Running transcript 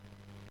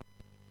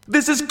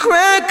This is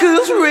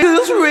Crackers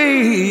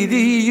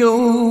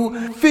Radio.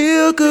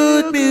 Feel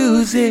good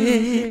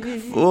music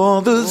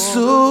for the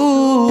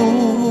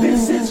soul.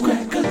 This is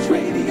Crackers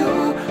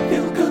Radio.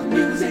 Feel good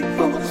music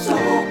for the soul.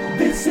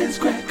 This is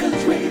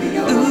Crackers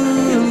Radio.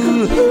 Feel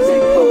good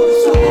music for the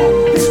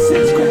soul. This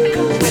is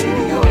Crackers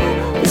Radio.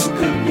 Feel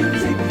good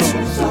music for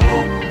the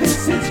soul.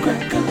 This is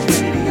Crackers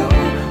Radio.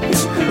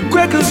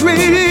 Crackers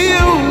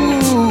Radio.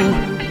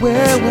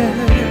 Well.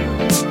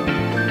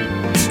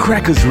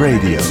 Crackers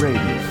Radio.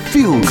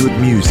 Feel good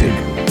music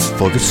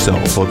for the soul,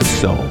 for the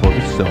soul, for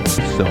the soul,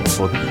 for the soul,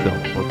 for the soul,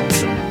 for the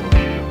soul.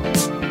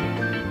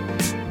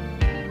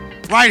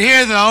 Right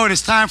here, though, it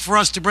is time for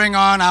us to bring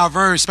on our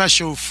very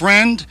special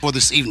friend for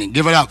this evening.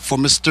 Give it up for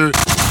Mr.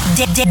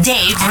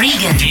 Dave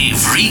Regan.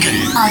 Dave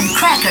Regan. On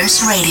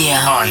Crackers Radio.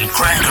 On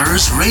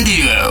Crackers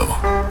Radio.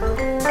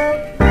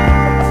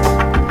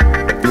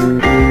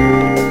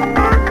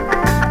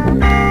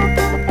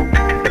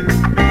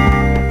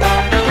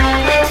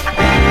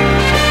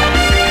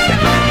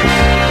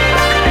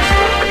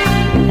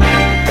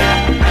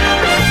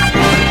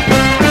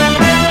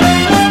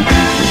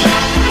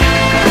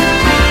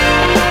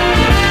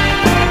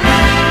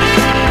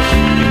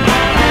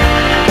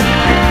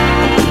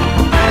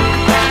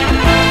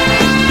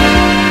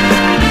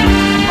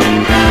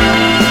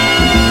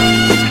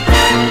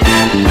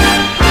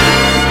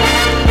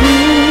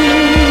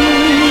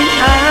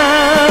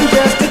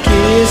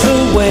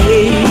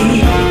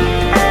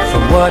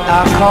 What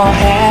I call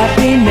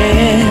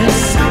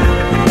happiness.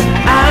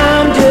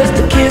 I'm just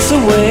a kiss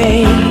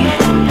away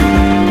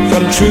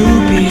from true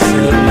peace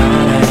of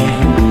mind.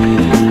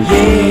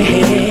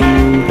 Yeah,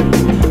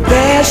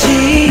 there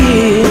she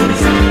is,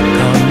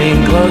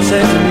 coming closer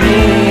to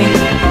me.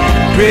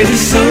 Pretty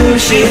soon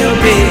she'll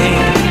be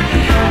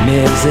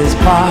Mrs.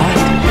 Part,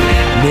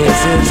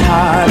 Mrs.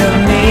 Heart of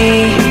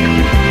me,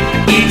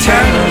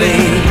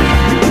 eternally.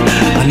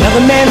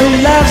 Another man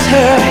who loves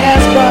her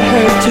has brought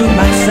her to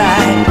my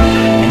side.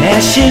 And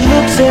as she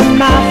looks in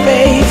my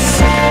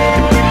face,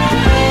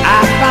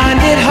 I find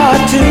it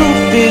hard to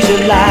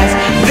visualize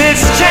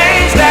this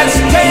change that's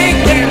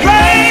taking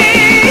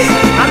place.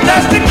 I'm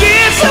just a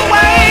kiss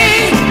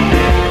away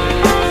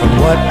from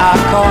what I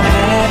call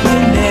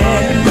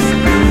happiness.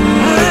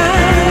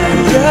 I'm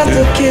just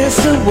a kiss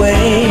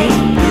away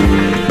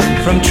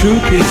from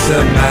true peace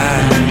of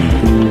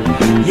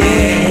mind.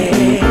 Yeah.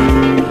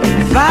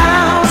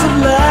 Vows of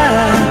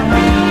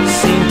love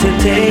seem to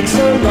take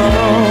so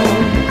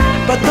long,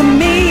 but the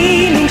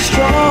meaning's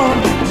strong.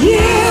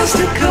 Years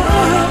to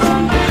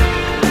come,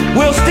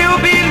 we'll still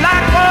be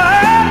like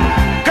one.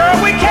 Girl,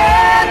 we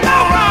can't go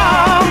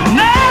wrong.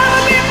 Never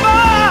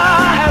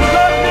before has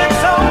love been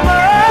so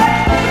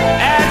much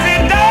as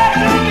it does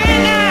to me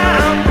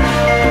now.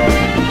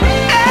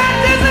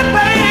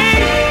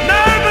 Anticipating,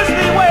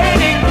 nervously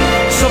waiting.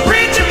 So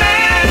preacher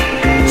man,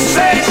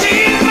 say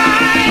she's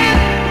mine.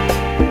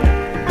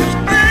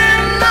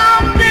 And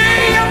I'll be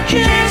a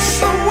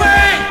kiss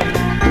away.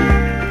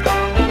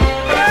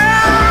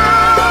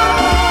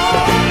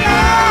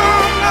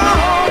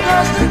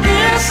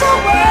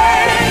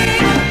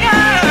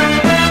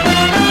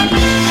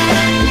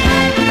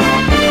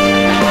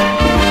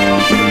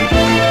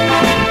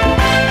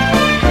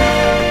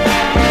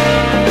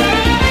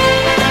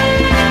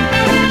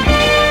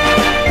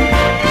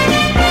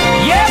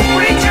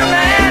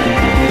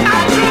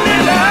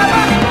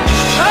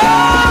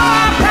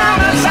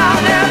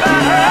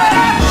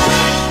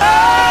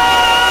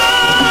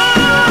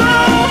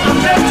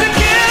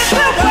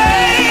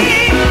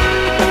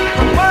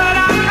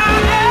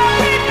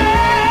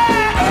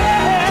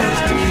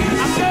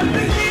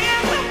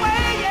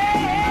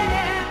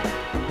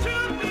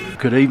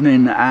 Good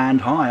evening and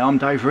hi, I'm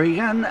Dave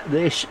Regan.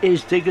 This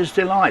is Digger's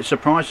Delight.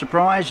 Surprise,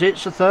 surprise,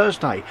 it's a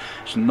Thursday.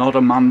 It's not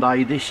a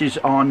Monday. This is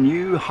our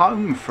new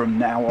home from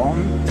now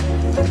on.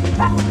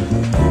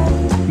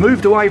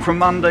 Moved away from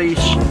Mondays.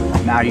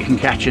 Now you can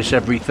catch us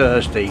every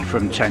Thursday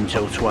from 10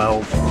 till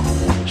 12.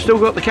 Still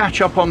got the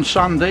catch up on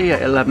Sunday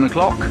at 11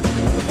 o'clock.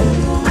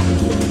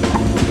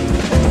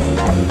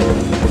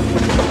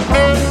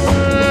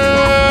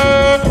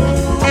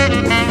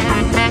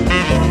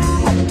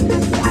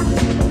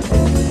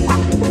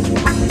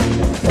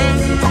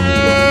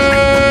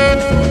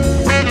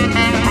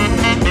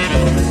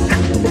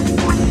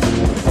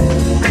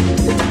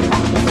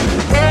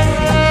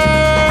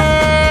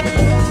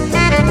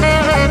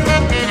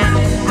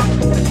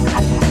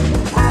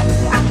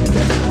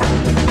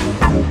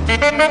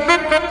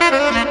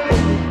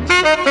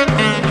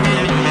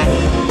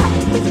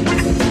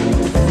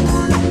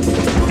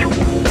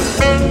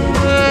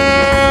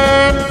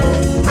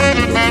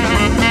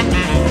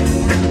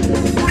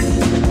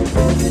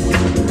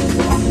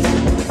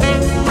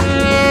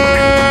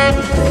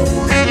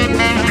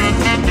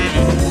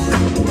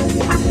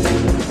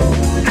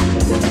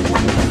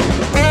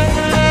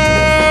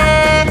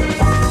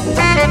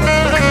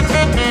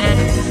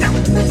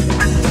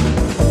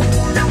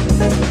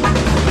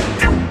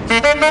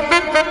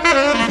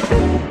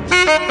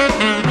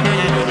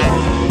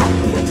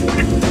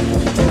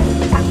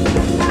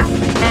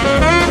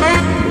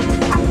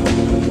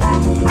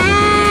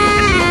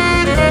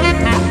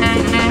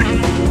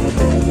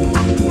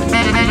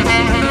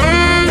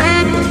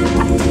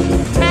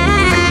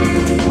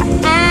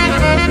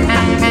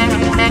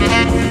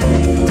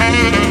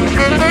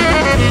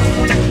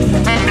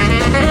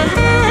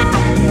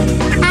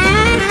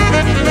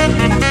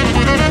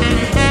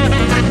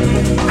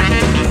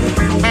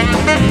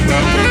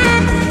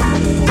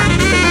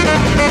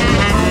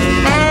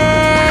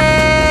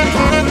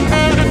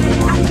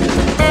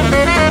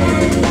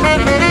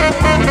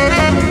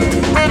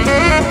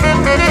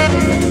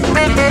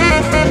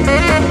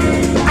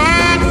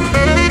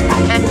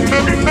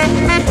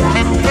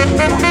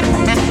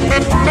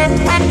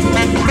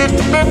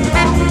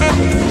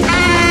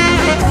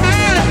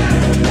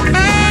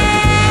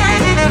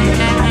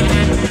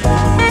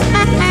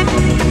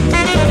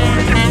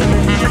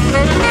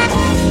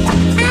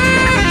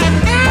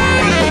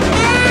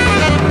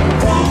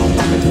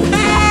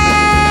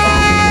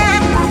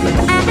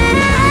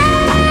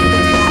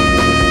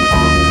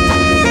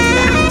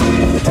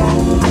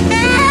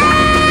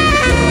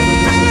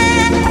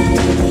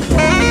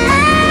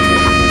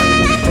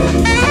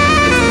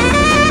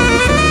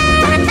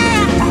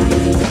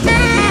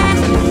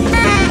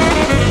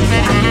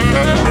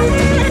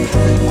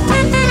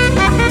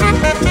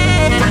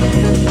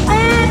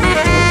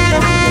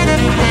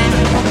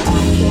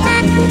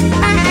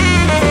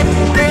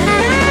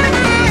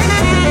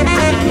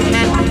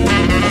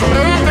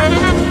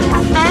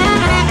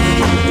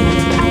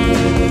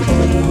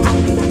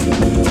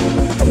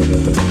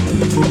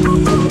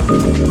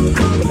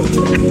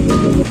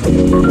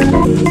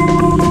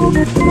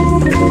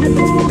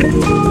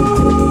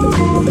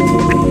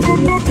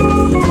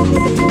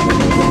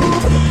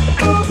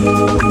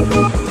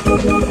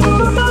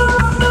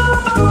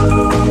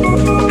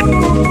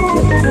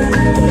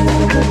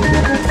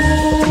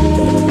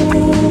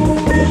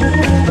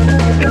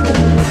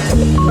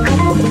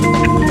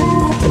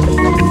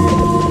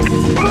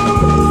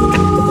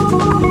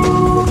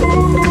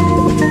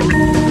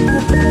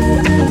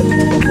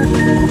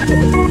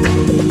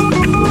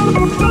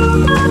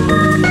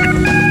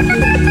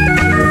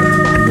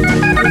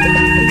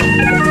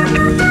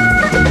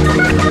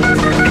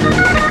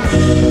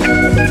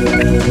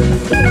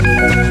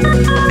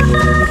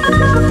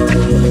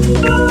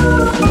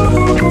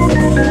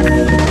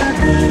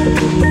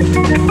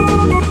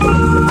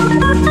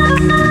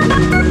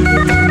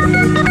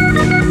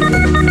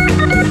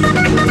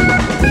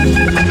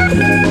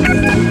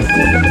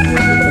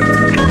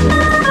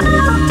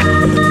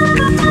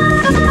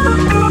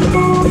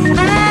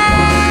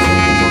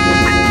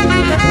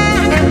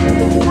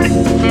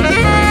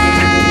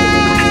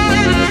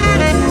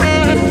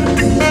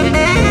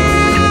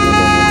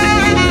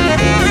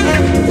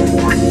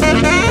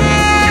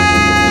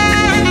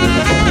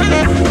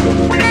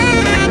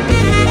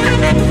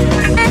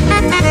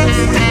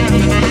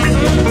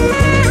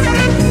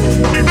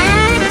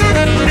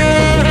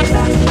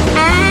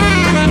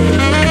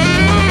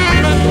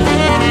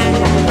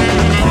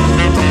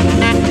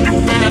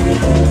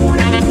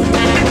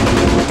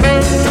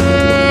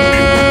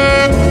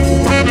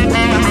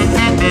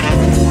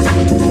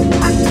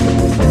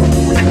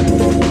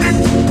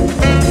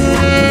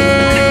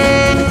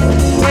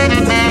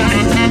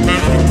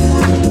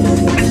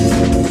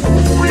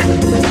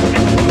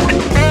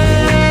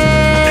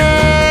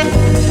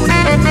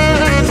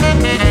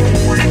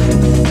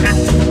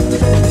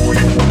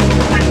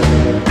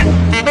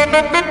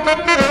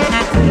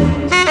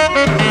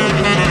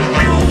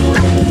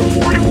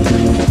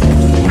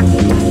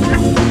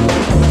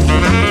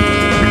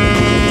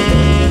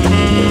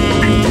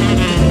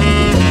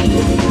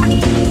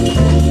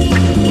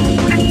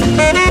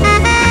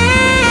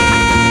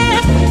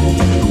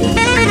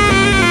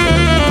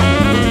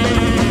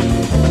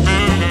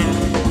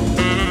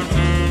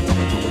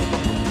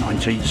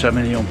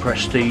 1970 on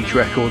Prestige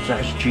Records,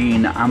 that's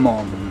Gene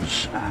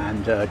Ammons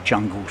and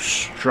Jungle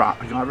Strut.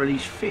 The guy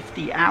released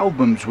 50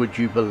 albums, would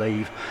you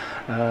believe,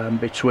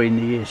 between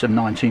the years of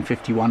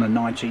 1951 and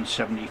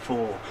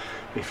 1974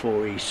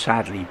 before he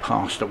sadly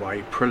passed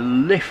away.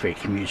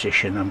 Prolific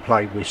musician and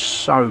played with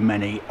so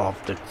many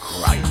of the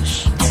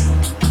greats.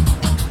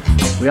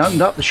 We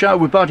opened up the show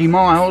with Buddy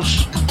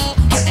Miles,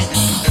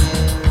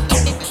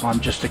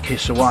 I'm Just a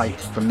Kiss Away,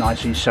 from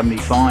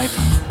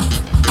 1975.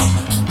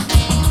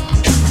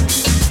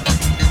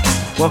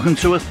 Welcome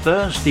to a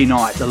Thursday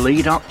night, the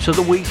lead up to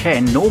the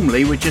weekend.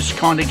 Normally we're just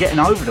kind of getting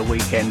over the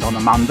weekend on a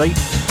Monday.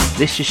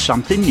 This is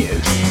something new.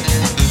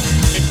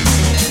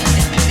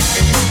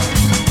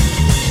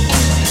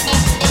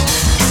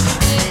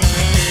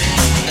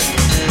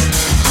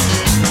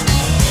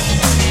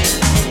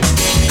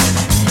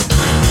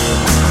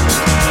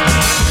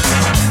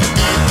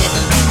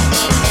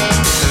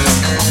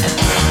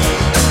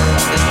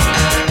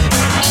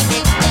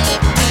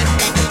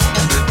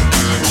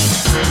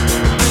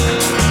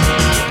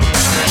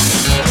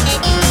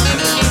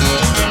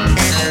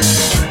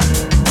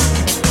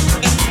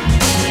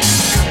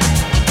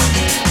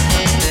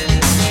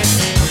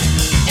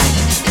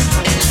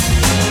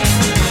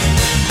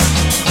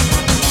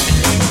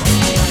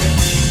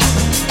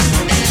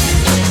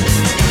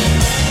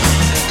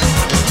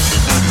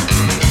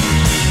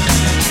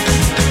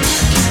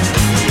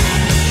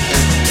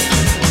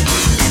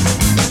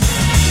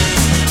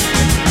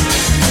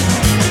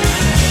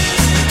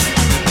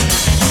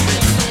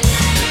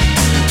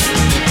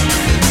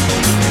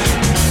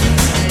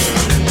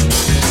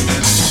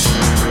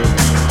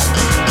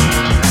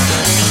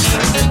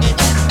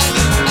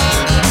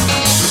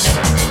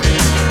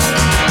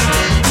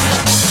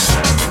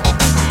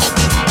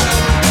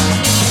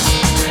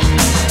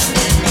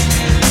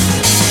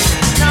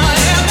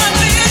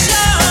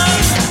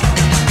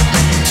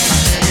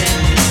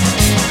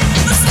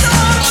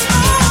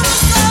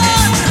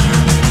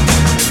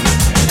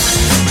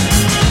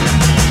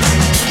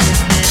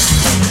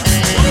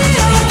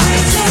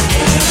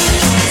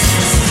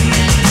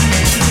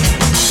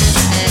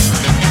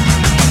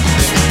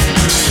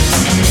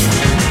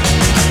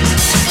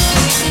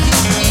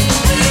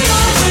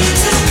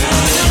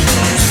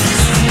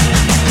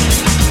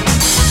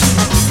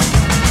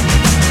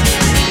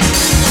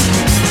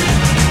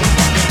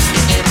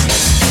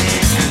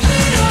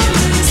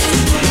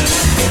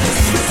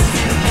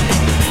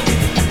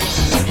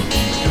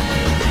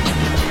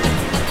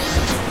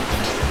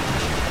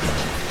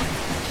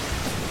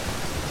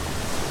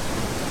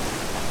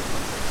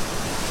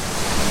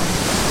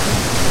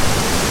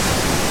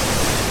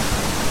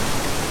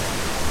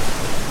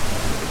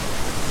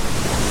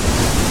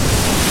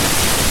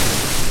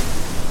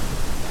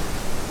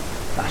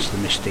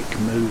 Mystic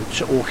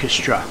Moods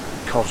Orchestra,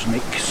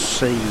 Cosmic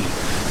Sea.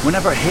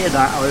 Whenever I hear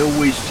that, I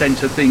always tend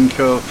to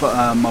think of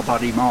my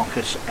buddy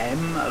Marcus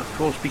M, of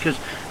course, because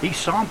he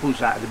samples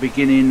that at the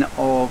beginning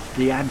of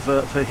the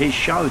advert for his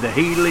show, The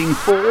Healing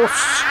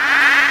Force,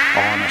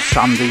 on a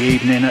Sunday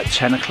evening at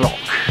 10 o'clock.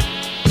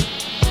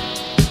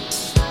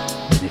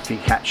 And if you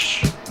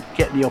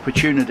get the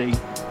opportunity,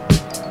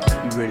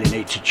 you really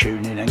need to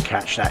tune in and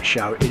catch that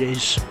show. It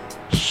is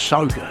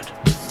so good.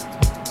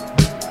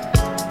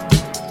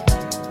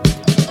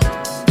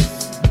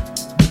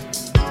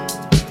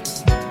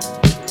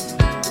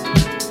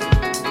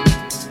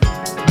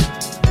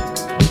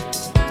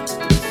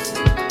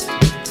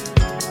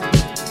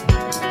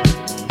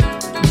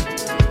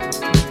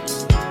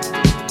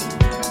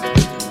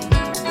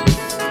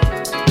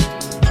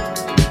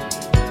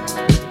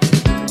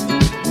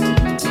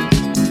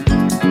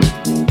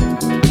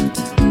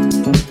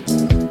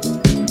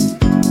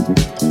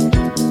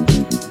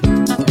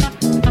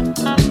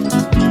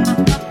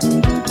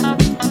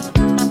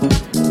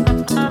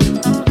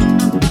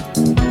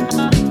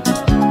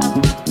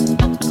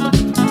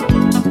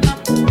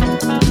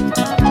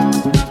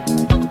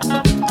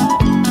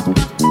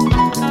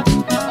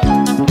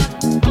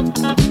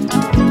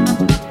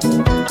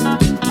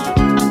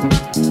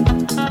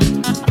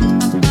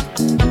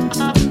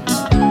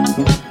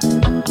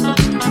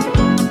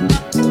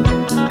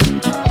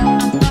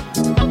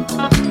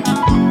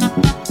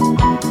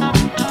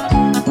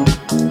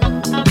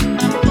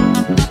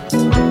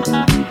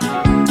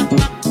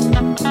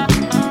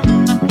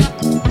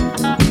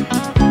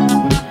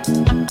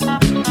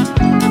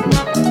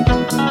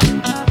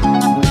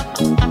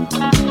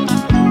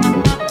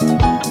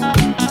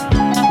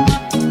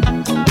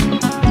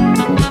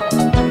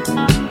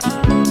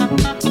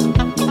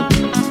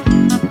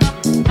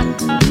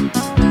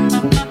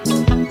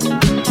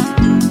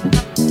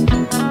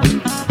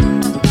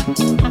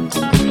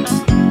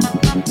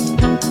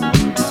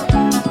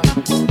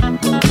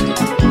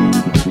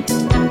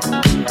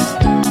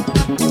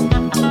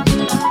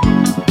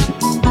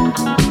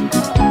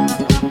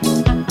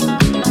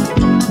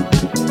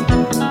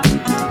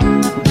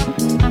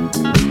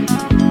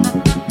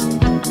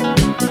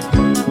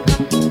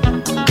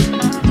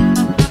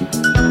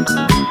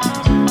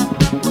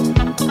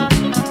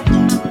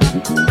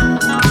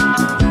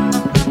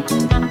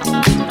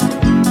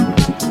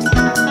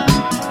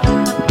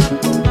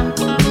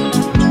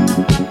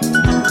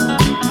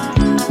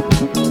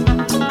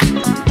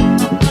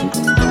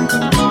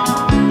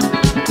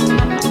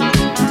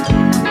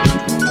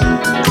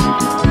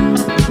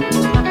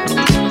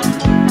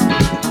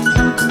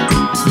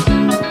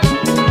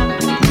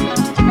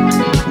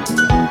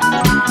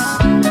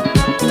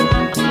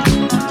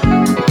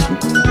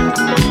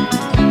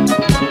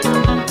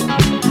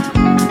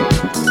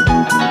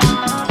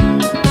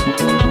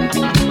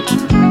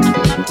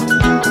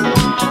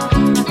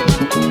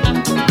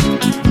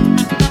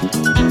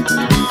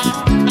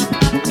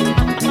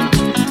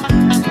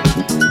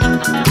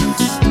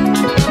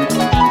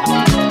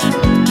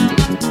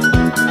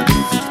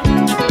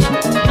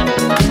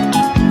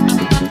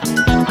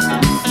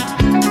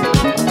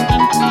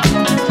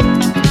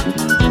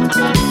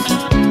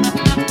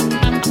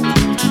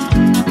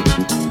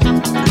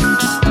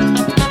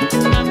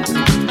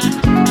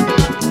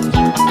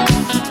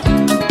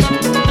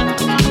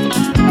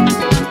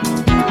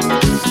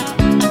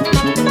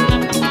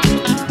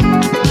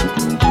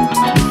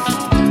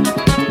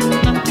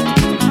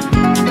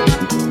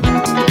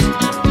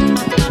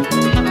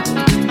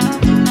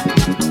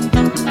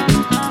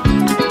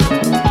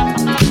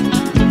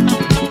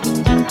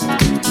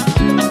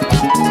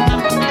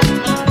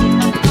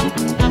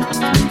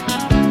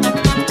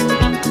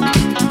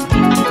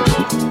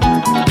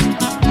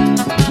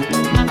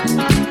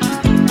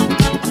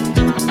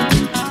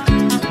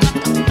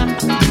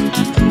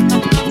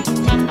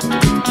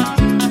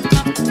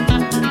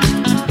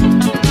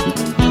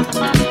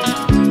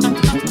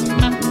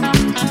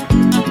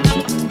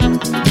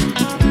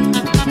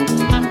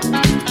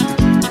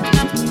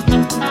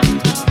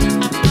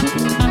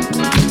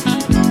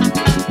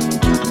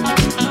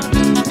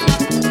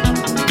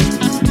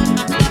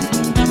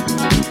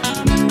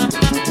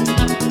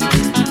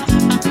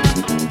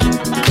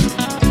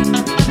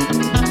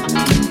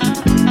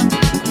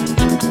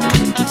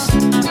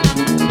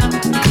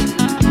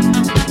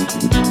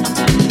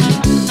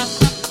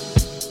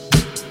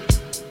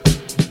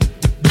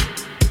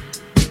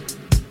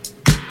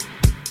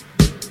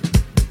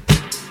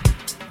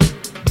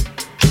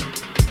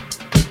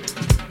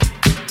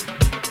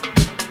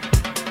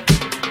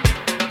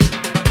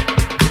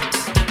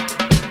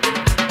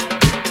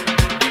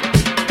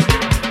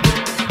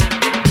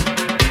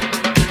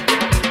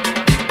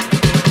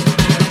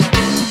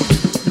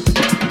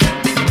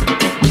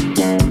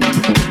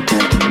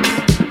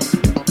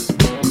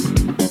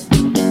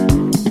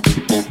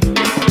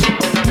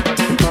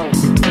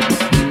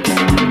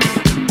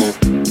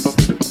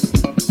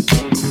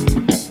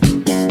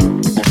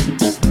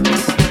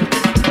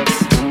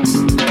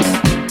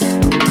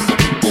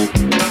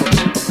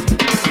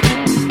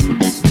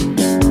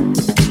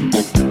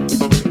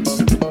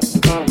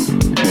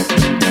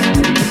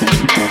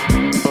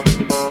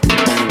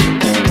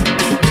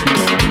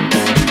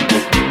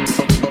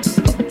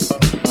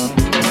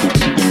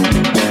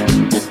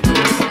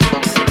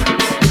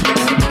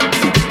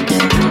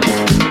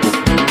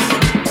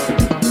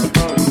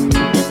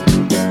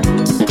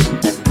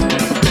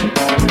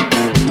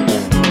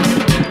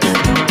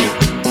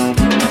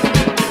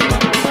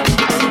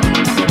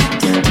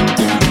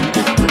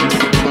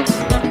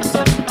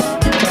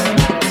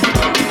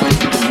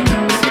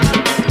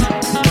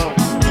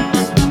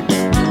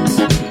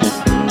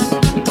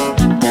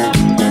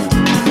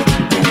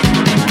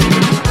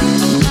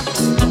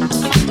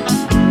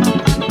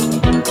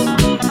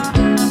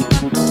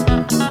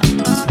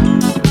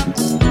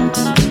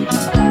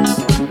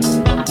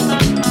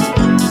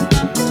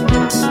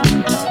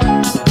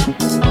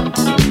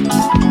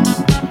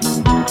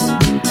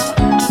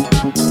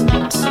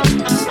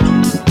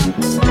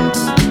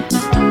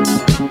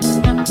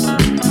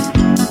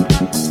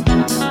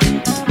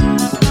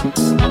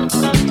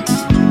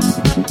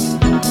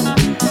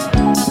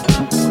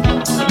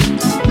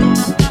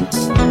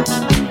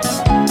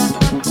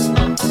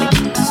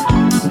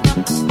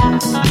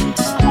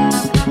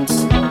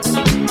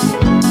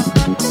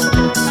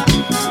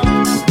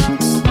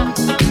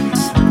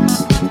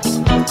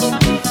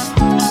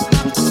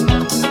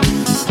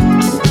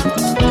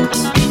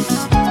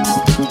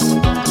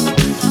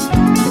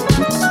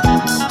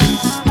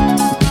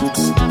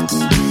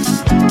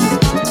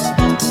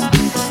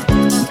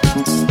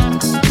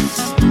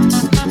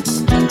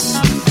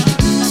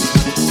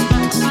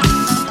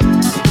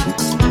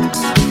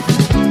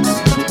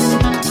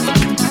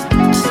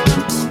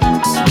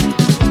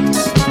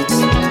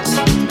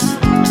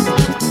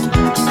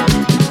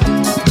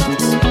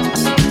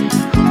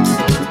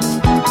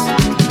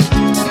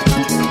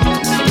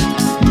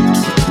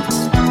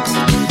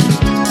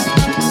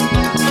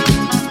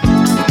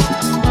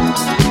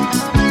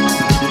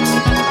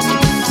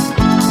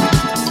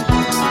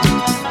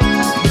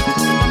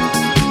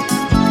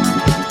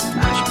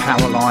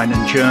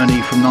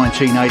 Journey from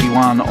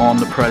 1981 on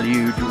the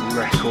Prelude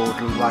record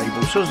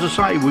label. So as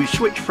I say, we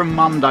switched from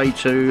Monday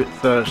to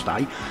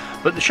Thursday,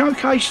 but the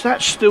showcase,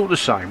 that's still the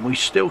same. We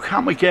still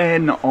come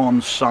again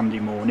on Sunday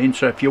morning.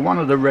 So if you're one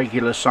of the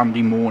regular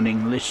Sunday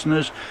morning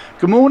listeners,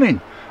 good morning.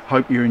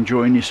 Hope you're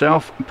enjoying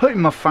yourself. I'm putting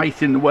my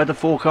faith in the weather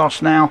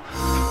forecast now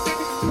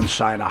and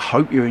saying I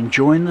hope you're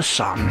enjoying the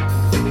sun.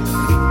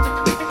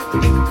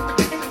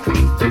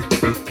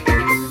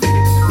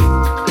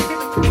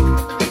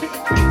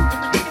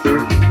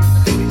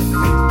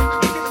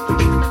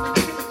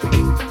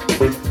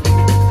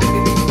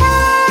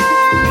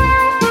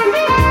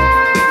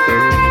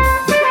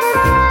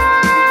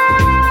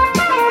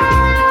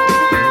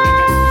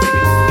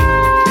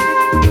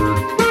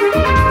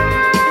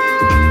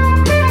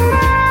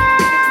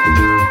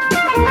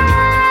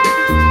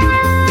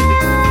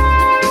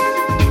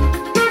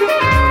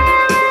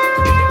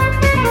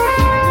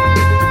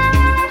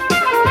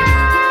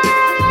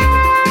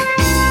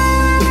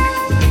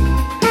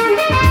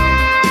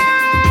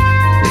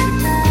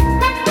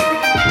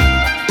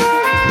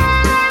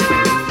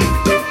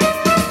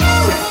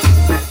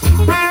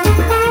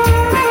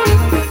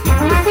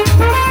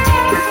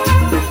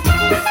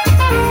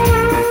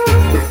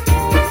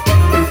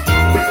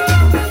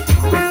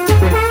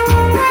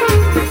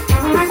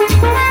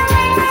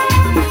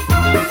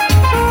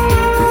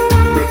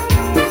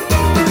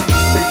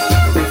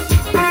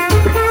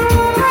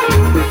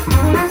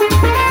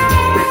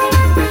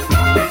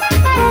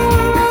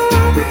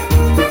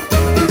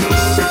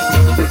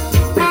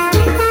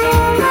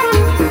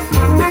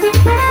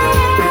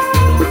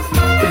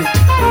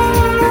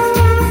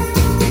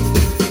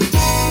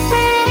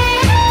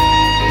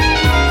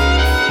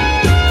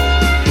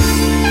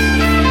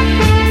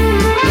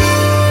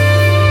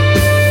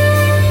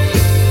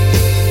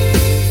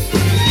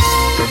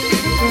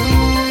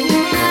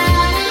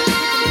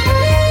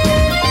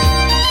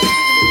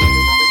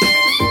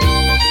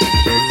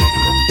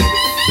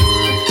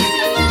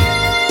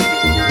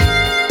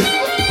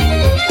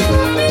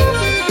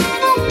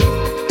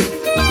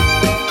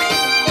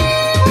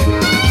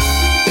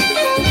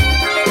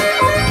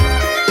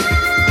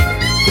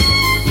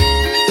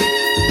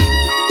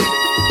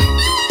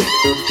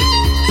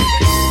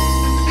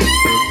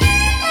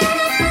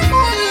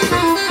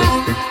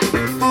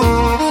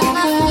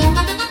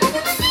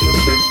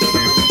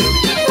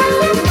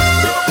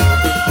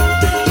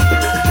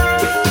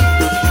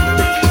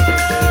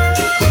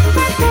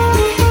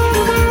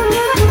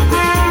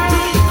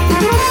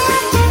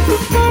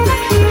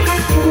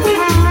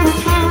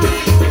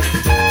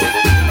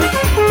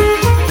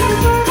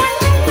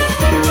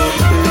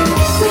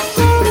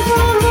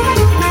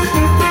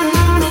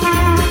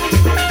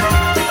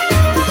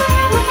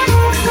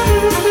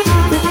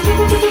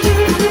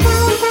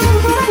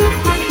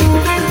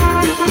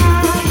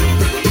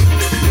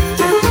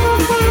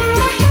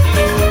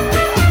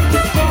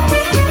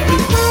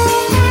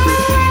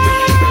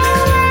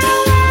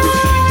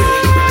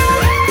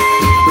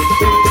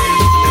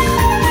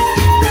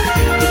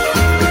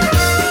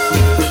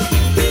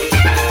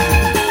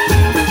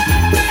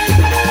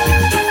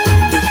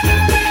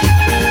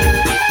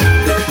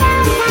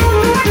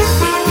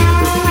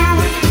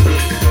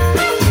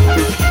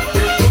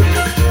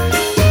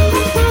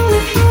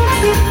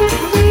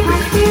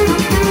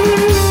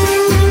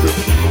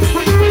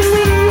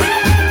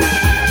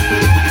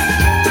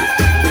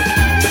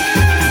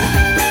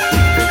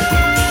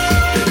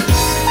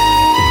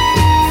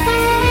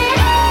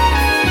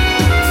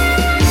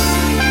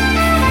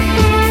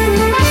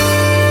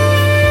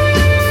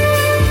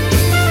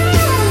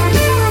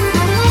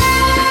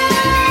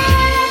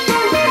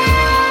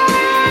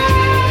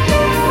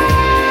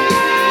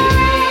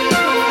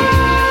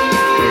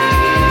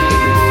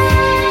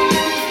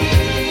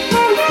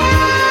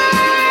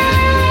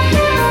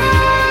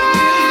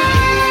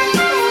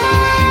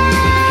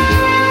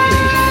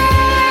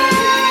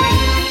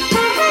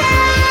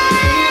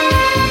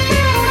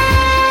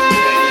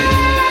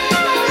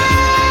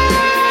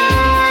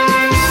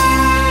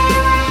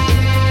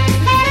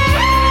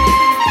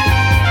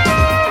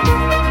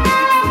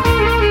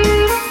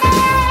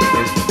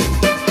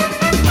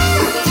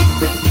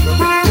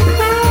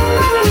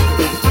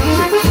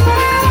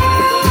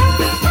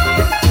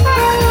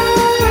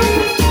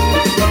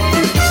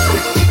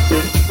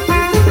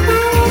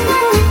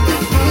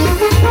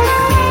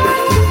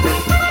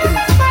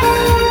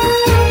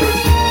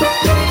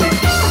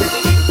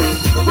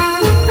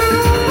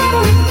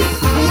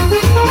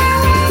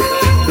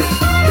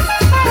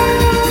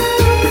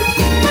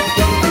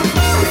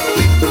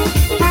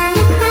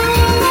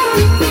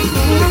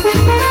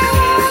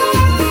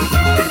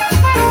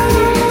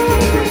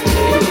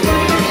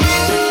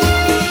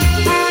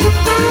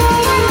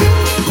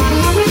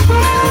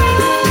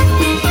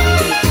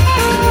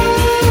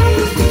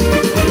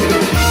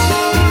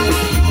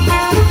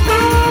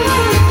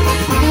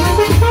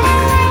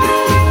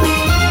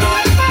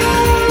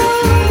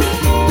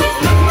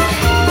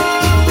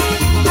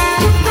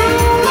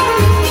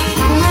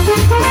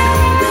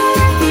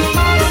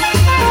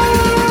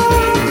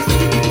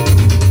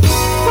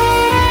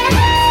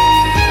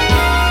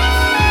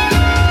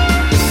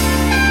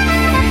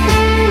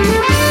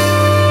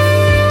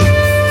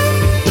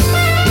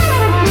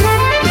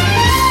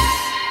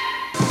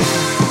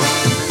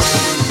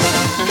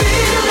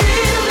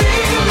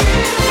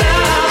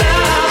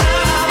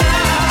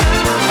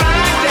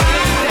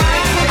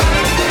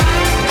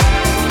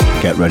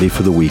 get ready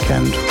for the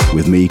weekend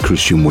with me,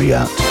 Christian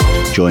Wiat.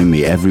 Join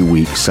me every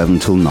week 7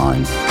 till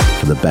 9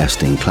 for the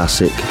best in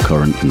classic,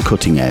 current and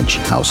cutting edge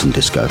house and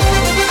disco.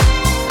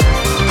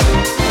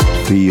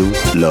 Feel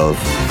Love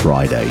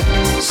Friday,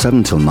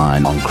 7 till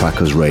 9 on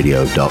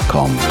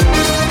crackersradio.com,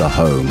 the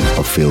home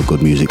of feel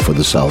good music for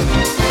the soul.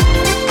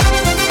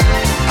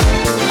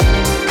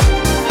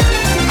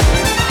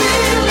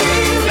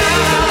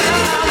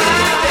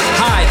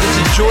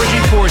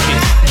 Georgie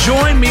Porgy.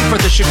 Join me for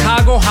the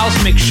Chicago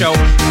House Mix Show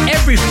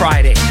every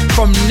Friday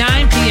from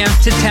 9 p.m.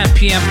 to 10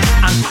 p.m.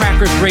 on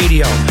Crackers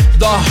Radio,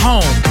 the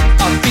home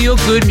of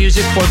feel-good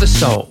music for the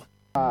soul.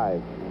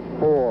 5,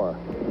 4,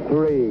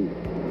 3,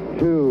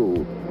 2,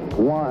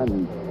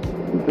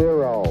 1,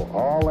 0.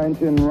 All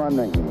engine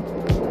running.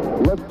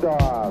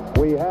 Liftoff.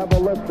 We have a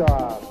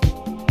liftoff.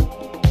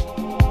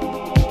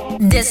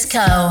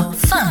 Disco,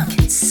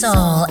 funk,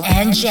 soul,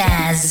 and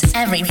jazz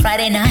every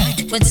Friday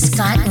night with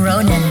Scott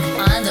Ronan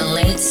on the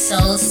Late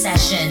Soul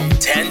Session.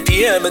 10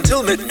 p.m.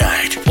 until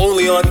midnight,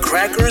 only on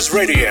Crackers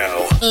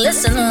Radio.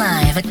 Listen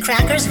live at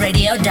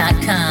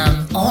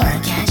crackersradio.com or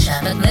catch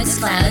up at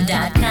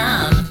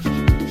mixcloud.com.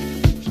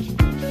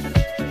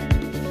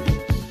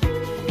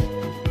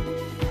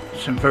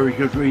 Some very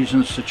good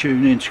reasons to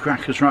tune in to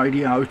Crackers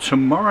Radio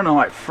tomorrow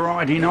night,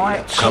 Friday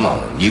night. Come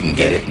on, you can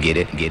get it, get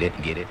it, get it,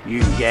 get it.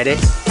 You can get it.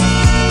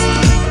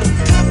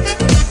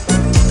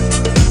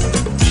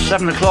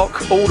 7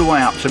 o'clock all the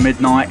way up to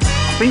midnight.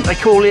 I think they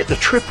call it the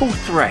triple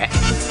threat.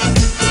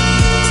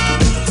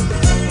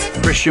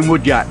 Christian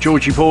Wiat,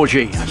 Georgie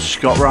Porgy and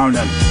Scott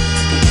Ronan.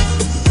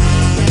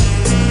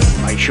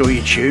 Make sure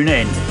you tune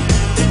in.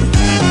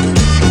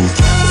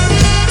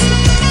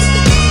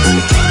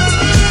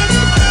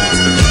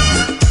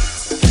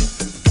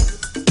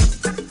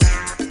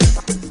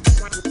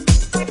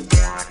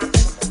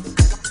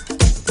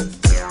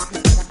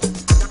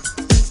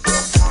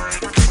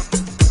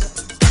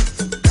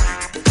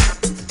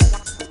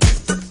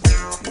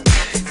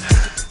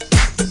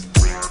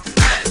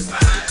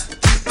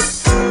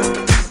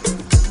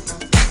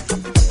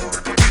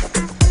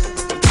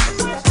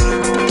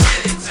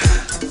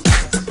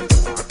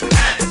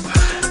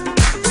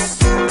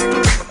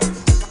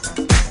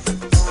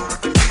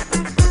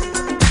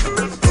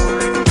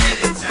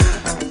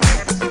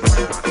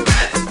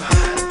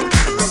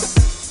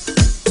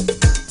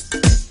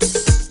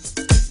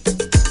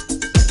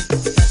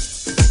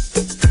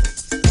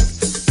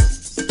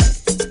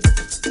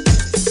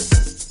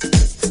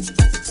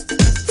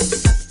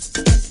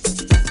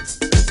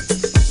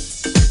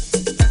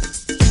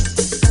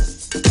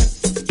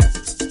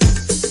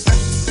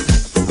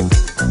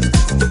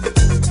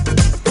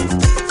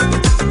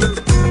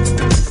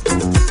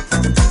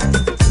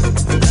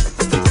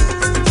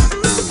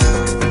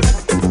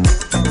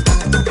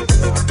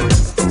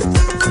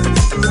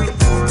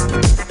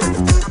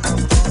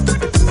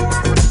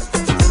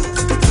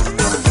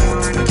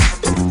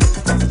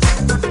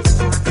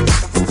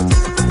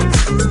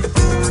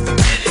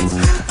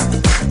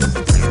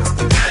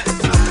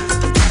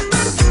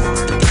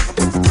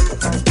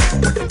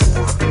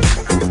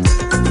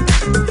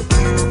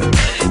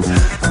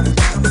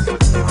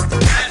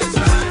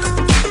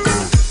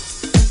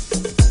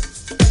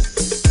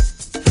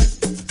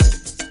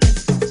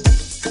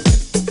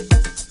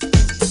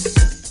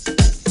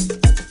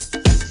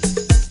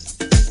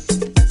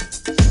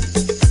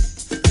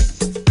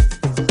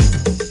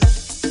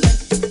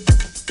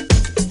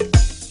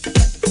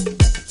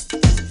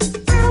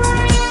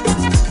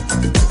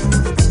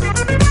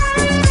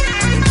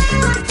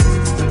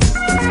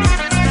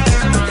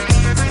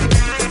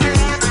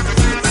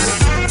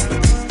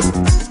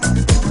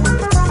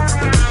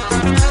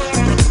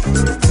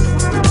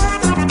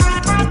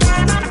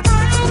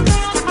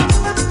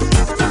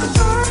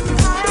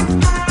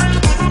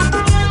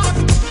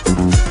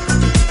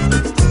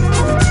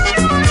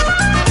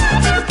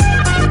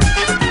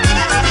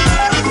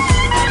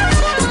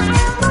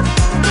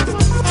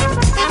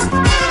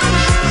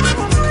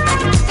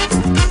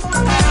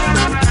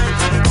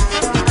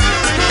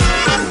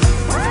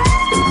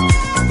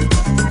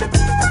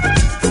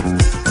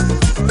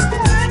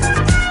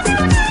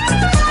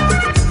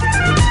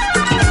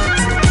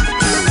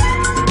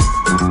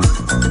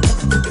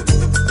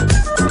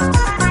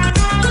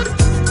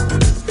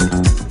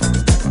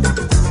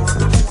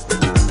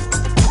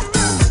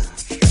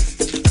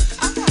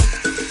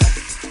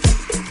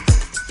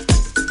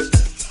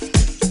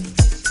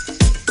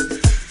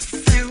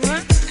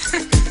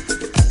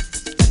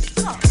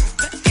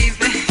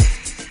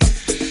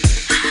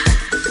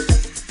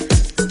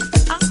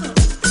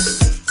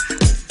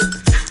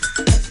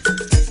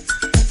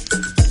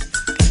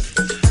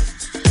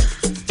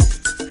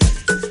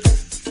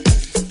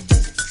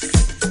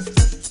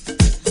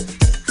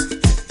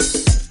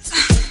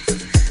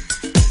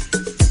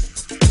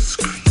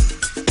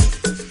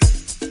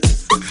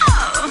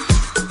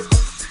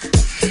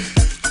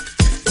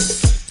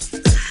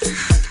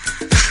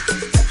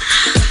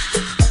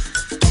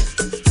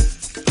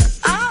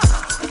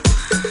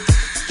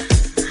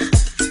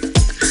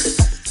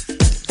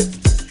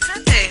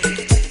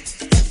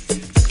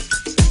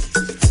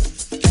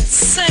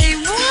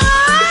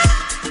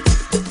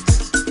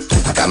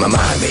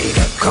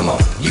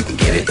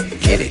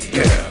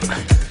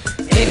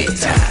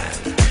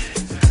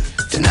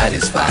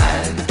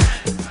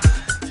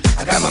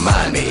 got my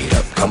mind made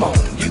up. Come on,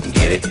 you can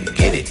get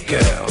it,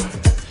 girl.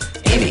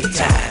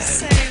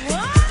 Anytime.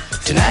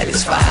 Tonight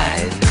is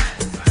fine.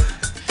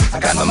 I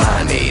got my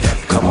mind made up.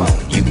 Come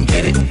on, you can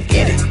get it,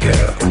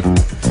 girl.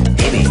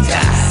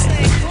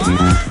 Anytime.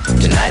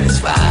 Tonight is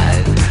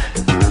fine.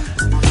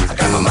 I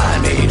got my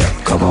mind made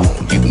up. Come on,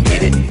 you can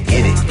get it,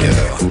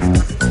 girl.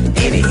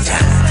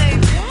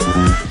 Anytime.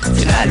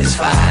 Tonight is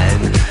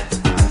fine.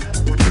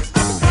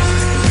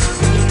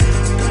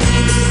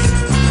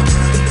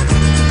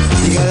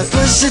 You gotta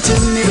push it to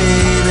me,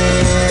 baby.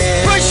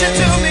 Push it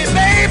to me,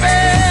 baby.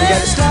 You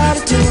gotta start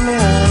it to me,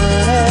 honey.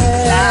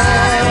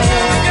 Slide it to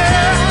me,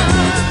 girl.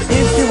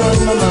 If you want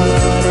my money.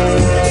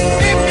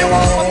 If you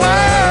want my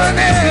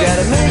money. You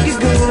gotta make it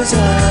good as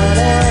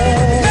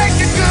honey. Make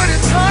it good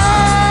as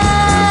honey.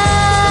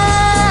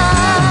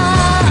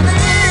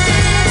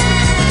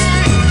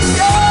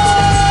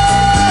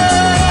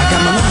 I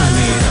got my mind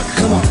made up.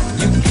 Come on,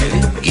 you can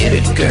get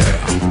it, girl.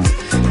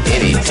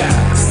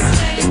 Anytime.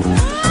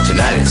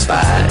 Tonight is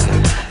fine.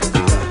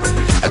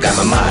 I got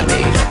my mind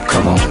made up.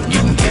 Come on, you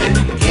can get it,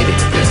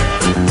 girl.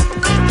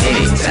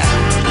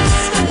 Anytime.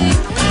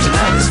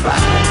 Tonight is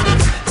fine.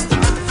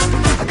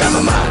 I got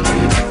my mind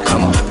made up.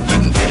 Come on, you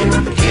can get it,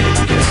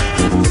 girl.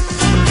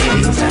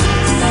 Anytime.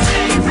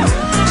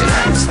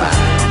 Tonight is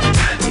fine.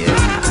 Yeah.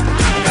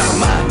 I got my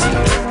mind made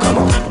up. Come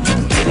on, you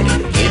can get it,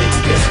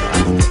 girl.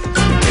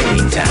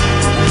 Anytime.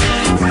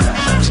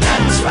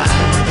 Tonight is fine.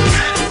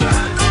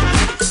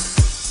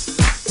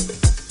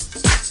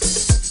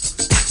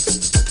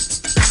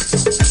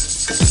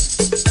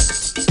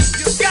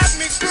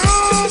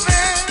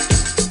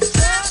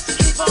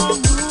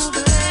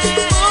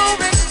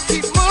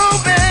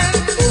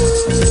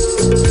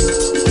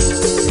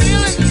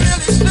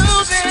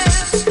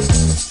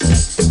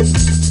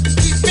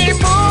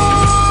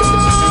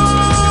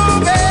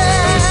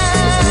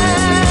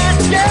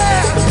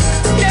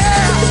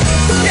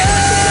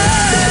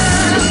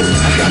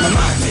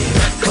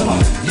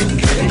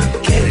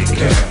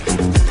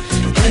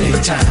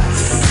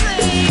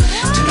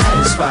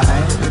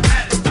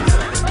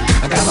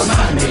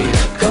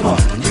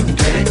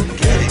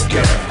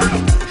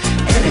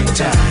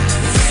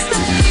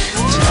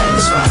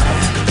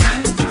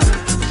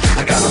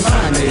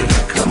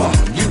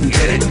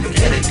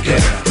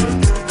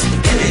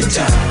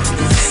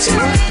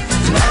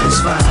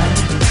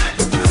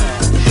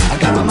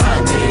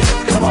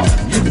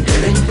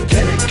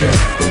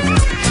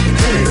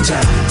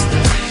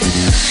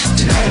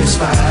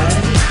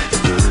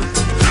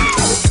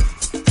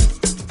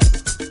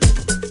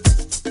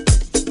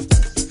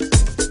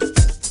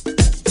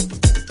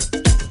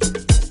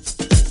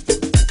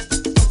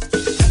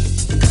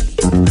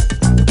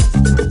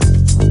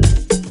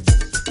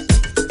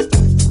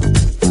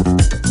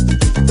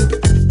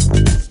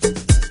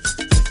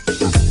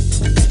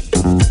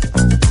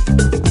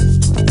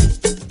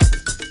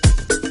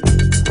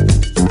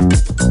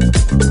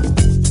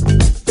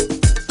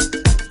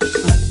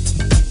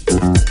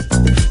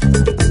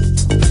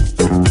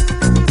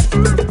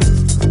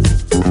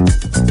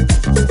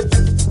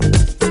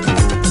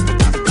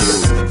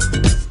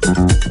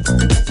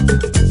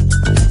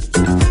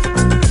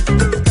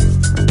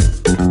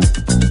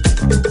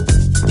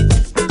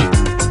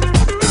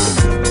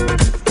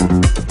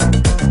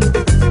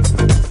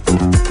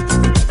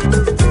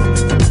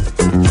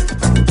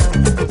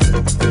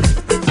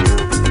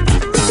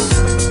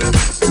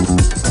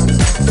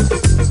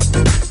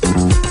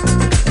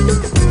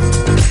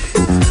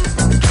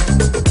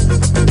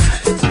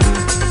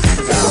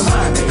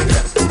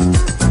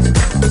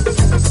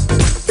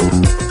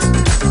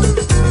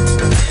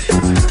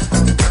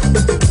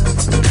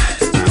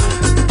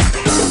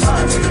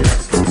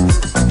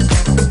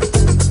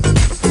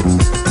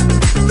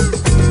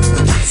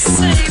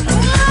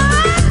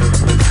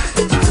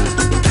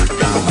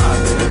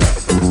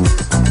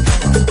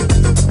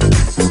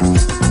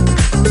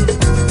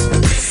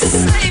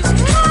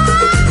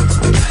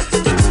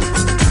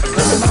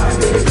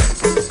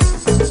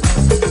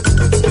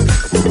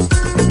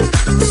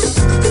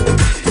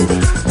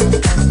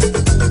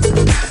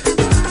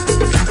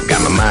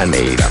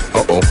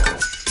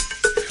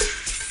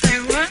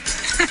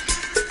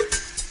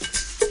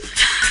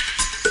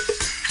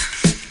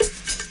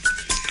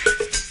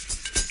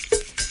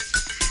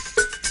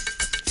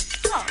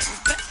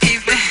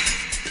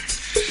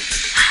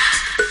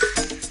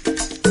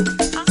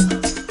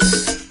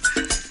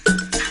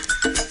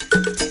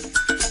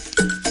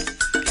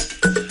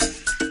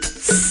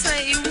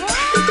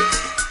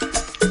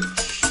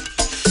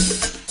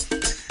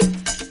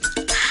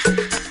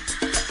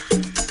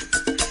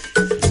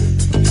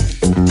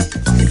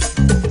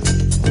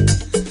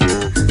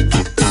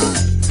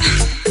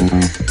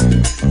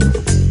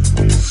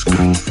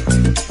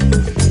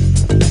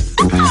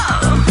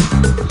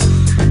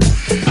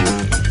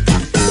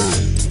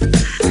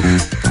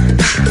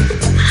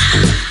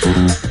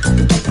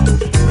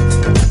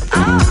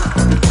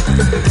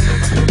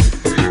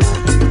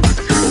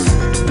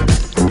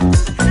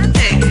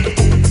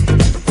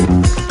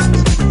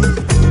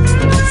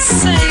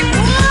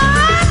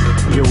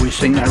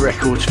 think that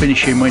record's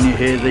finishing when you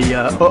hear the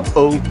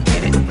uh-oh.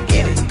 Get it,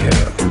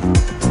 girl.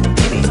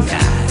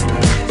 Anytime.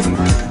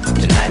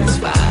 Tonight is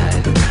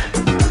fine.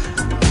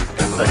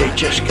 But it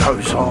just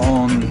goes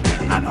on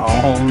and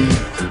on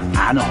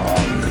and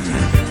on.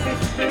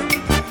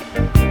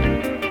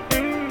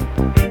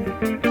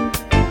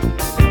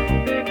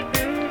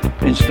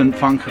 Instant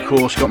funk, of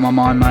course, got my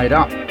mind made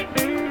up.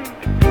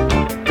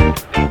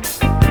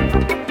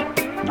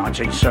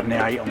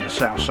 1978 on the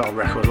South Soul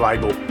record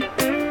label.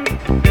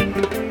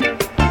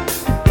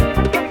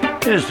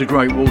 Here's the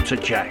great Walter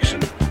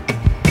Jackson.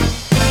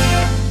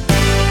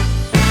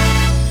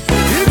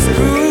 It's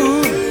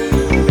cool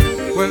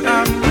when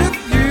I'm with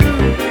you.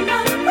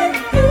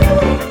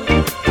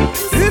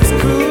 It's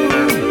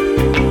cool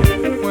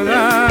when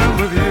I'm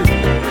with you.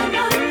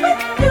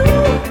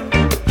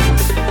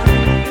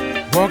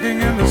 Walking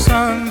in the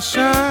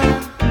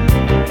sunshine,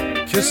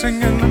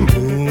 kissing in the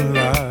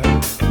moonlight.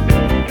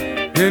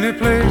 Any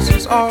place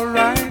is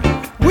alright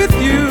with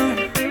you.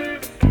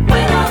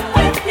 When I'm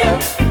with you.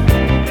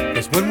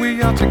 'Cause when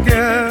we are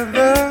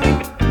together,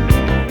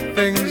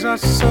 things are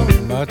so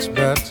much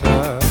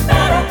better.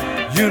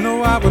 You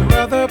know I would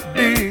rather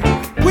be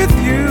with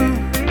you.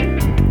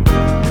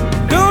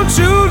 Don't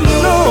you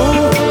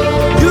know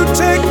you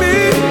take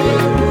me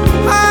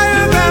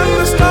higher than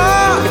the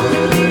stars.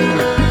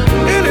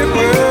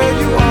 Anywhere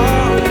you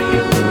are,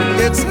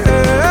 it's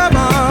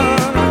heaven.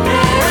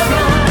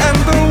 And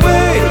the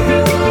way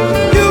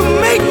you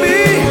make me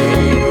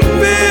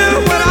feel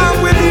when I'm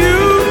with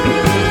you,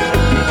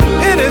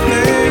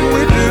 anything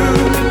we do.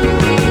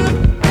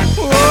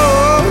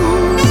 Oh,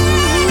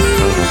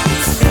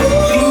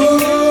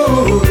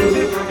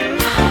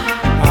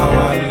 how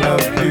I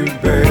love you,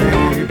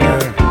 baby.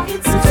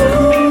 It's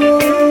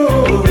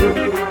cool.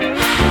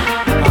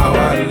 How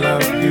I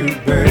love you,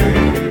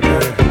 baby.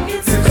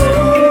 It's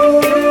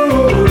cool.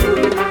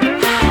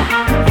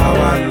 How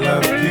I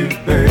love you,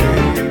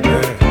 baby.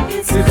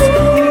 It's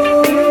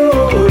cool.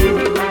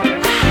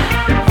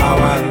 How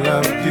I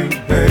love you,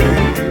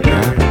 baby.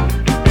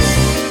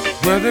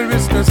 Whether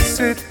it's the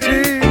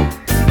city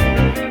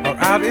or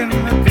out in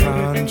the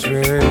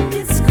country,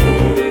 it's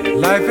cool.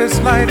 Life is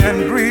light and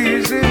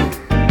breezy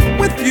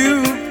with you.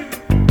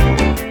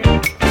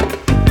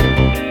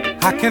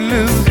 I can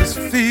lose this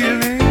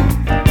feeling.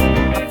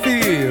 I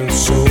feel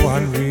so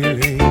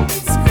unreally.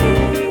 It's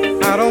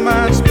cool. I don't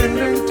mind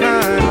spending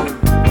time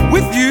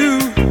with you.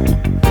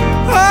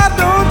 Oh,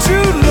 don't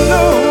you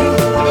know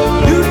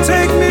you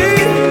take me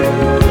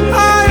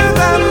higher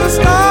than the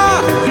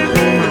stars.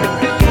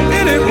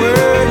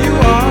 Anywhere you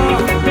are,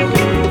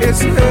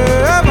 it's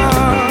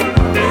heaven.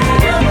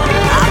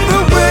 And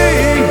the way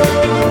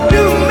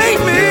you make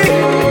me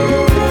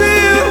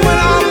feel when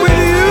I'm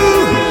with you,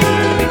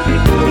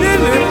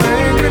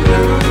 anything we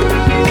do.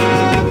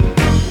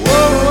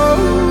 Whoa,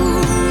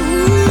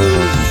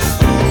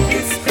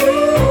 it's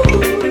cool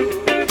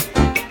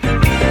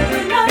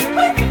when I'm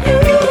with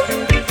you.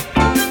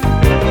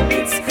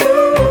 It's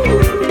cool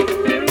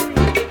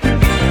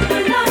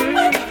when I'm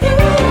with you.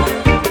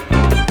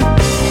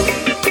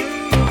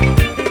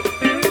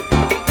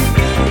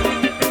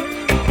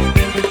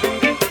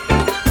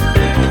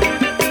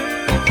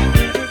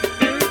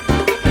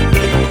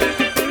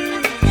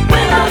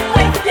 When I'm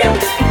with you.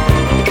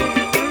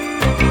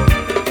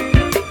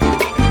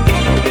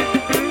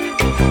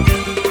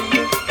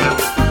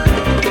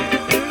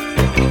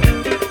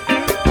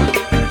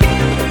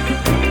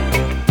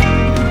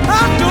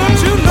 Don't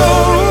you know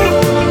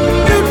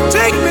you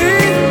take me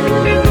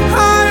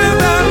higher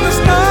than the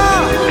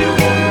stars?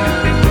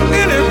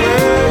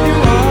 Anywhere you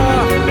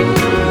are,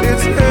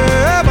 it's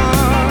heaven.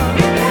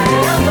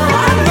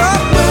 The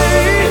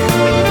way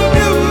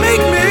you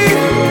make me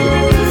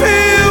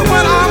feel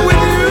when I'm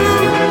with you,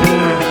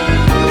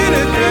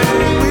 anything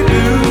we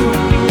do.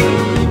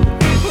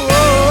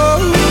 Oh,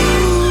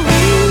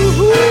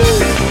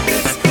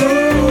 it's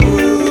cool.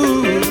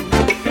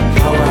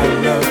 How I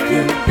love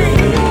you,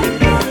 baby.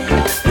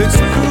 It's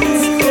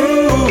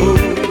cool.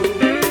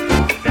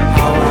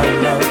 How I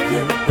love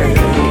you,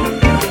 baby.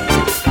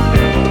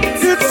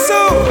 It's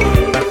so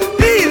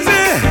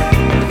easy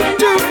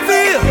to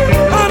feel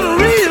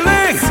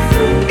unreeling.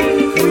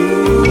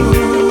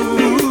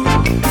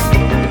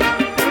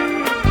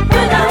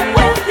 When I'm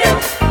with you,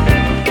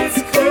 it's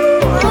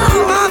cool.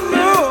 I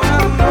know I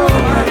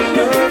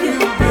love you,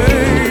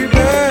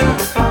 baby.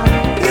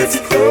 It's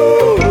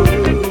cool.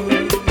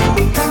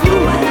 How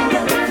I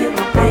love you,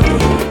 baby.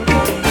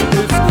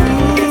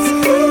 It's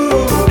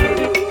cool.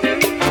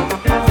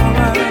 How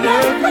I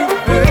love you,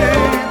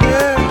 baby.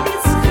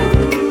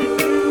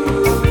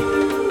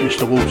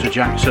 Mr. Walter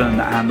Jackson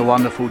and the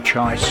wonderful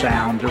Chai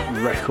Sound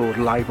record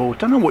label.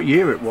 Don't know what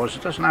year it was.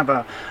 It doesn't have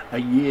a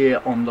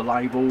year on the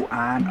label,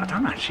 and I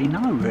don't actually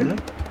know really.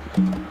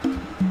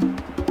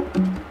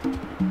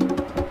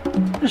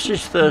 This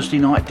is Thursday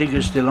Night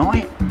Digger's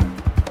Delight,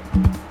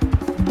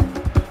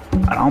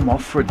 and I'm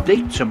off for a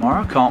dig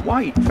tomorrow. Can't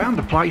wait. Found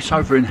a place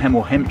over in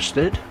Hemel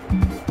Hempstead.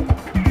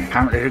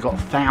 Apparently they've got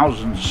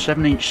thousands,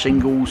 7-inch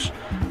singles,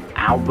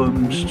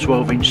 albums,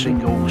 12-inch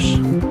singles.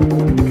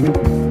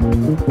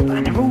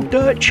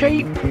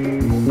 cheap.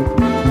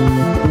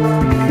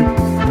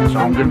 So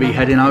I'm going to be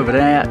heading over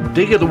there,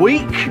 dig of the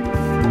week,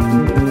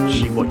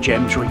 see what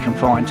gems we can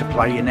find to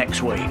play you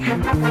next week.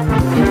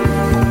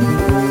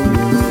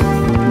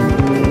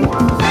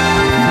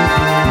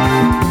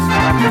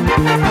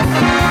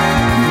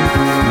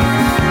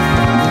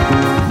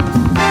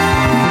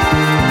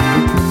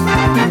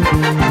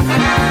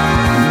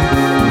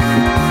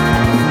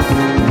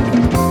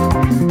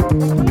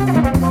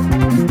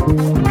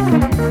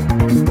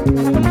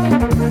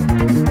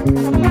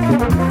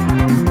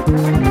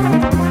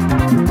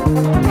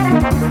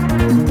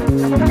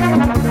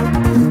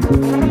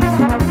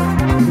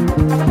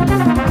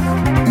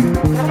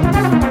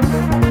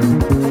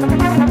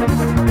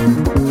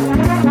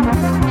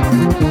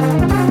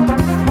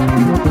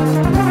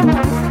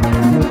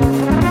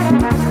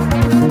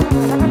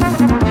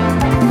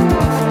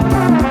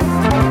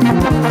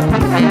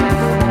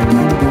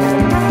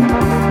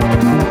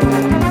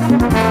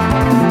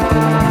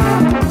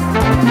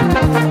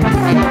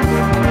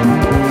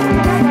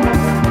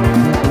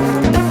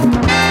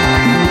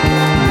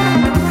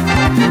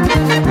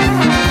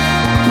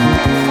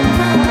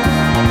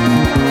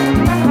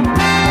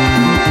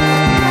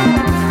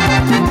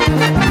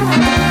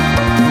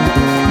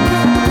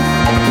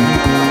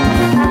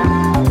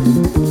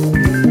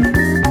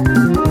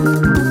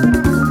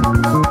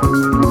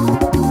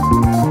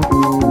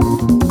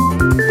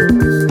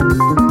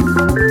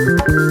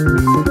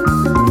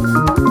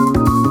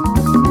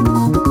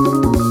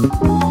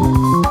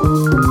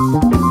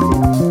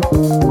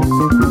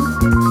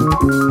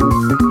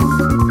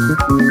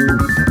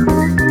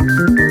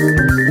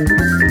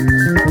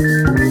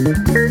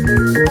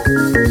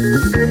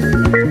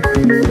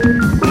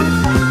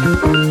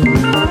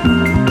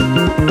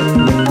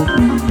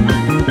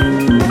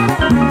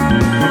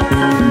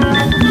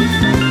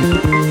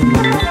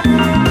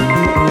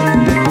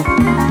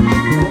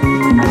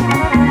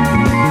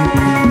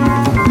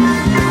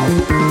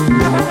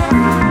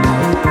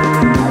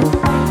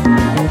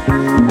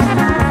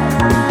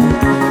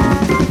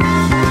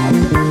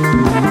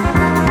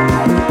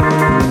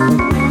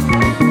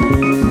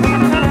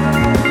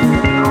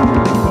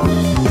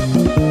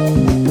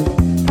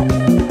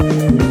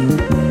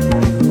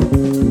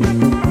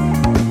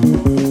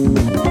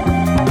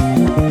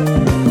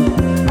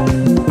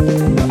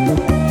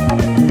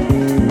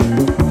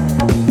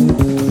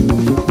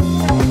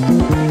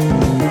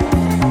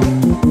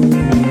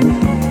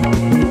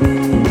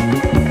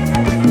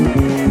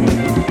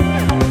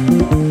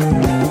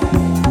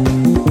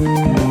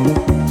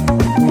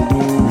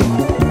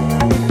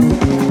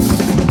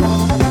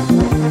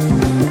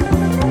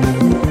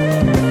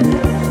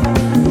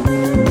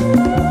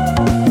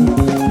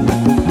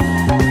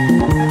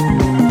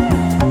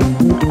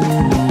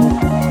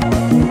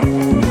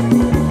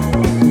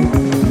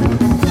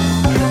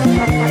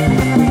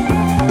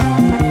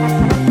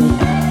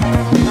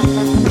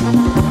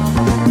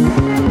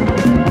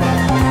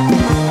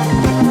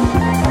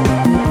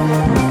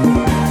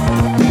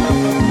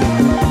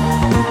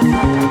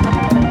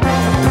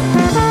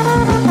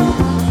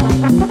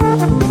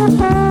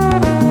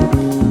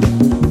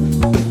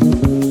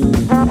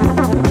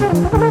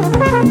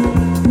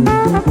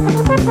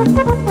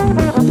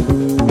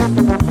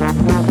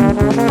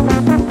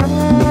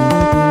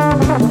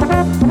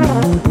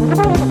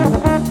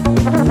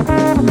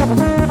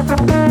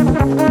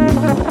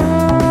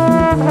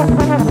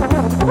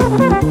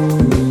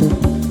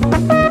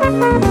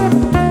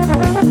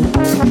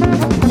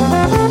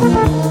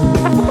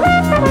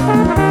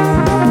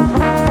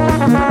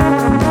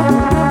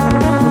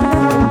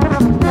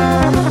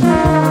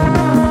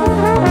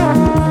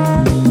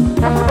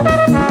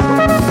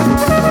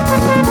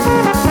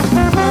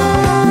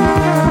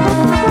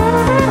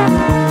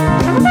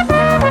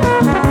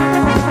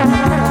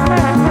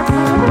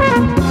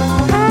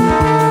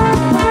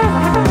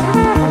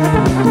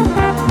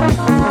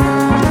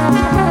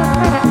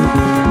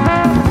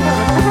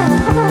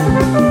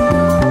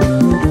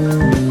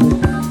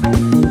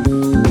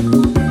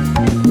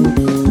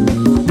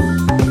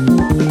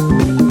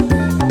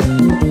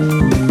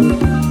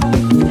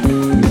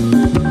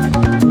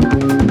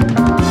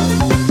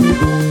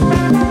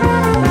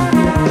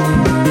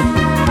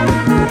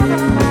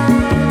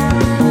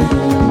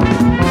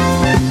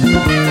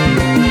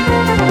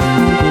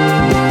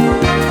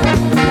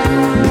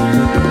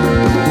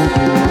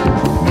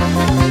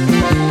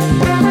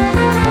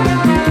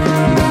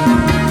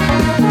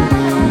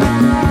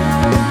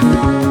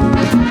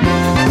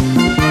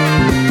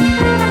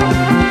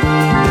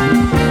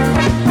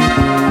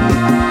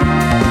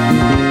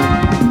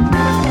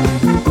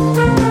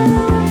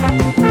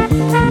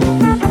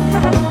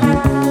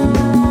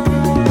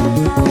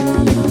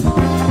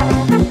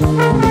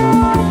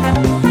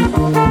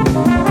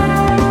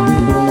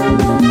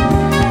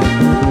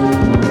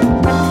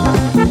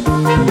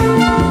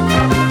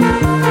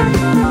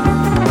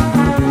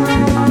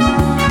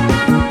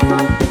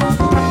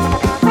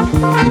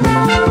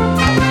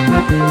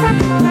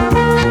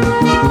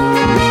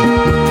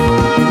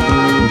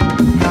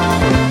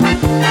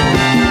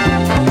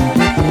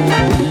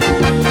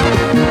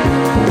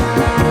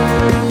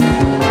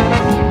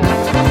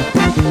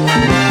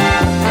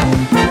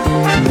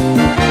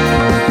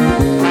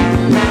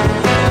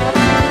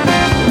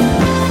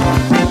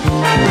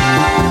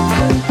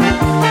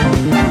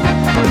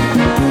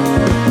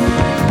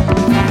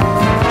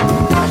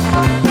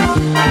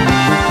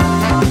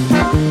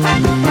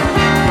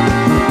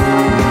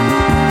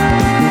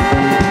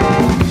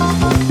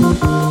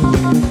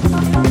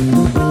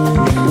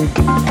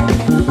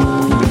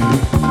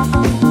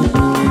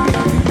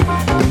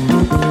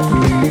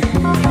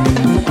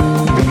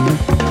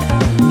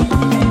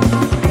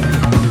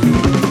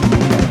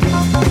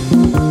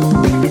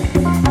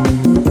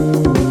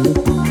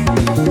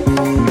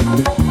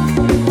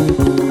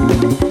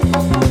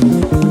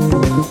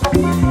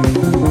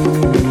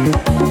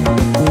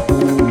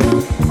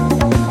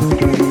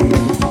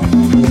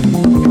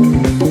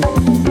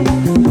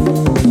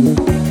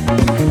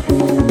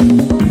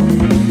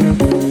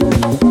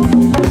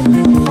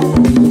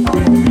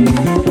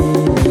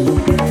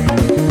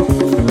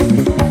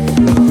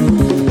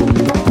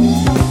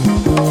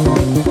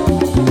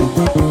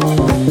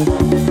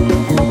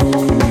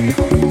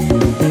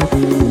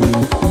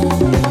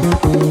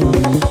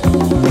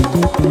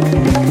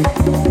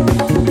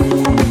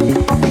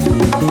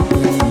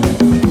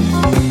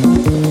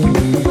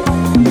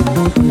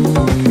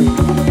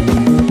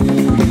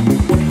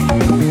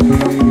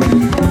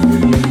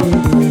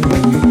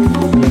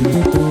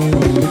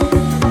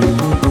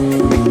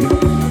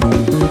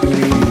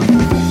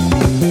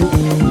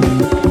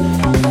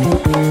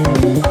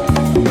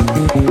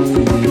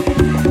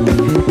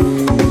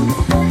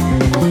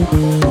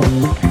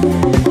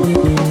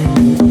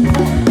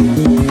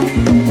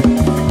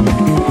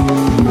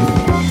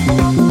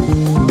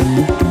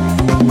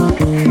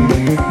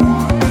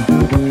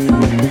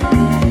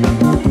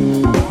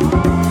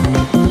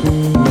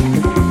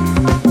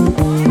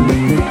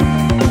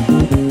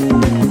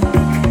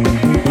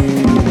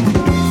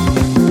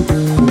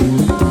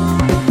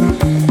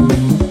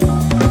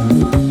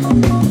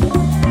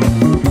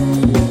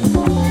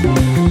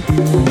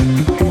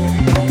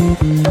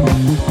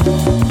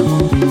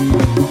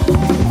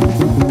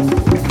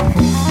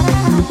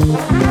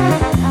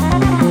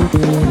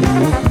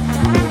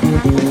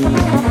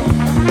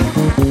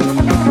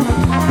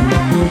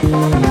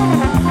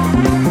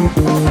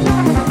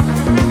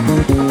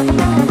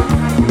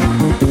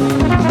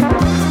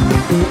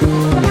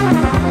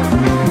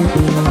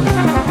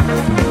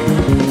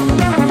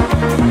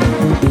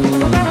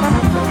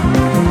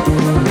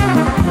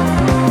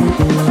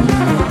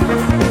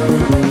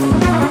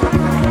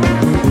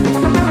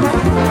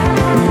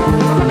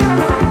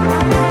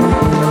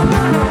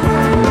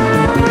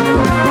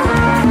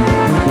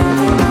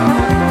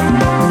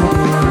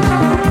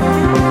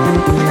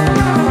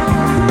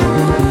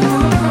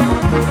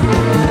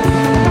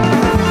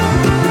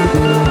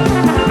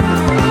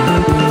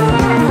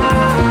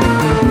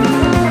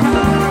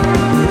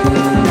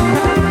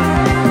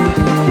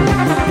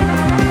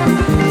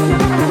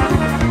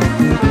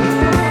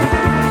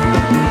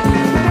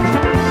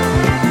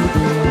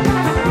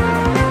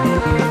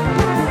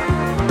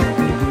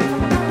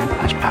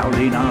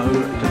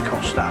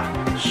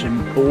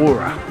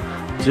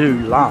 do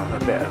love a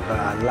bit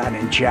of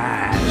Latin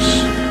jazz.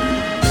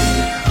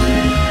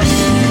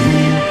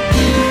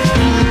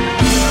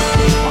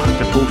 I'll have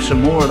to pull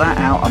some more of that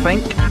out, I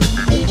think.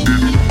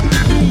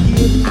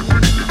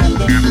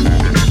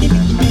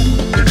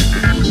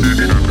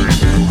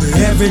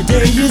 Every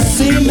day you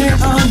see me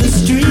on the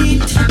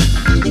street.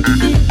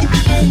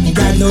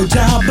 Got no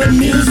job, but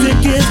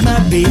music is my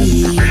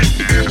beat.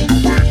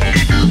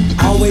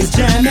 Always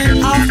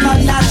jamming off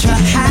my natural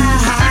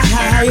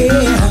high,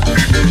 yeah.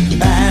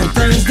 Buying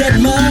things that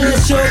money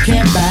sure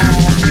can't buy.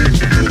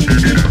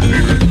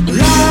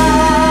 La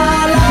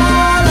la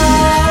la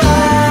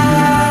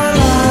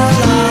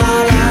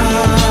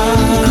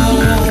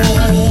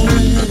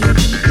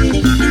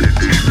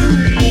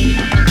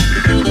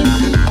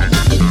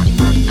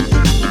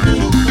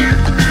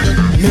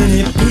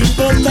Many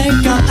people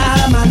think I'm out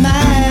of my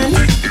mind.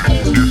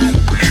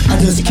 I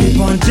just keep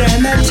on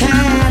jamming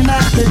time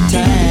after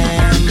time.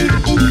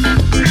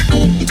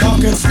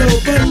 Talking slow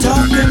but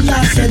talking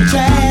lots of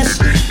trash.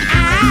 I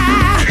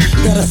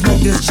gotta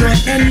smoke this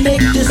joint and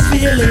make this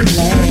feeling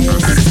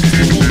last.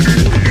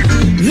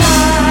 La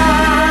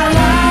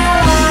la la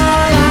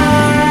la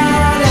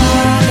la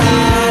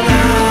la.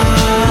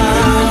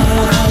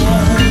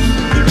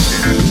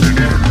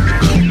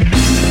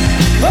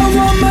 A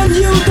woman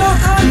you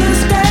don't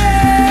understand.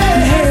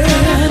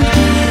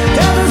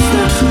 Ever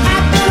since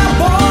I've been a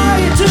boy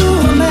to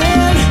a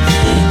man,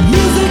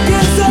 music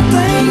is a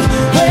thing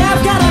where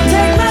I've gotta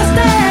take my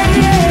stand.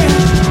 Yeah.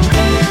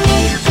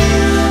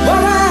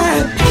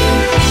 Alright.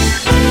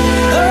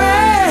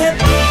 Alright.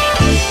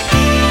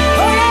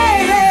 Oh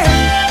yeah, yeah.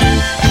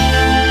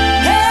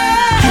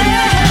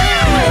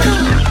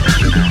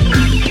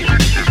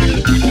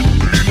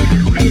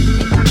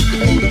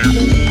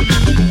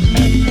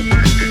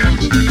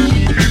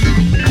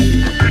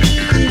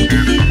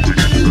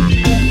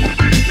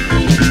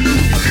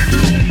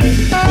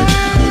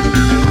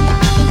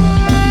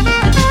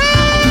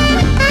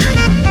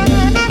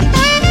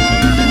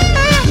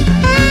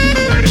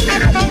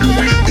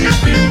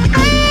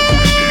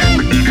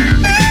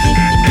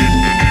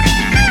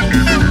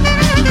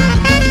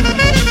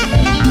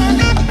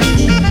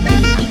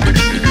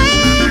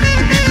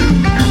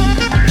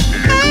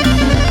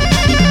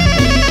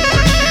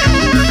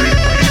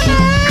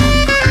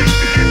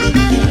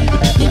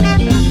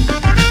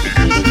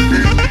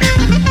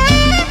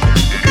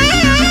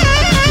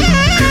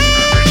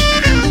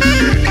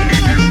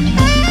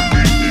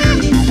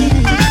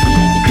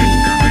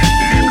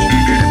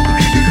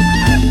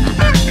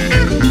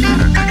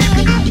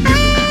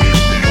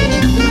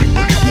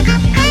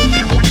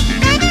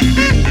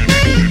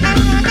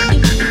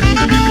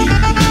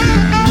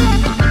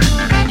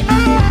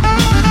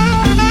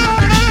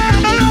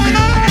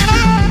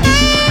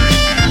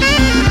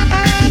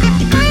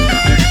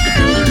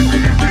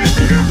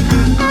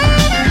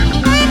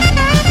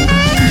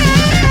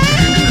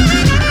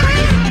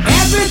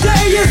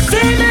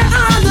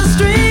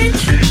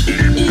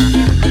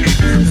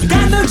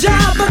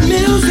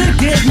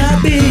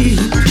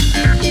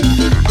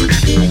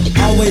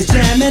 Always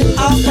jamming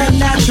off a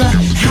natural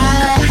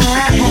high,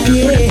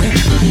 yeah.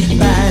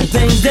 Buying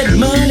things that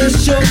money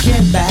sure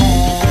can't buy.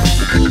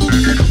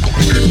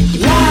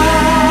 La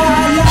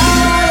la la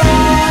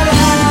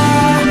la la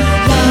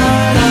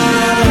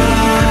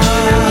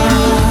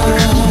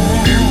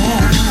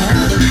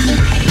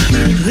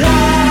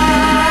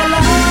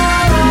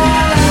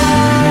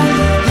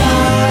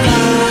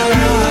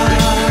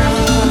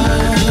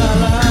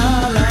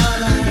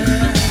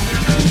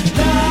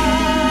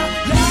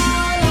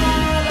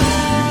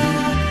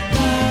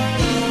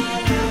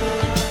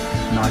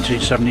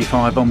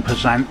 '75 on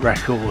Pesant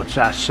Records.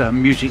 That's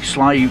Music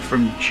Slave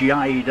from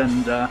Jade,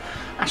 and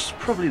that's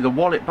probably the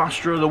wallet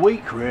buster of the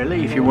week,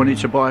 really. If you wanted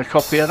to buy a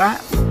copy of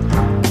that,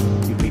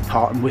 you'd be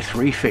parting with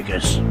 3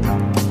 figures.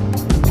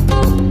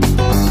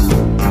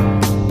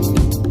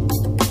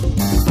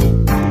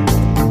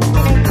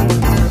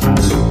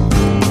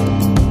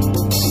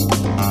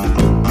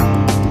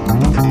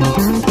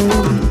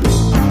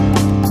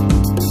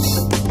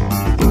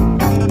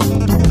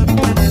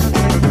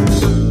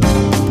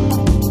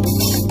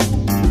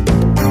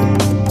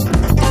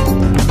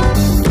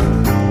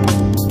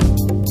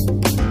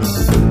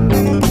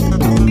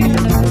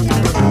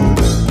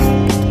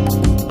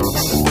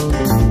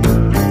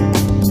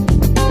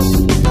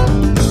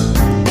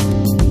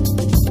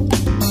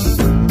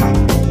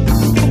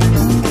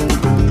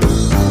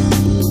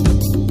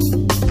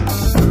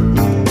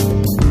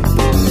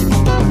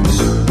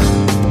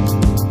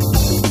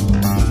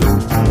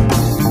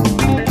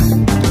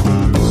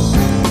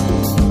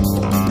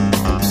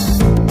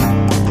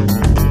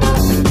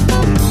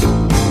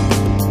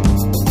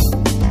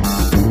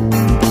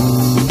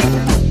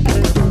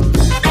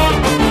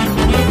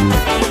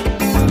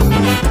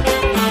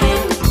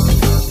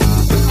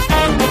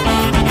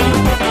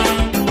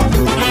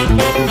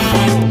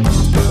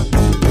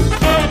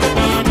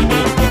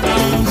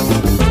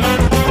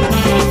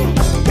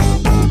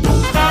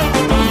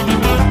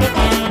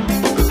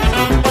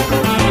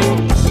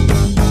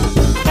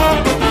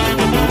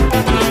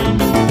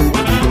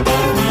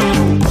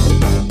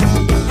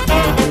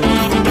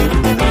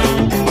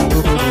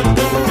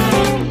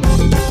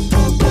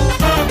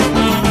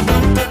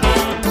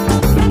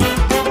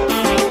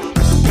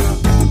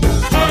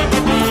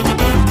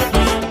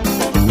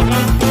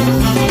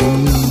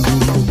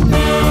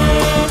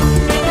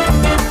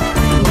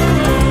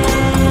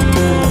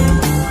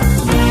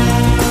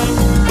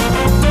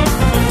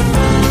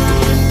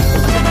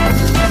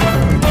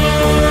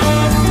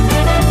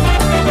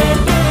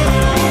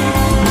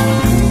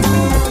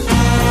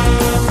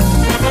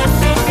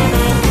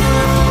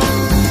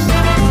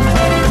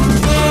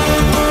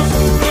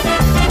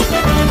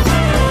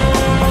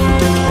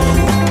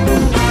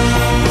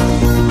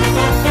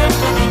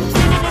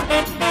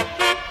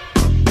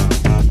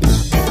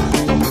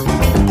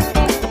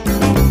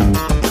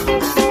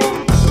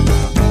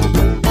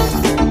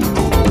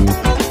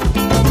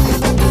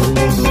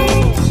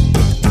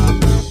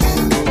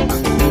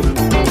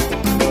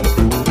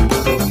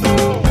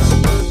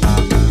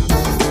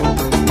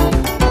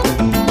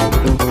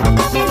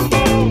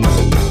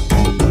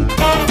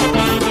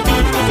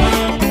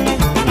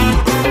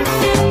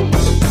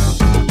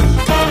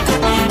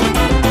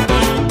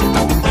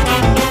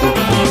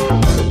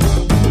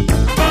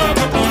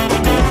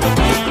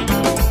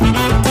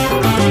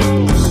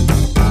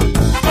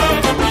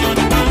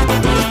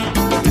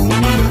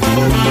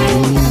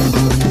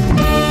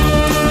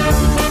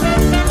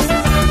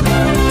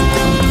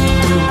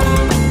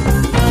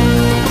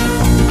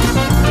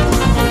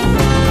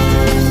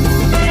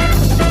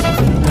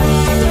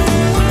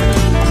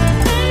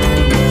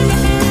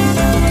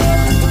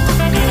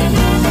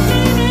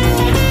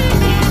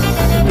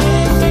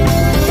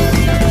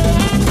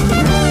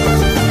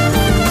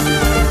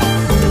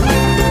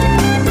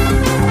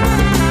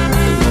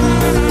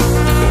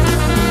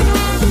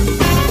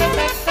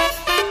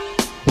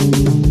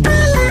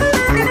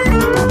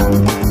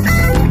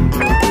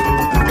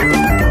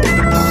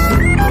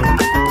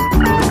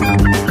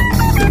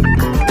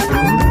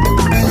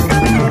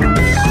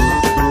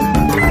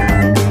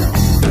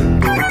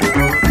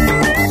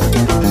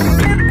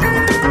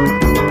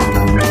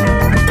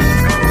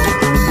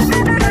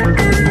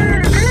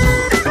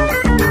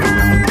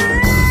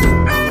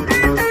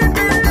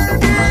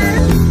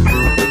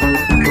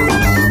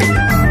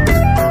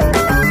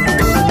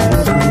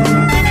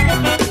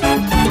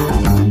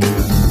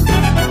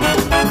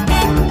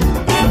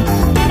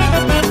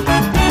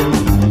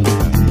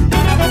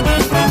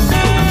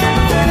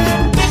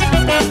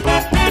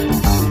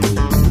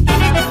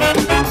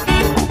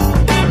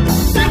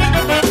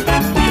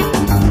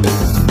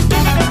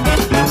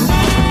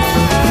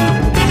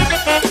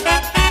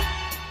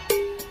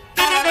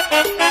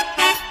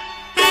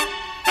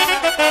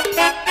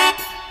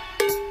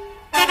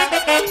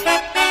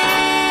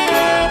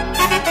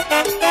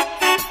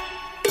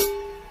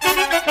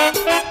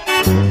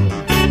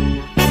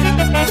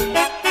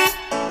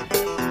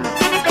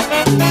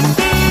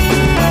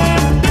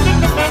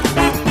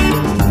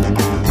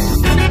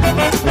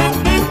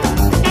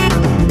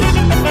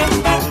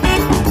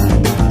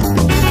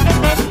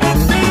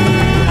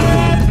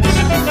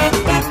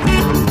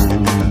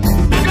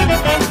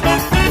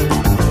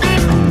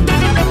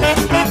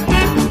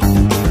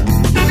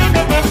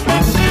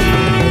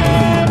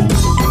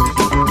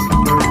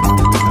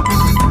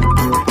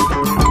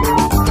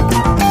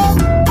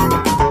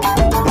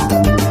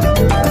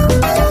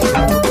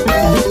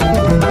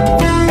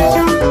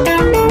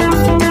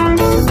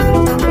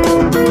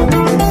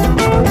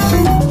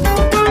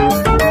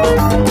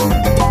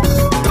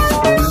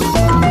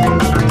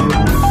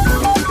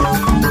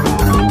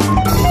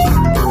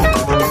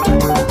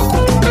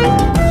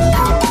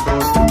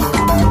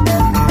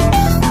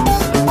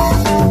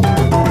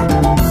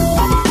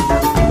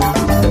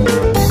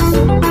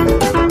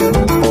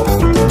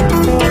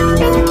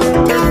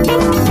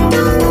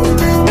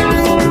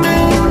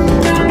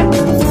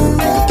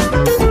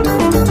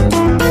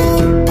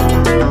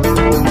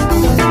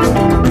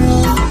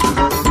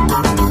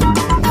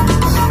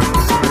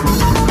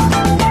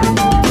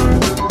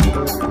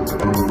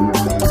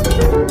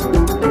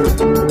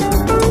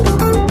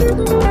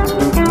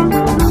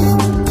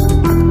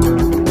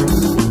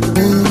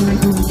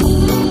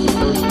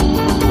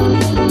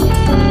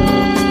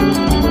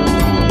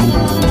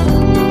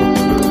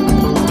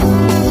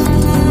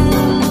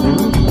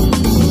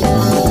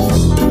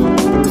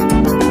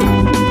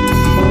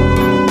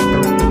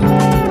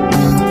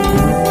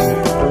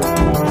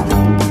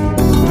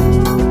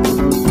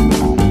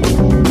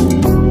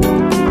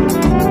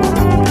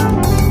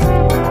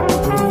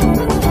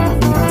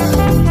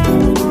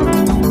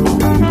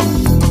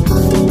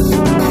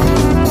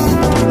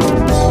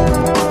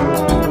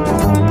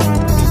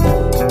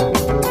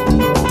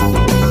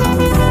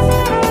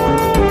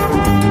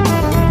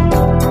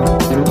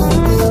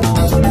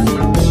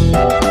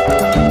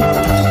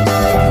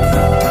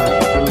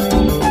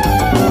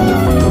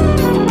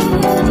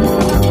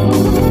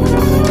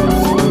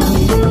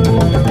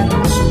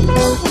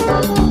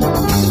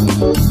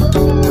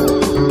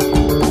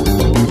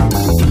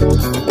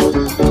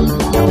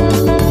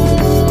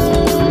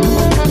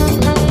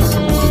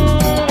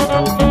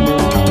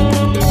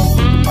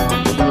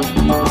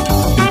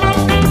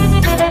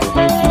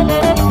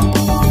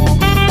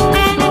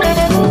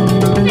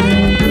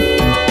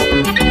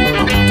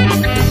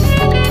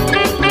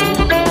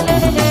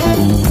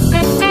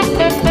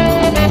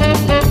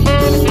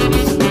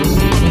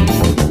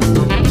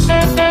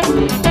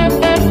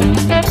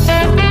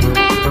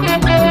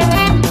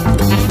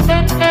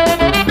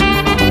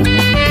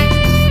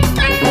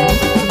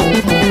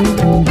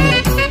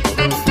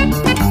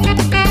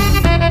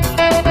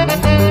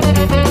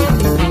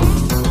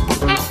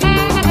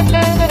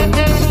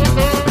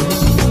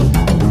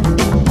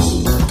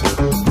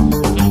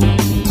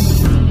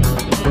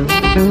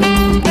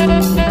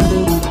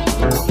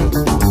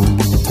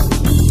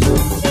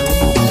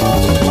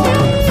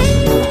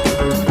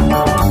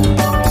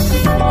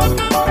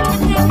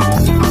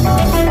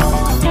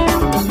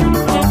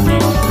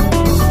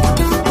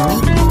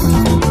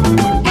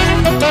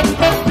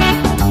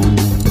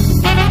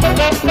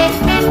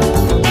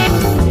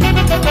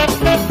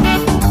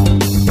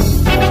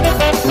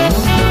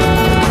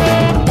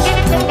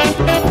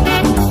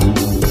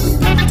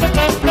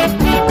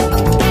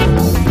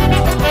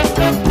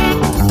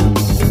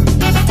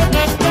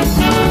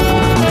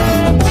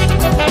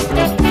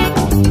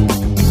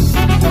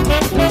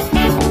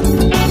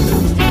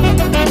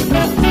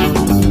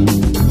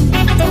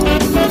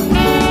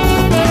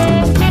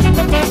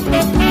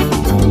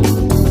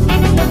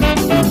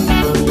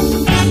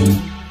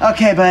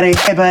 Okay, buddy.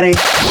 Hey, buddy.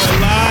 We're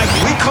live.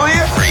 We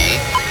clear? 3,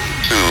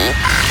 2,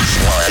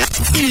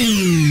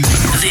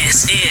 1.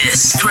 This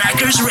is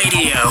Crackers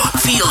Radio.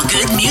 Feel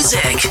good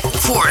music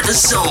for the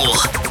soul.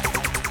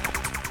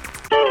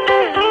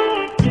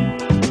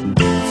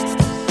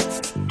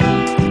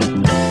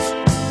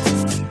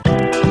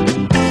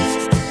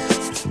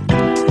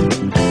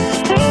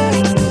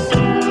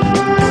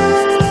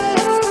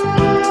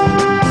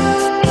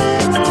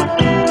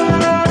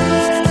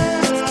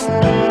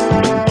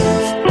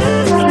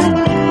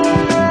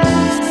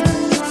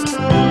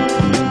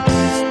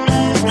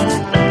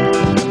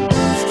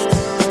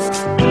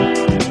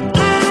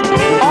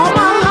 All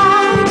my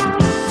life,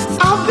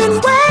 I've been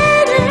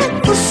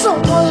waiting for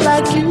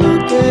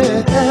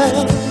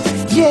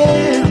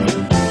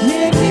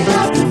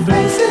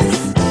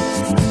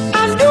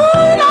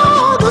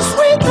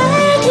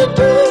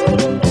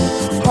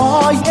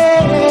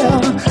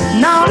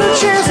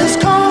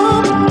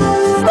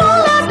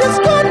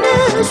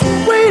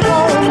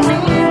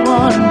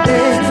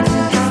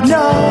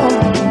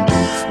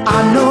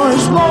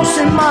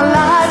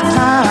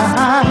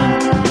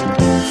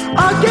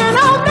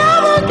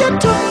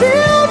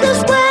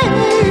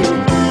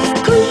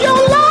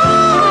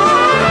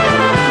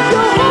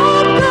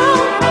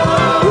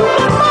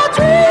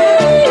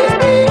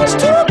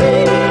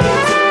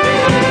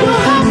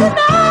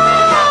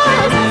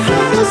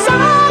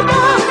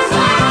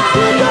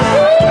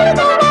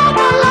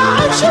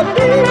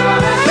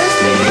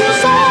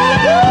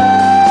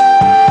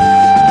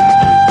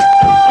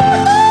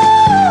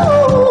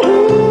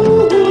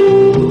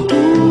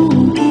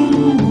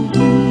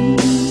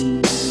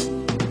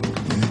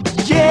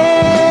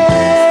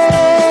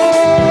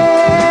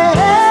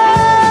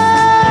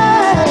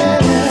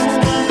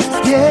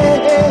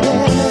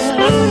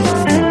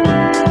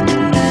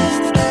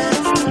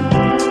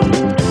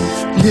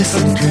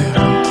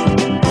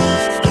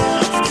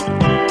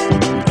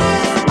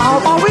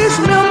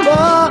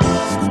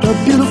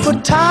for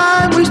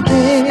time we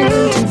spend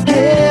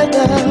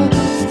together.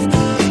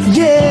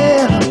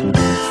 Yeah,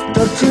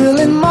 the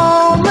thrilling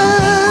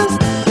moments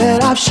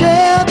that I've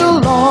shared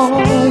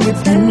along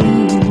with you.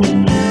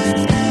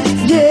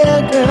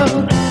 Yeah,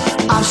 girl,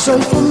 I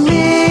search for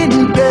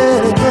meaning,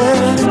 girl.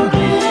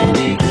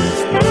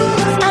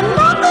 And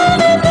nothing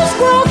in this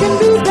world can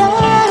be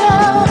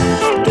better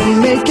than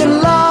making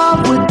love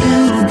with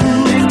you.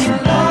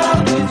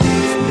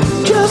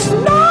 Just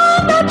know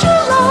that you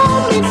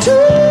love me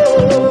too.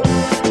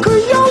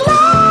 'Cause your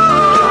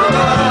love,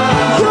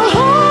 your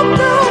heart,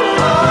 girl,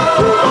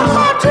 you are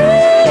my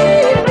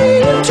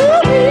dream to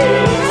me.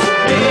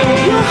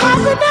 Your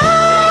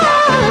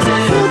happiness,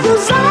 your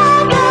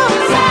desire,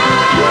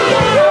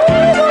 you're the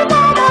reason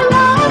why my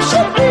life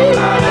should be.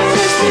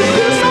 Makes me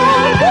feel so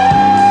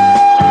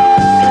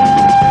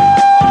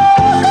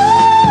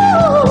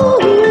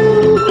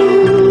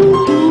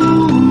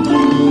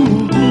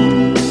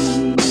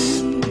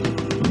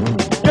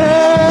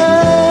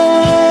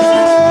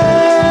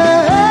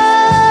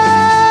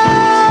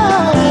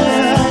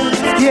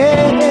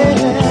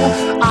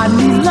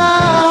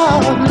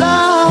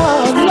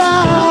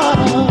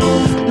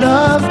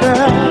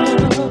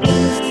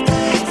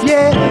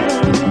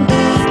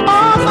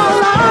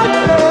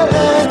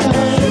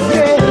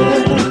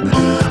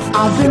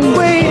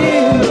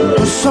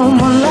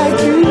someone like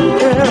you,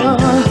 girl.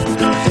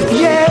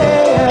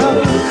 Yeah,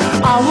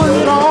 I was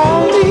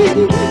lonely.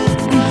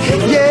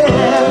 Yeah,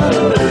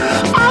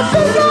 I've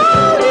been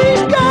lonely,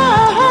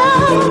 girl.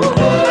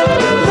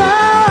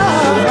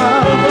 Love,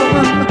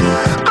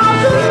 I've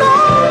been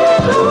lonely,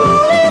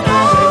 lonely,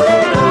 lonely,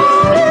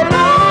 lonely,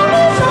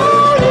 lonely,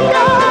 lonely,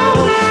 girl.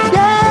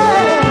 Yeah,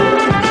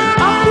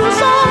 I feel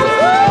so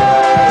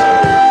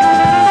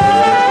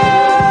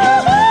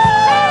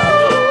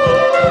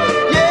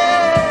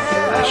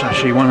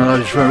Actually one of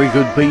those very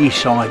good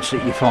B-sides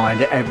that you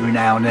find every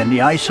now and then. The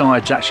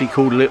A-side's actually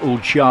called Little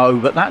Joe,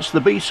 but that's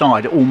the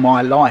B-side, All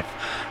My Life,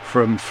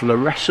 from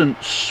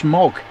Fluorescent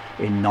Smog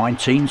in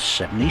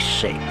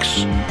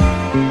 1976.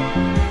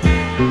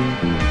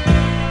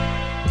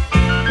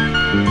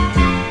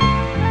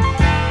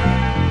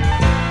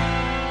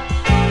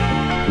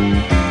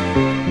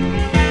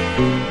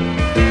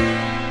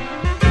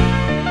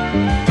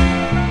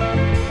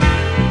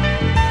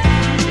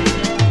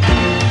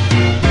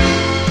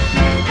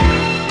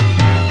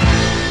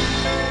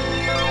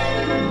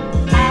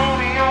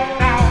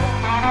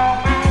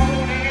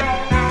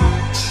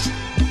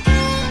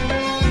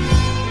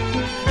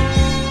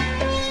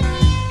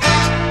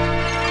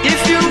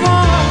 if you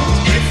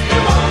want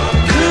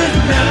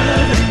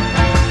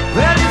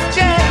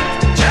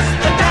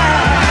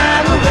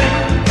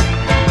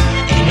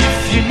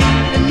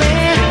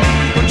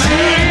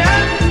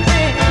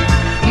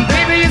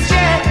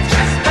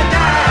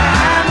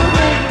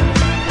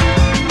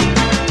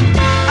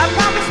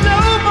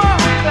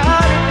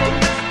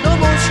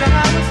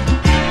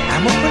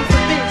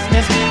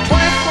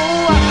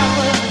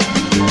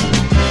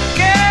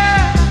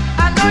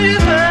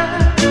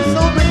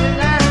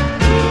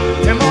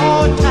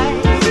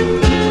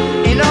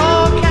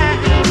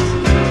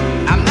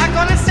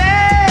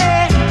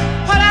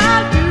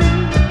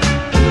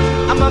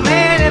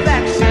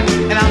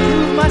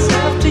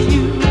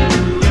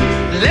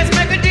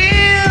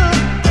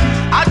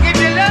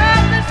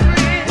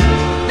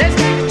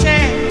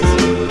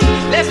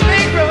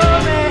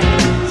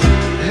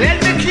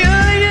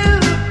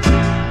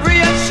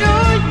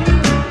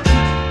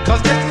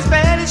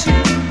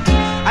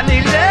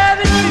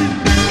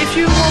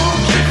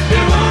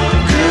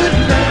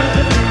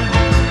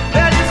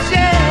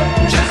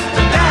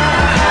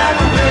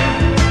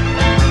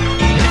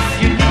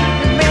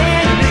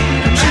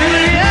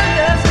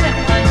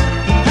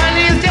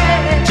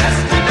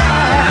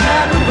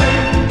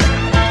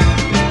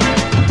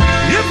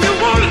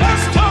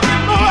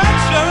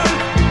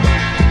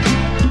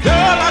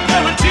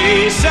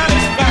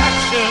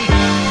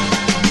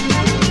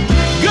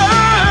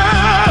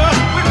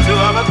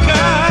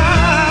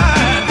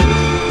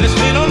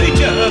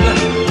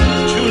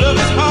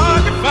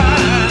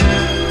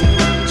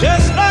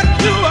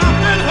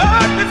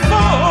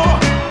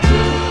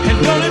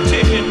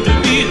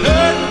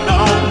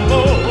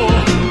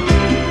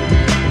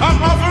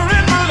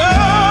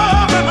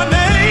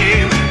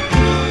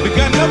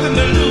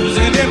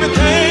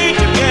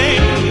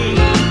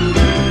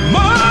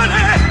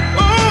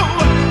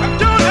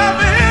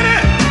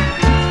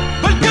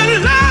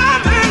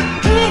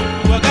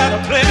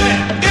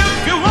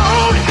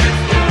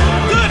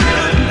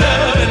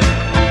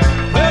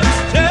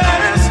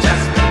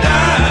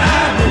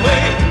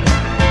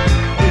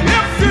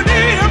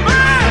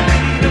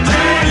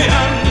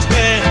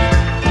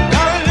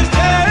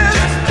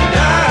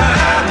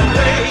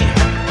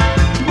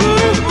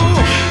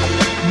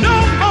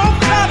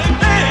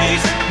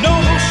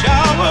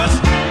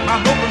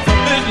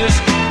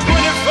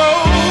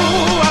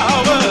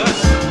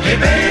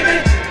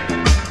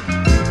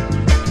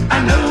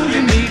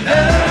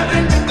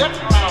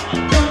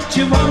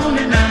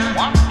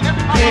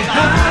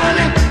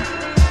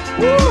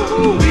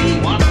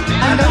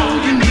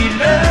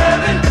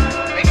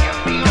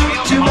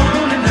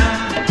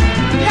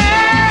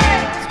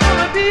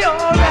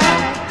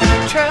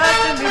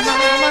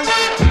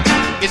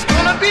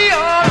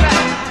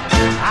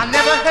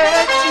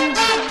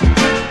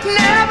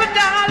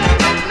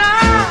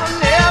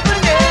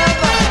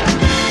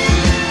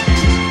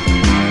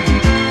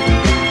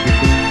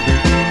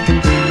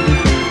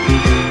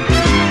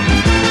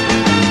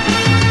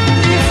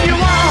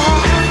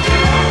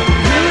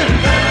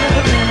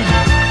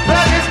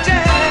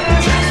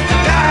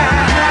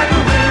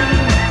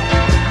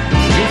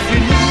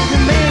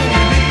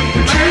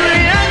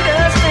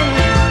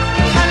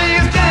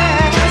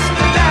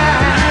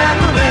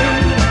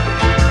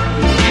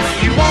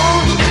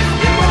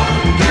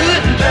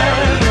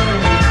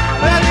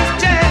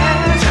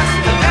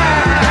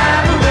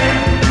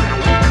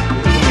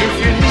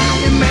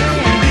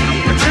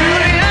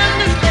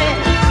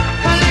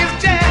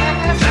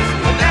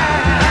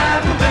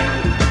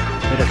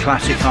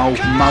classic old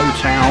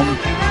Motown,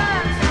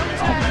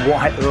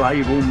 white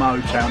label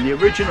Motown. The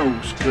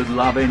original's Good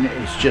Lovin'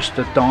 is just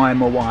a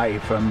dime away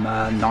from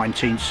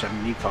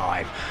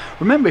 1975.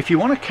 Remember, if you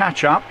want to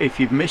catch up, if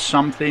you've missed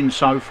something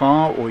so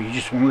far, or you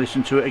just want to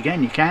listen to it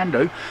again, you can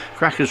do.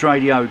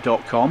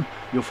 crackersradio.com.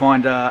 You'll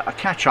find a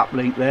catch-up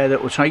link there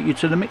that will take you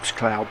to the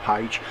Mixcloud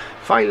page.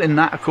 Failing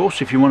that, of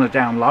course, if you want to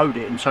download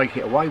it and take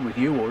it away with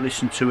you or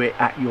listen to it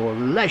at your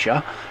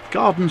leisure,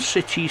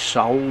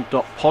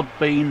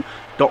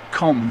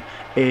 gardencitysoul.podbean.com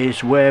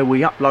is where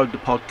we upload the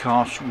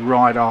podcast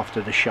right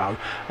after the show.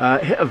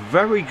 Hit a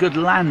very good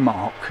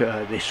landmark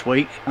this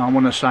week. I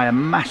want to say a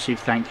massive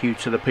thank you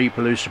to the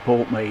people who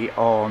support me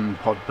on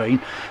Podbean.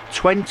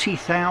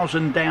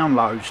 20,000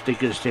 downloads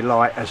Digger's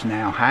Delight has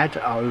now had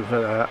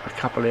over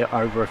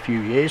a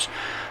few years.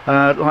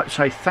 I'd like to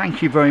say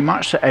thank you very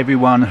much to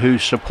everyone who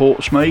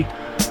supports me,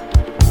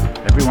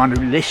 everyone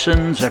who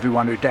listens,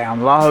 everyone who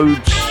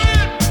downloads.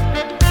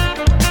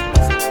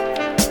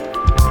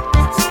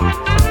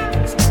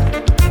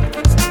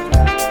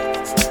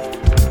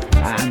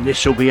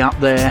 This will be up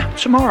there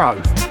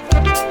tomorrow,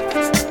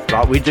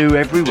 like we do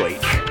every week.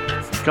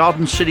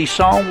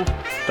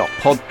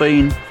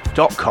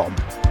 gardencitysoul.podbean.com.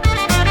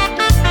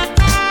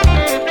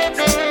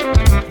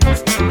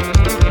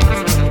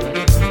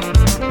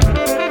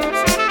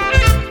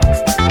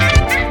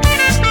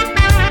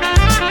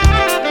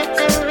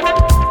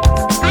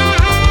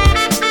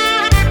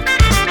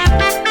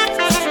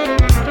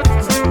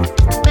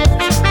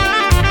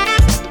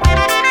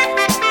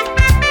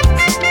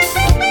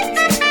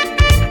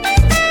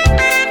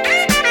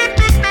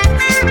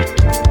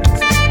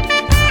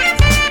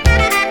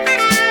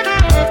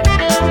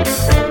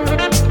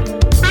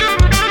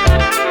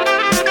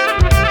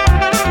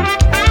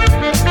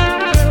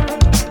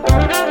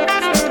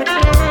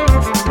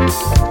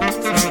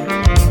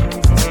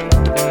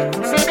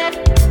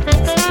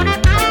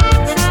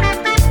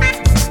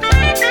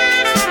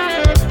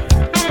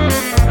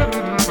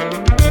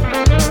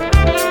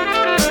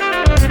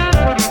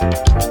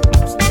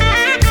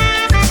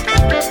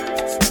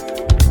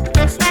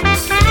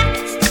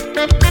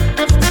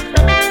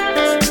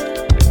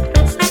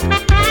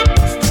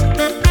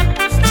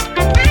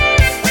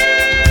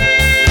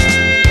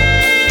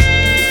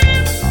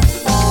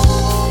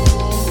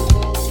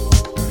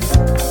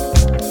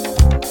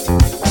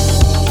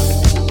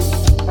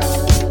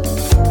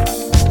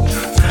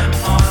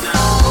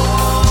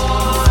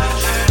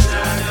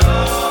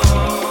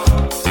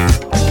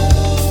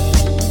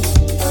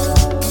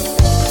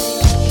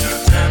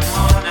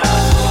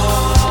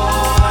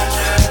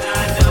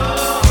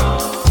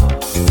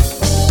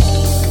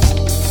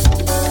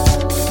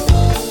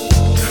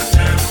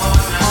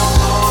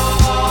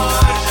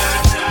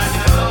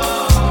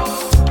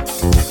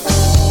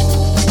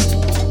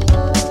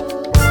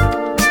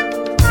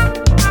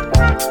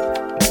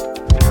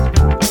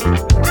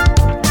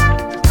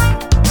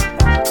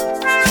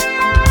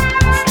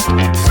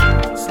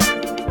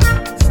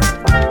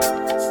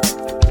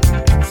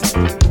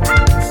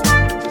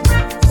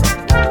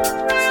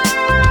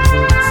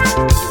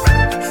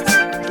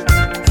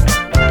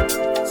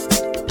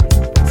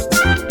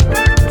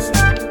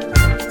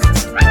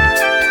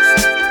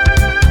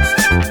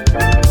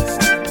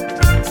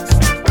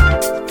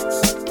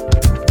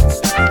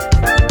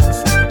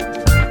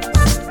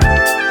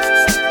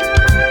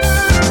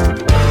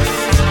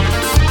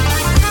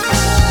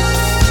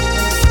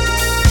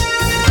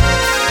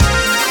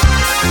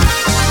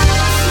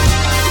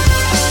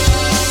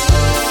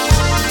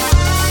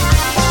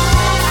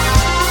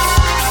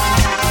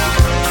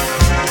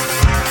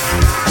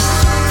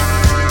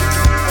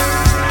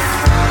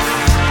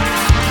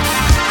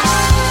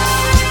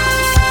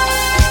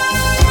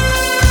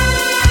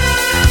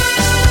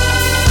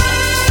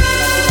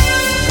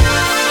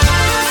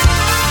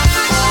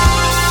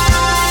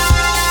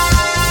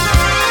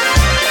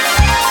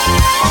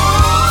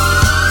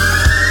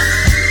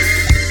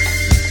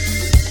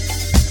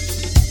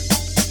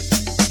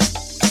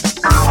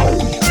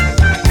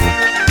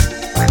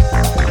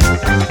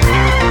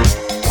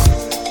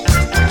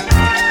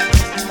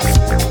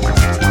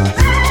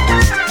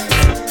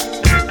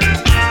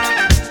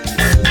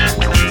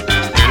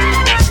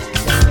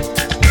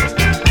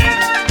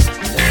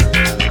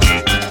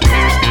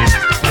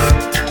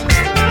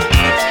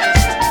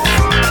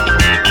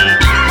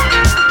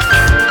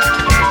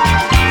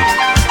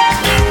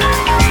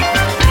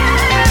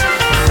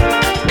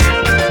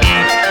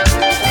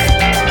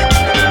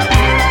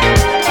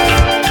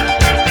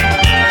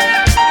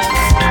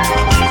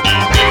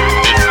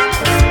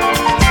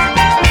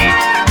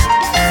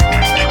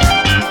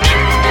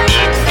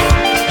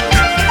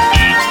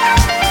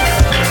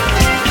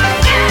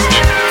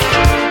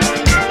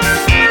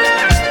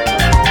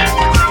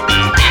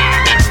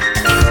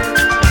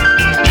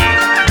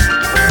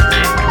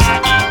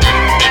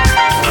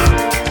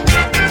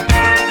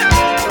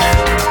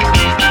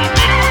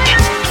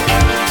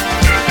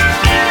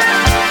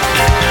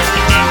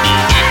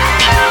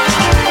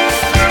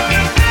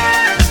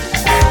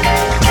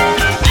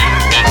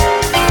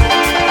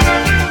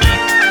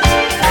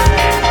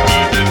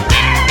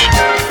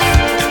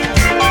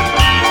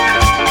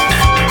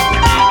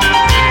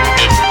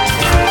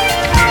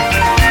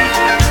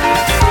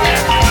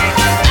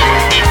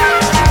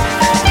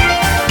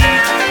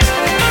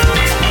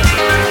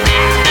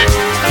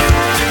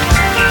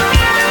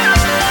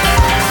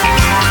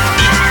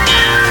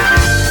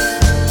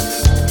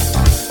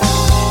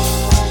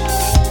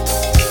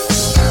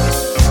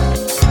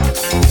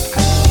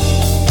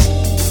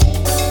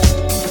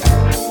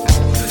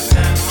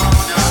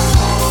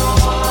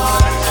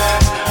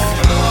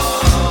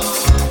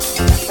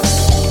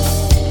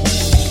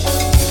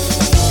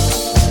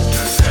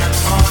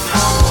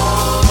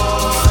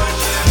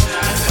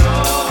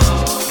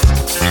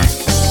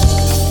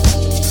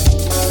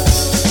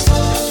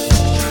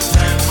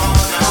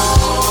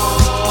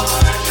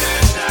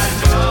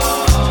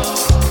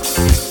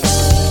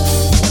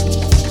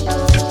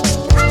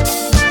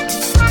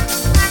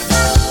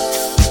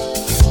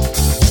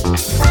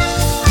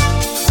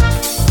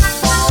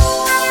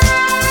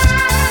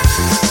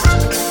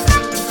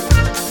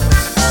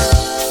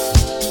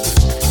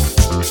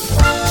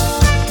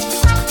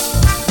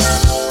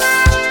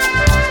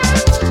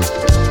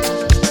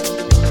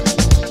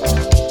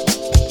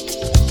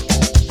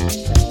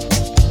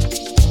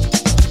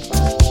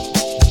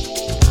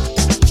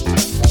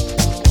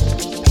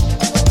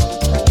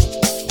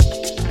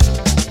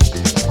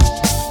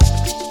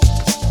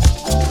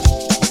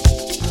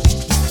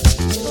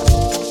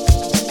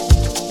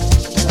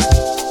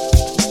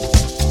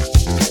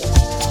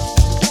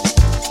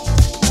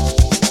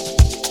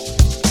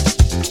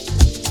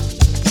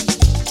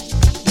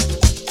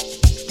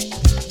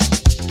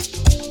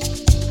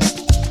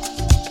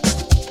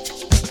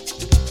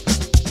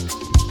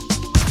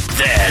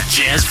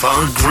 jazz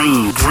funk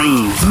groove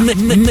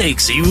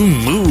makes you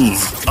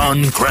move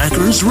on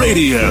Crackers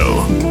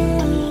Radio.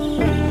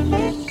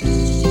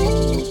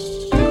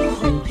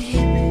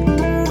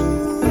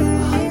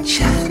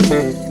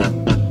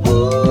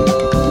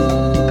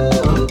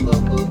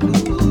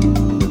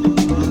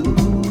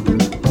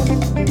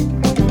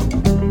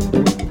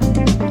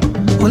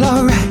 Well,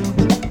 alright,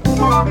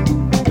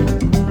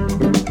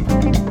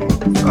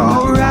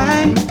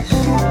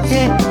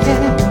 yeah,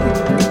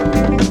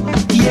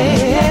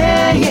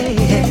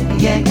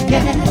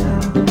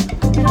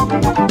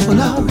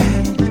 well,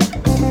 alright.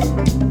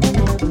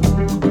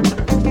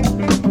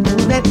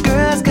 That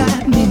girl's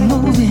got me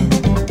moving,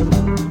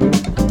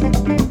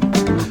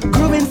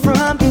 grooving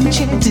from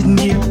enchanted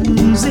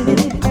music,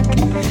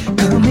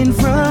 coming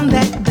from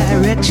that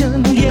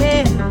direction,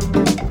 yeah.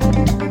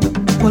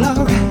 Well,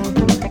 alright.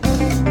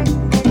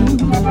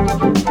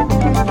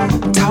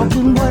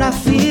 Talking what I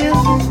feel,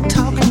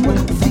 talking what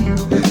I feel.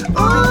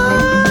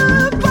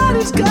 Oh,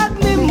 body's got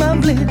me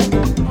mumbling,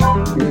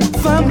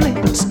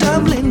 fumbling,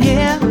 stumbling,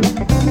 yeah.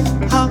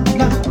 Oh,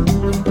 no.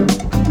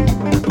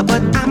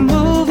 But I'm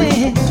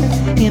moving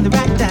in the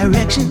right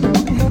direction.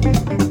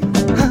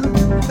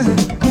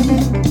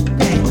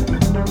 Hey.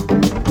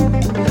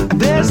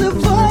 There's a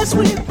voice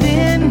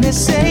within me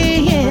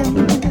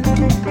saying,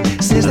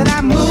 says that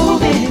I'm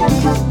moving,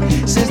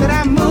 says that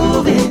I'm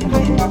moving,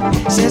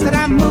 says that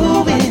I'm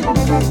moving,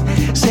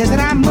 says that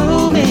I'm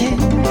moving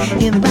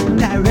in the right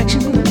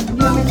direction.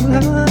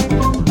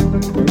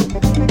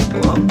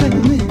 Oh,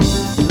 baby.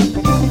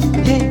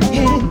 Hey,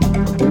 hey.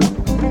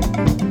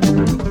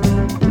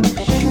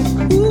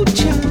 Ooh,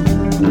 child.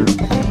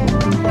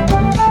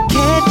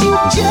 Can't you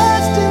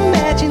just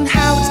imagine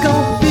how it's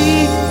gonna be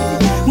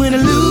when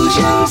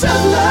illusions of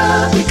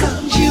love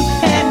becomes you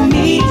and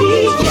me,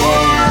 yeah.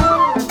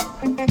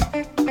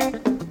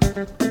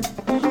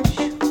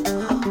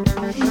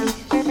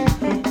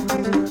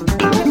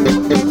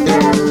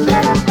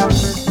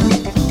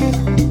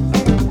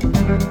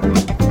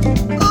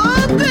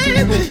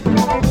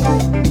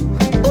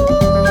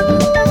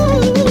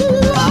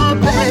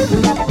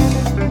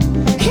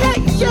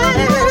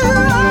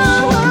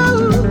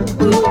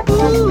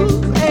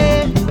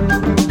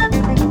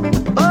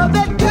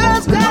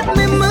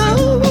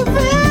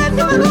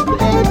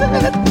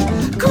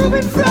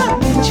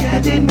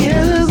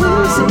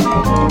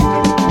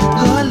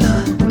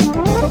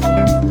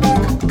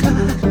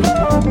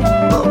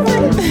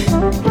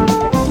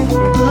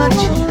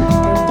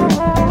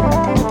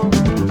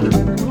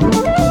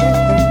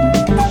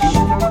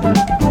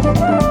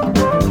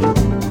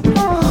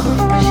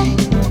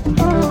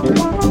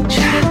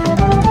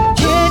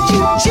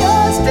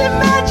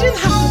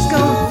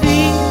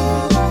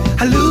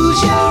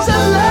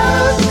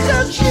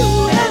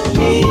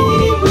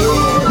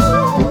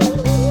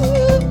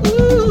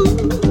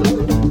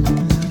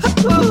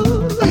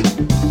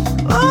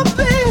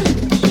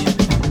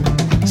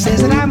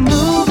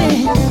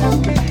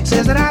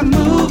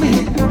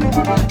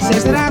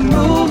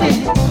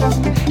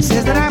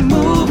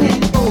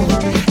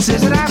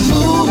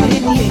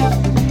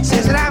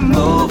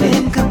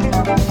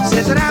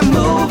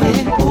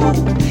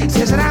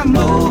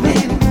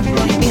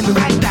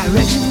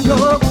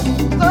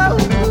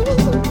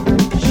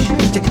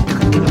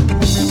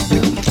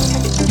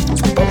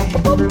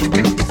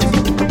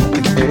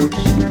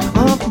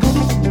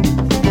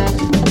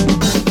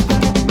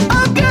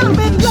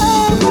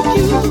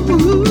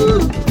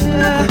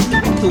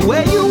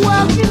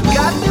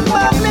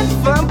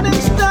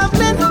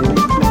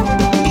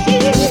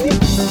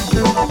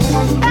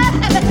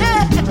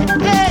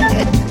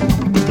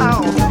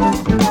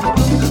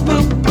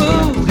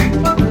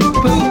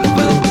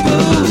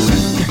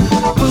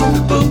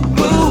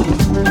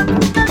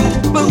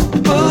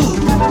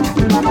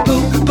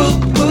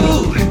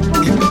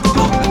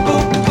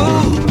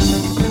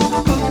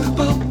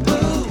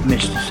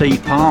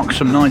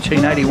 From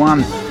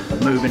 1981,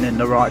 moving in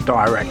the right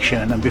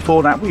direction, and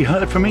before that we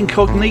heard from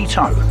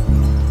Incognito,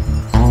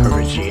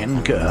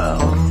 Parisian Girl.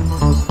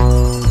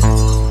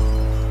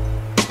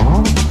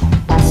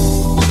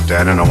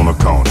 Standing on a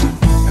corner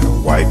in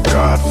a white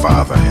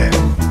Godfather hat,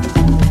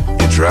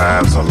 he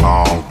drives a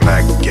long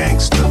black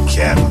gangster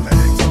Cadillac.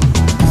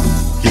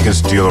 He can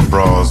steal a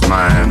broad's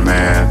mind,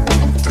 man,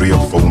 in 3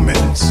 or 4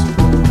 minutes.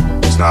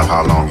 It's not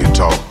how long you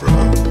talk, bro,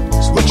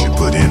 it's what you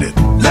put in it.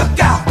 Look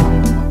out!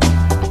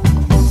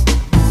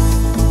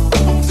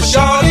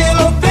 Short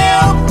little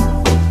pimp.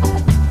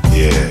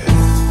 Yeah.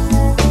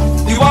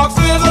 He walks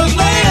with a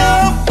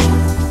limp.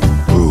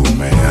 Ooh,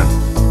 man.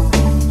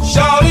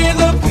 Shorty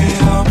the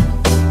pimp.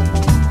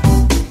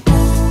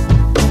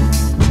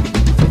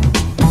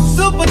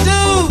 Super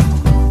dude.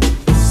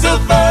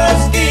 Super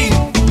ski.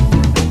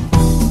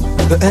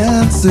 The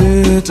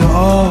answer to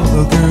all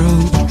the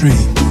girls'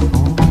 dreams.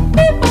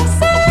 People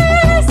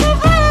say so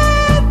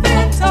I've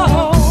been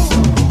told.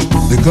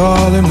 They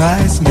call him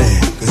nice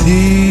man, 'cause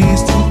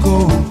he's too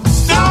cold.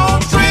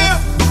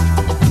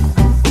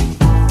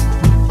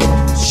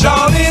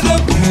 Shorty the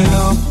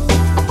pimp.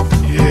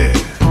 Yeah.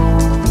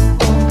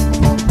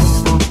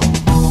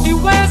 He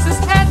wears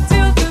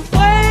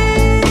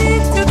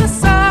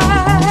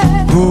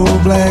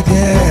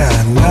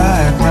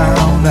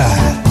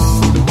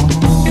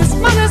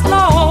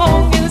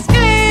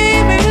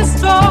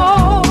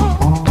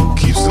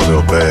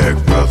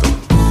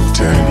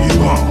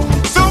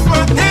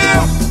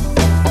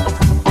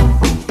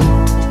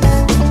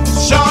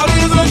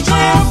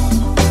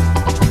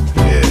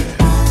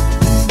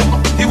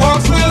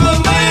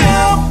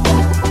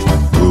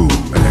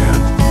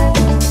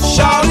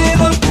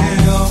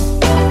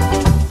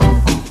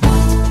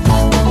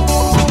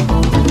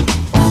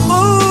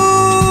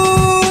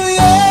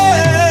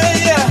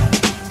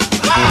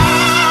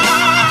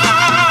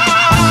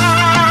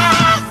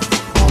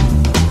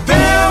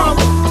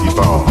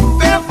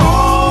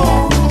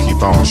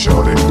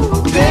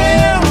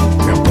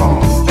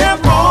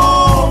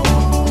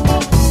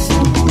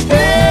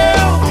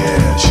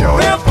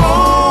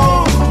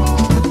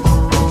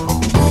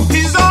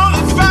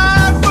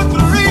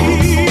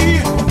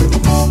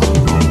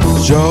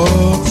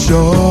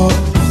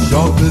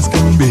Sharp as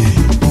can be.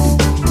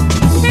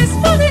 His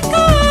money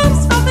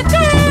comes from the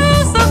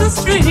girls of the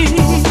street.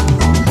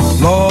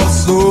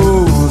 Lost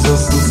souls of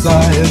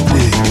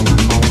society.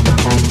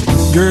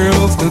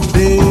 Girls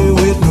today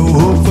with no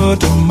hope for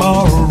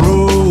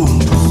tomorrow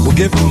will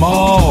give them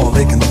all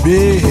they can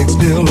beg,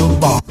 still a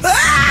bar.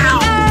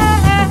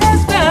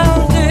 Has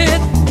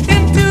melted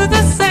into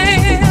the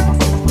sand.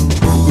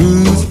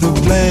 Who's to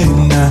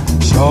blame now?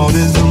 Short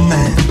is the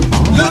man.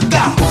 Look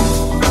out!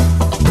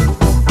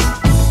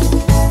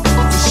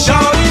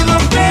 Shorty's a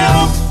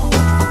pimp.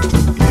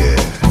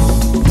 Yeah.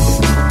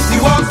 He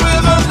walks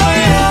with a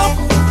limp.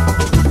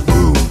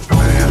 Ooh,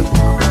 man.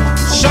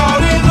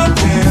 Shorty's a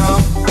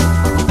pimp.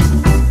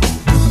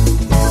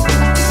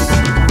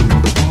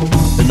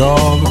 And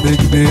all the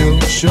big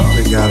bills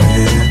Shorty got a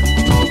hand.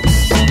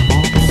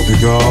 They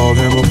called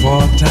him a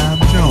part-time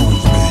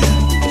Jones man.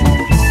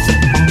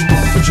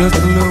 For just a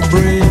little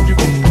bread, you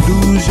can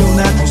lose your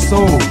natural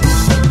soul.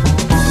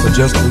 For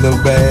just a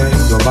little bag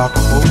of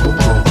alcohol.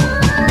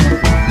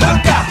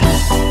 Look out!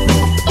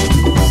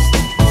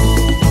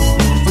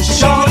 For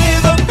Shorty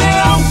the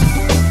pimp.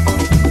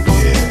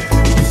 Yeah.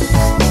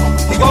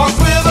 He walks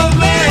with a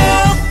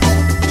limp.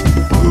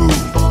 Ooh,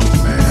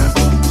 man.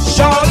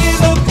 Shorty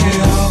the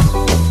pimp.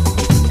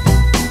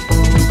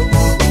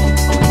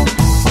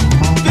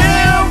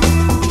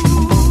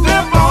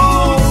 Pimp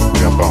on.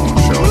 Pimp on,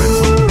 Shorty.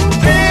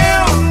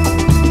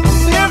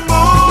 Pimp on.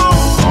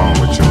 On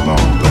with your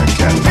long black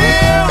cat.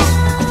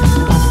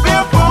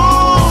 Pimp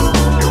on.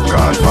 Your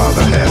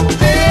godfather had.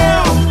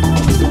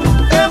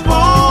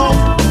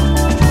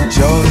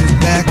 Shorty's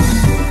back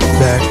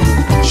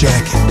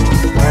jacket.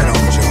 Right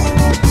on, Shorty.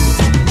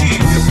 He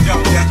ain't just a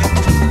jump jacket.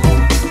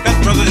 That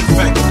brother is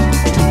back.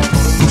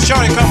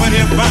 Shorty come in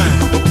here fine.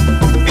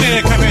 He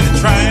didn't come here to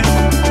try it.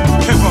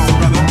 Pimp on,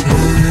 brother.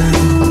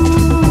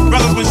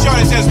 Brothers, when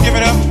Shorty says give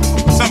it up,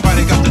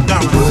 somebody got the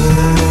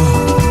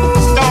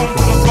dominance. Stone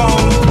to the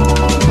bone,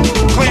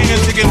 clean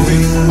as you can be.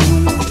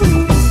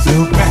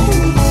 Back.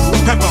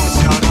 Pimp on,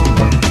 Shorty.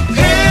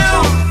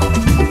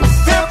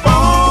 Pimp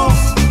on.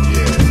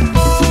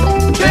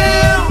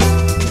 Yeah.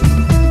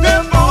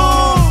 Pimp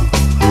on.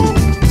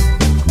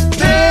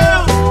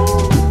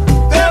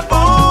 Pimp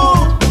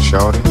on.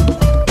 Shorty,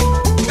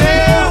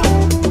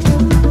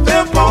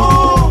 Pimp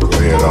on. go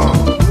ahead on.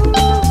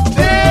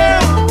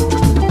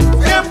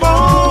 Pimp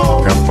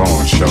on. Pimp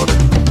on, Shorty.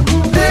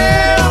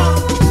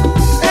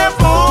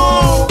 Pimp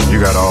on. You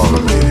got all the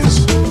ladies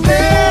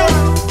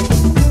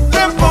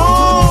Pimp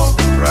on.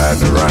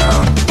 riding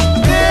around.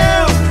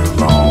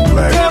 Your long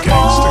black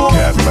gangster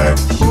Cadillac.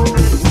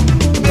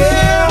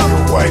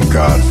 Your white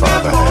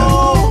godfather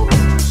hat.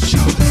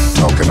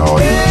 Talking all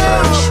your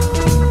trash.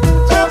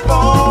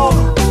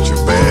 With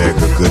your bag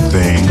of good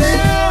things.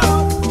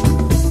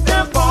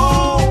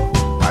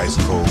 Ice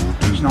cold.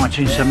 It was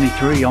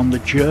 1973 on the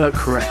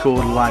Jerk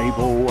record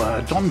label.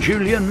 Don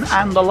Julian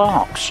and the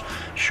Larks.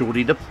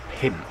 Shorty the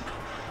Pimp.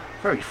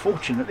 Very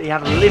fortunate he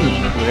had a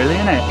limp, really,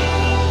 innit?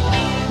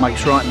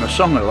 Makes writing a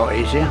song a lot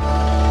easier.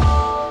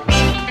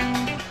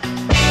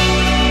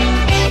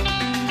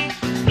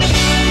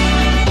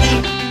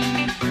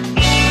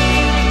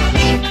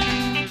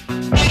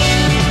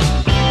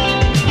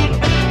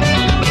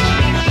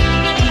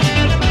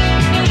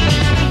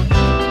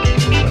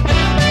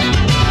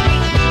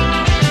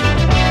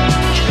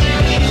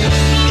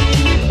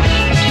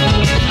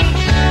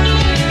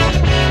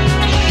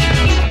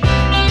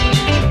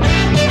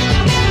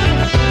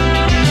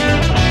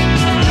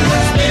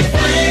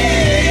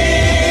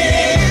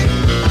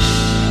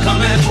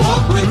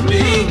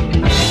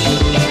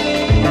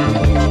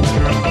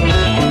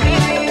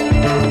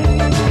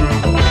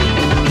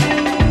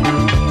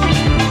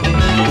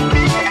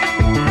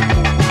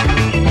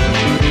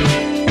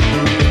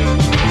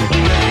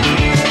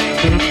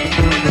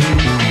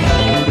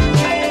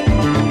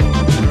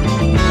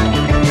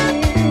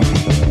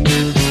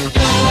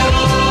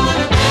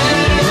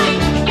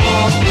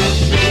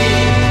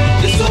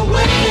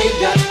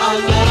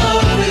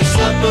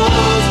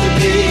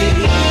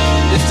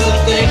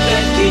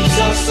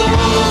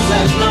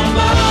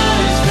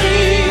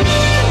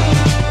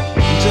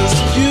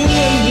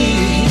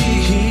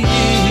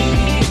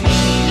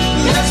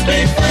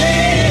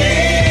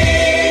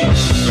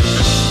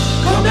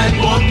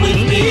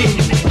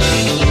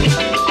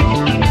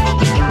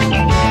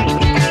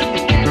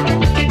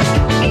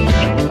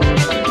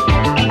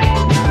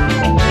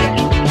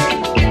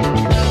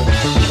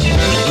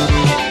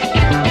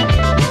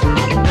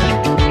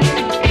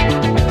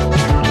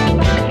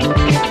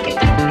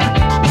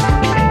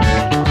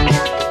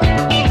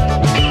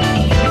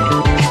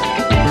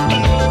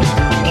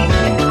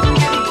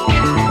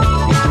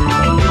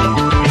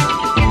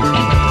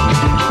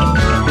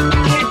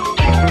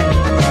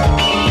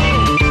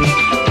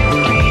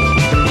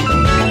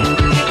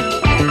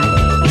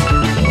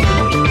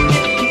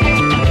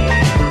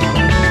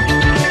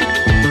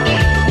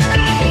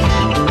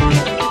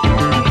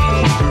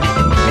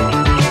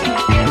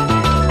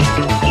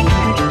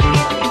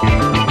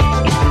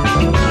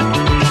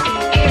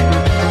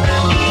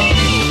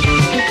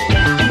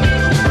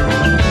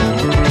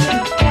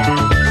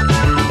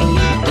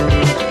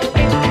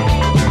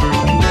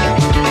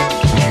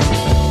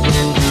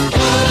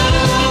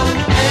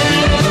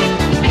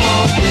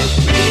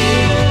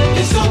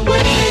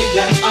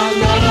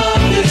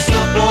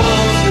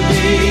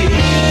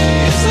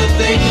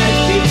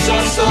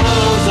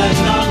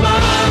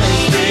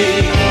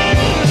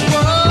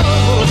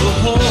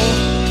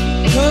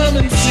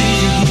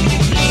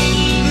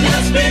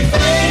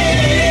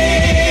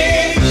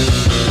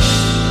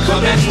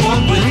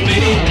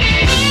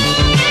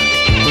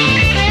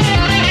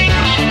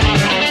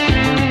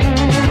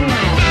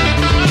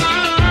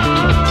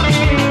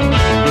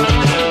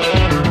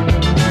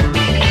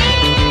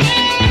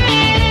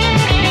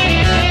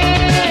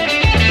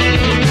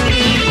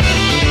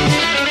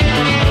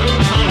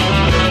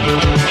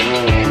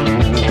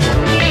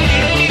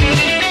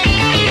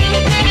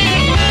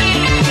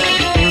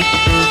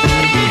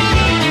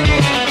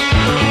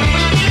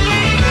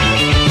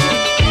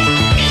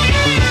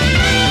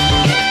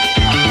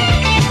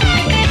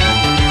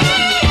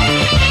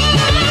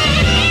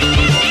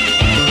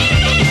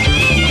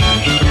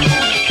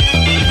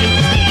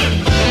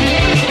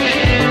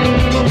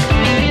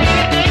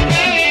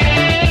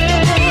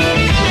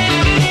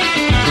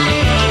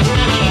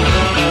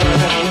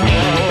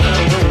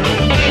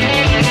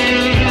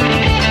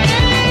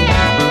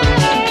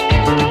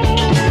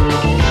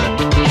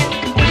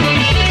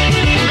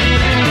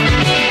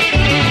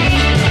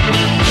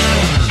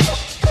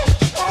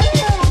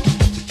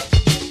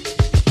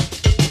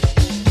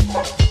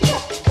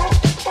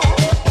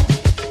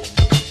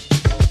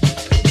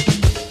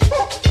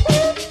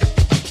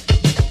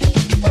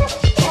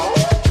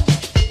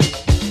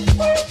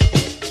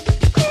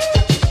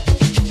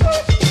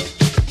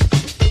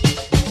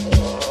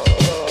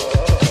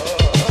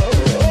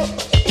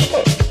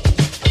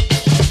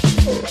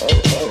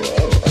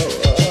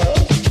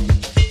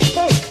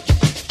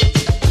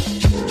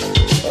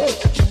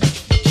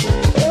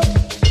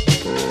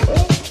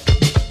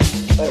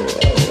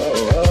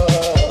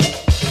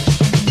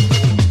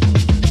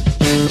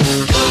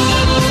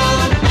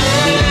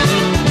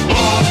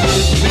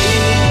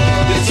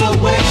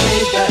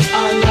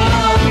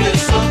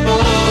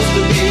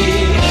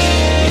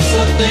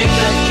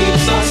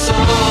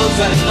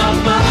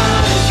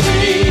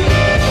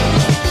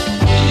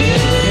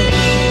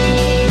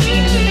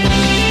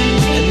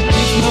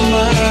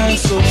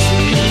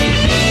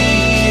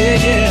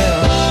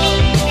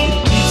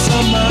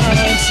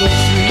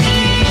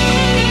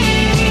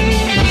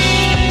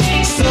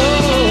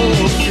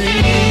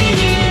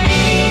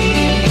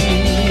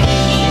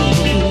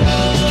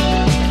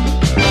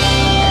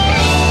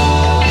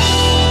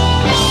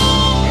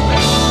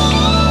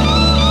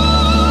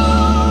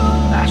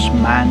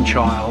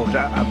 Man-Child,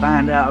 a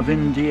band out of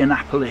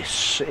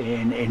Indianapolis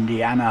in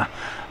Indiana.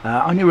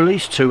 Only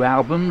released 2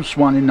 albums,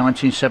 one in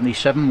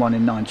 1977, one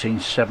in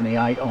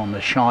 1978 on the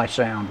Shy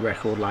Sound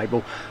record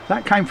label.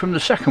 That came from the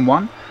second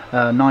one,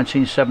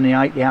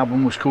 1978. The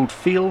album was called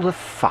Feel the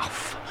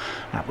Fuff.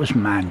 That was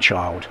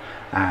Man-Child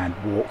and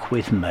Walk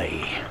With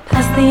Me.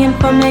 Pass the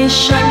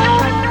information,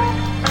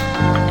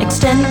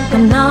 extend the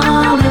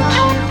knowledge.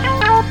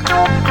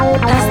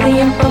 Pass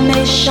the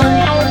information,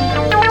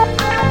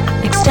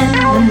 extend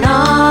the knowledge.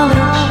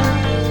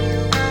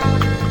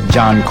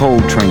 John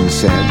Coltrane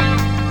said,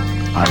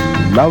 "I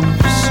love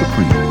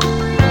supreme."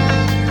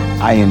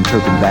 I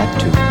interpret that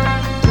to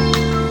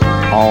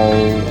all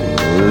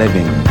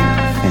living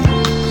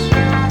things.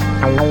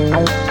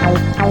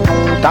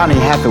 Donny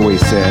Hathaway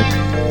said,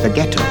 "The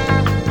ghetto."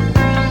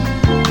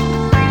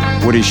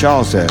 Woody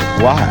Shaw said,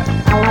 "Why?"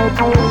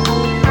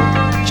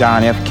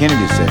 John F.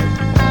 Kennedy said,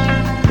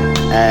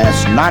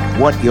 "Ask not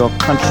what your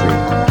country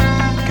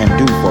can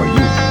do for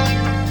you.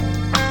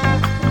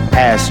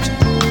 Ask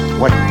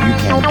what you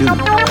can do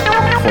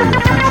for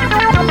your country."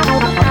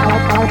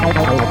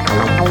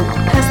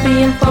 Pass the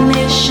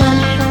information,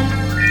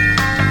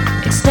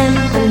 extend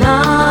the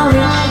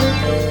knowledge.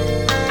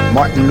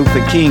 Martin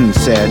Luther King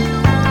said,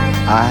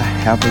 "I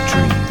have a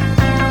dream."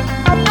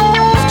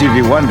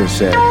 Stevie Wonder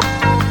said,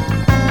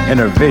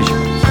 "Inner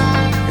visions,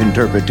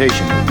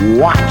 interpretation,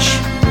 watch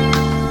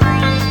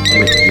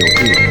with your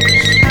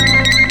ears."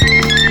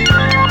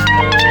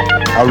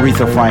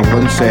 Aretha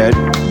Franklin said,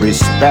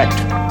 "Respect."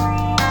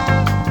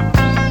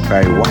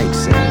 Barry White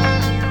said,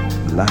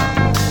 "Love."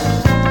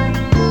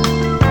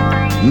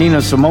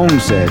 Nina Simone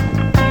said,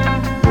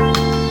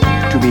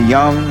 "To be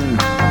young,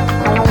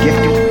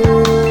 gifted,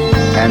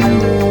 and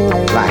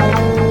black."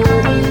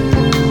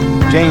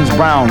 James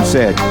Brown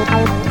said,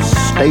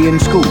 "Stay in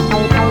school."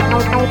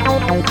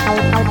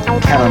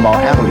 Cannonball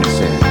Adderley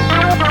said,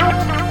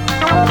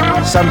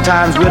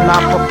 "Sometimes we're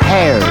not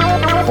prepared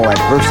for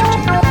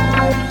adversity.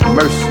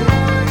 Mercy,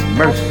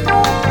 mercy,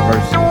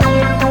 mercy."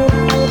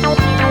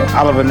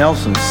 Oliver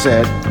Nelson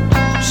said,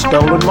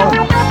 "Stolen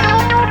moments."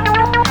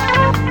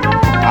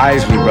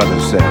 Isley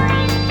Brothers said,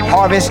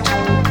 "Harvest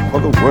for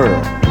the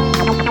world."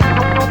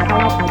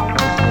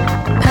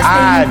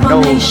 I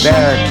know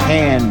there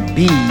can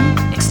be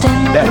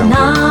better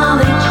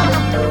knowledge.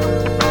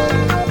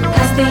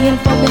 Pass the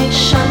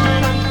information,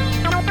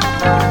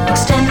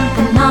 extend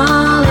the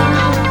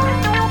knowledge.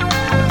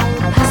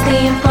 Pass the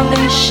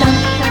information.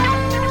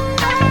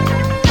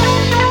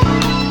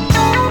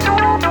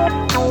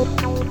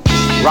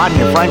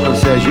 Rodney Franklin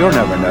says, "You'll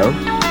never know."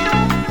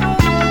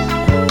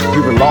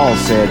 Hubert Law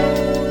said,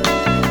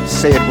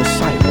 "Say it with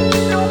silence."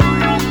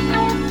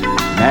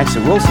 Nancy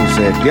Wilson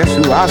said, "Guess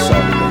who I saw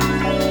today?"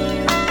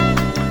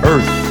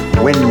 Earth,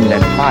 Wind,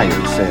 and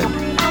Fire said,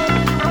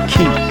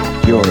 "Keep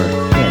your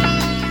head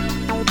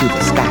to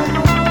the sky."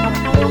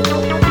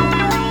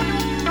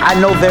 I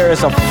know there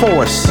is a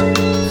force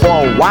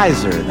far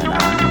wiser than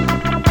I.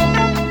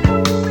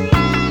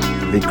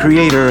 The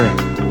Creator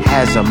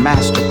has a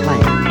master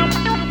plan.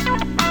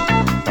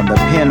 From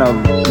the pen of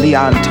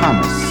Leon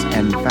Thomas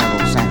and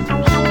Pharoah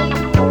Sanders.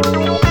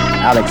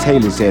 Alex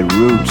Haley said,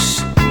 "Roots."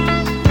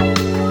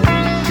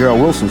 Gerald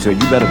Wilson said,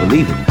 "You better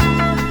believe it."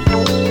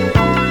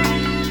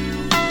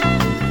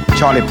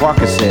 Charlie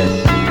Parker said,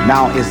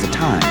 "Now is the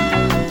time.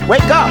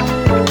 Wake up!"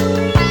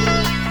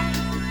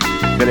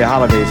 Billie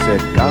Holiday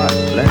said, "God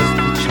bless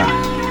the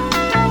child."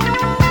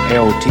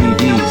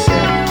 LTD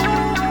said,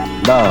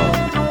 "Love,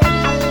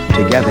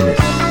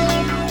 togetherness,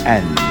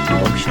 and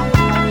devotion."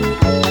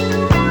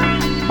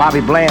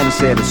 Bobby Bland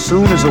said, "As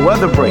soon as the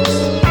weather breaks."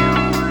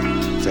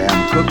 Sam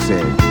Cooke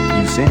said,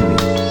 "You send me."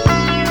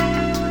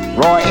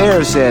 Roy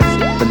Ayers says,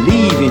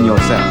 "Believe in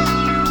yourself."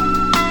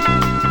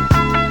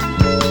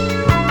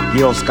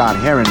 Gil Scott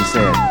Heron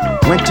said,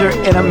 "Winter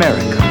in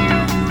America."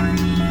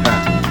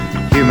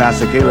 Hugh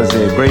Masekela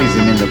said,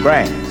 "Grazing in the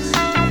grass."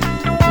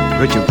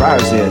 Richard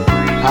Pryor said,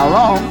 "How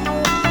long?"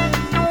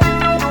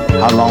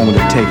 How long will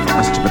it take for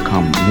us to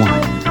become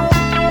one?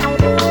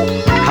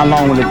 How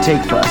long will it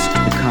take for us to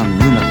become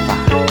unified?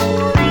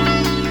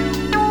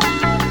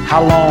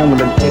 How long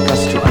will it take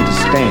us to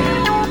understand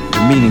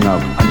the meaning of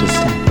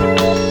understanding?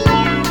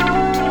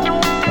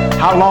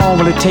 How long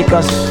will it take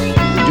us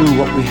to do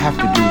what we have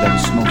to do that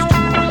is most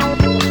important?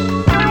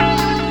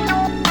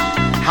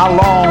 How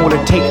long will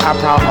it take our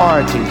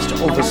priorities to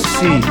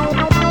oversee?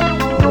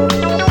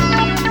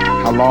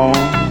 How long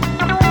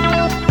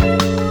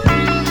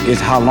is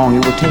how long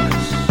it will take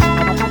us?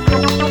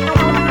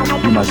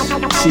 We must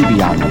see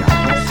beyond the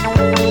obvious,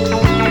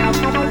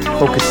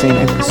 focusing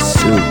and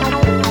pursue.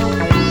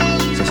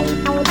 Sister,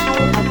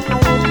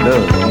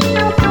 love you.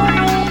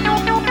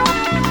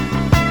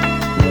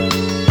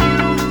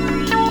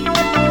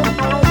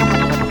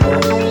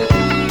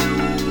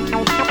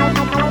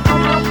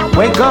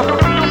 Wake up.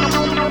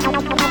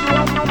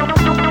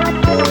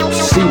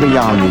 See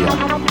beyond the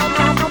obvious.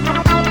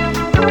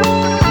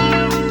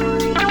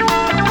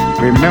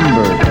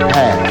 Remember the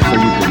past so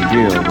you can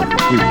deal with the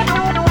future.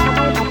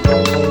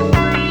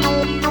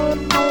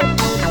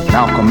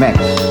 Malcolm X,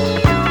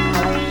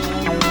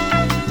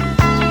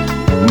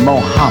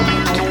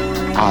 Muhammad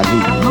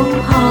Ali,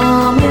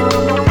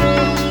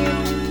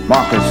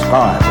 Marcus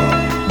Garvey,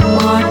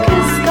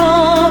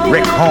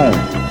 Rick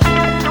Holmes,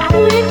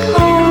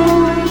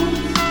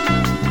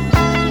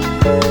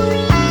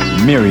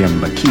 Miriam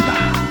Makeba,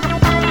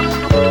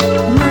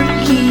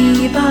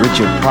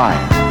 Richard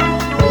Pryor,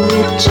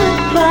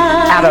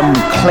 Adam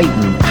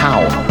Clayton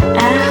Powell,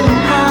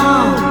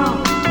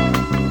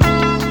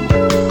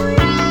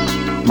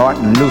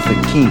 Martin Luther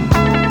King,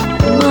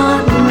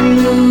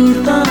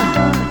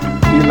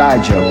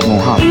 Elijah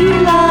Muhammad,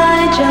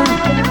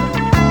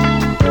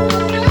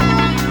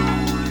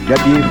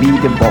 W.B.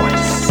 Du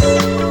Bois,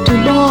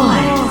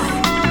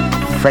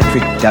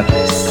 Frederick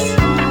Douglass,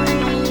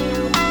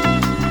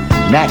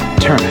 Nat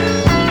Turner,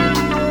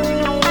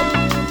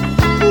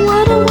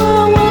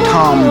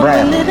 Tom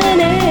Bradley,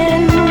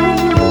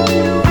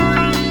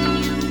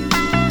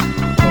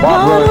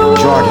 Barbara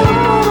Jordan,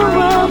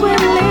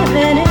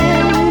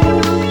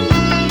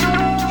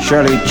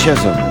 Shirley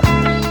Chisholm,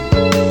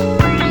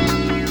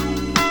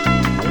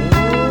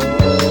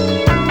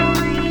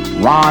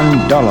 Ron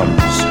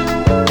Dellums,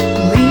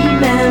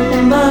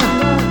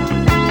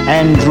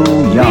 Andrew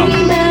Young,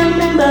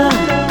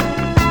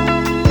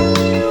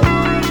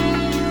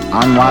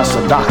 Anwar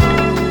Sadat,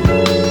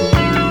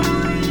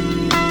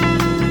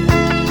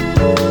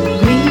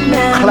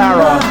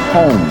 Clara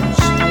Holmes,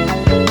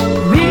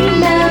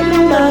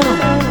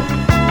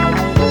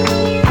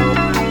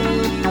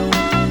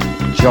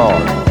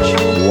 George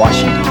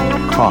Washington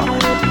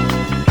Carver,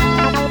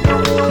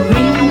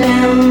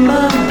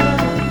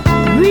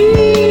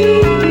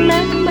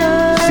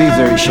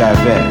 Cesar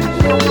Chavez,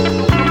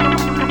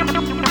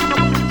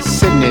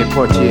 Sidney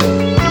Poitier,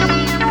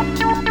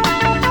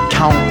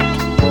 Count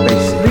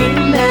Basie,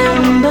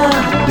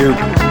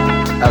 Duke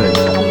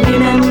Ellington,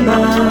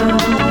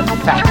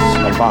 Fats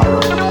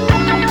Navarro,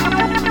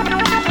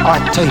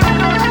 Art Tatum,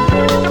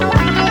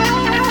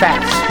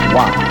 Fats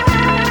Wow,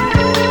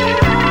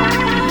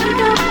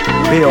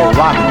 Bill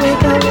Robbins,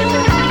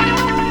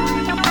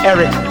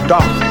 Eric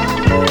Dawson,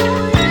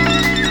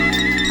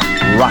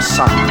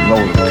 Rassan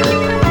Roller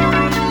Kirk,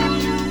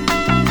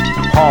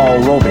 Paul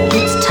Roby,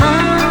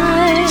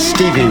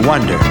 Stevie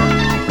Wonder,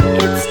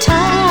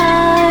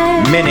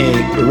 Minnie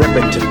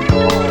Riperton,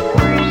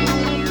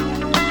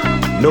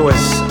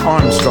 Louis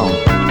Armstrong.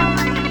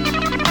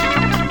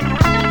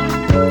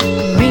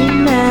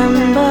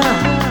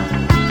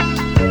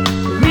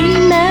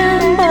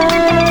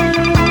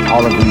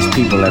 All of these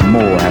people and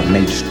more have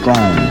made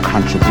strong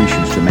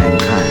contributions to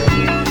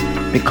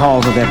mankind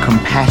because of their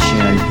compassion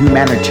and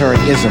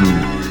humanitarianism,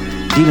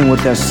 dealing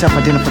with their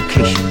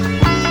self-identification.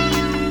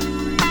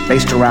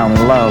 Based around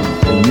love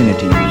and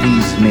unity,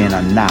 these men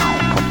are now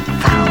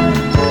profound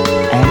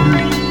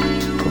and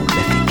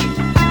prolific.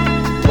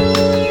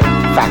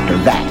 Factor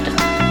that.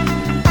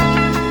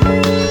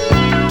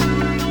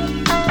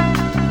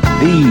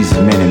 These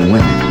men and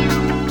women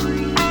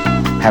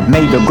have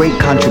made the great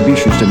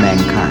contributions to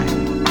mankind.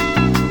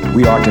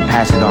 We are to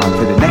pass it on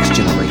to the next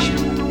generation.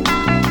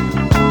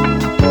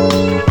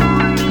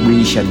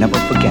 We shall never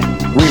forget.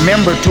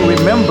 Remember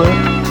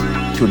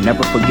to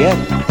never forget.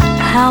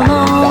 How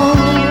long?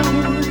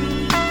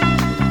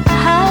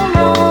 How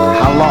long?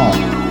 How long?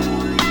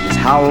 It's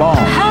how long?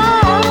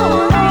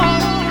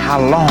 How long? How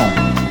long?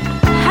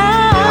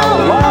 How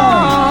long?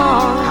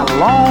 How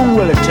long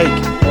will it take?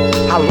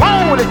 How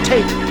long will it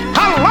take?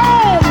 How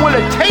long will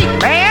it take,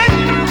 man?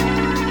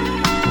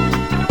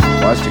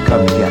 For us to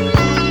come together.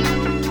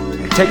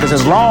 Take us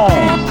as long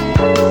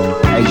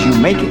as you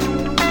make it.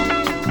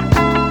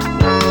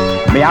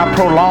 May I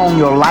prolong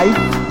your life,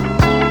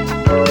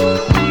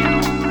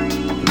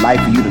 the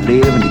life for you to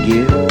live and to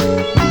give,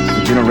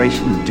 the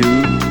generation to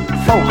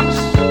focus.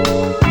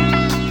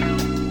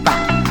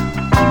 Back.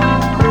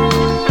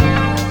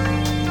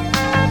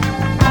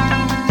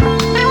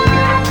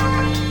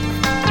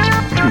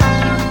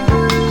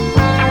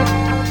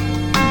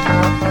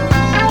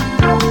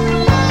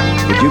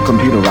 Would you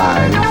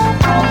computerize?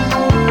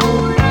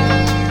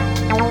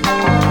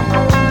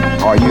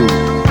 Are you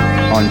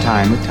on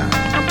time with time?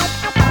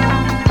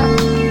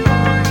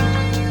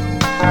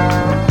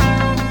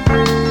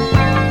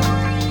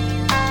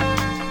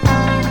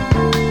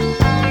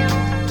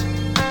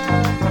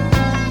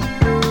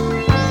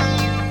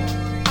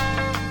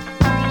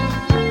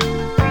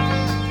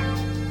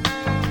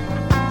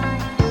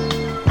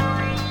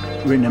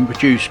 Written and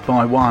produced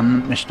by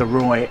one Mr.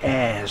 Roy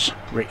Ayers,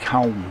 Rick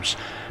Holmes.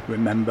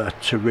 Remember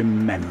to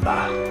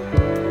remember.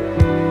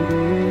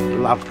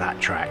 Love that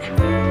track.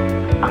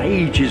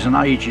 Ages and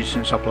ages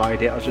since I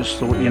played it. I just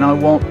thought, you know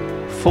what?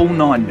 Full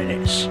 9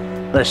 minutes.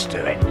 Let's do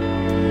it.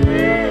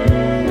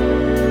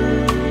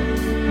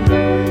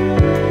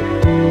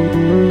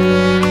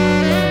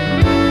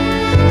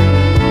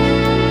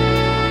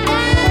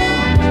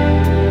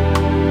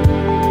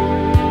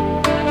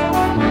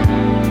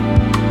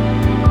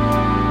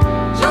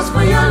 Just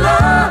for your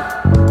love.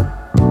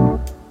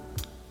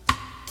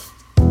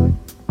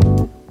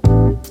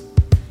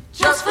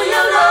 Just for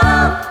your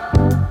love.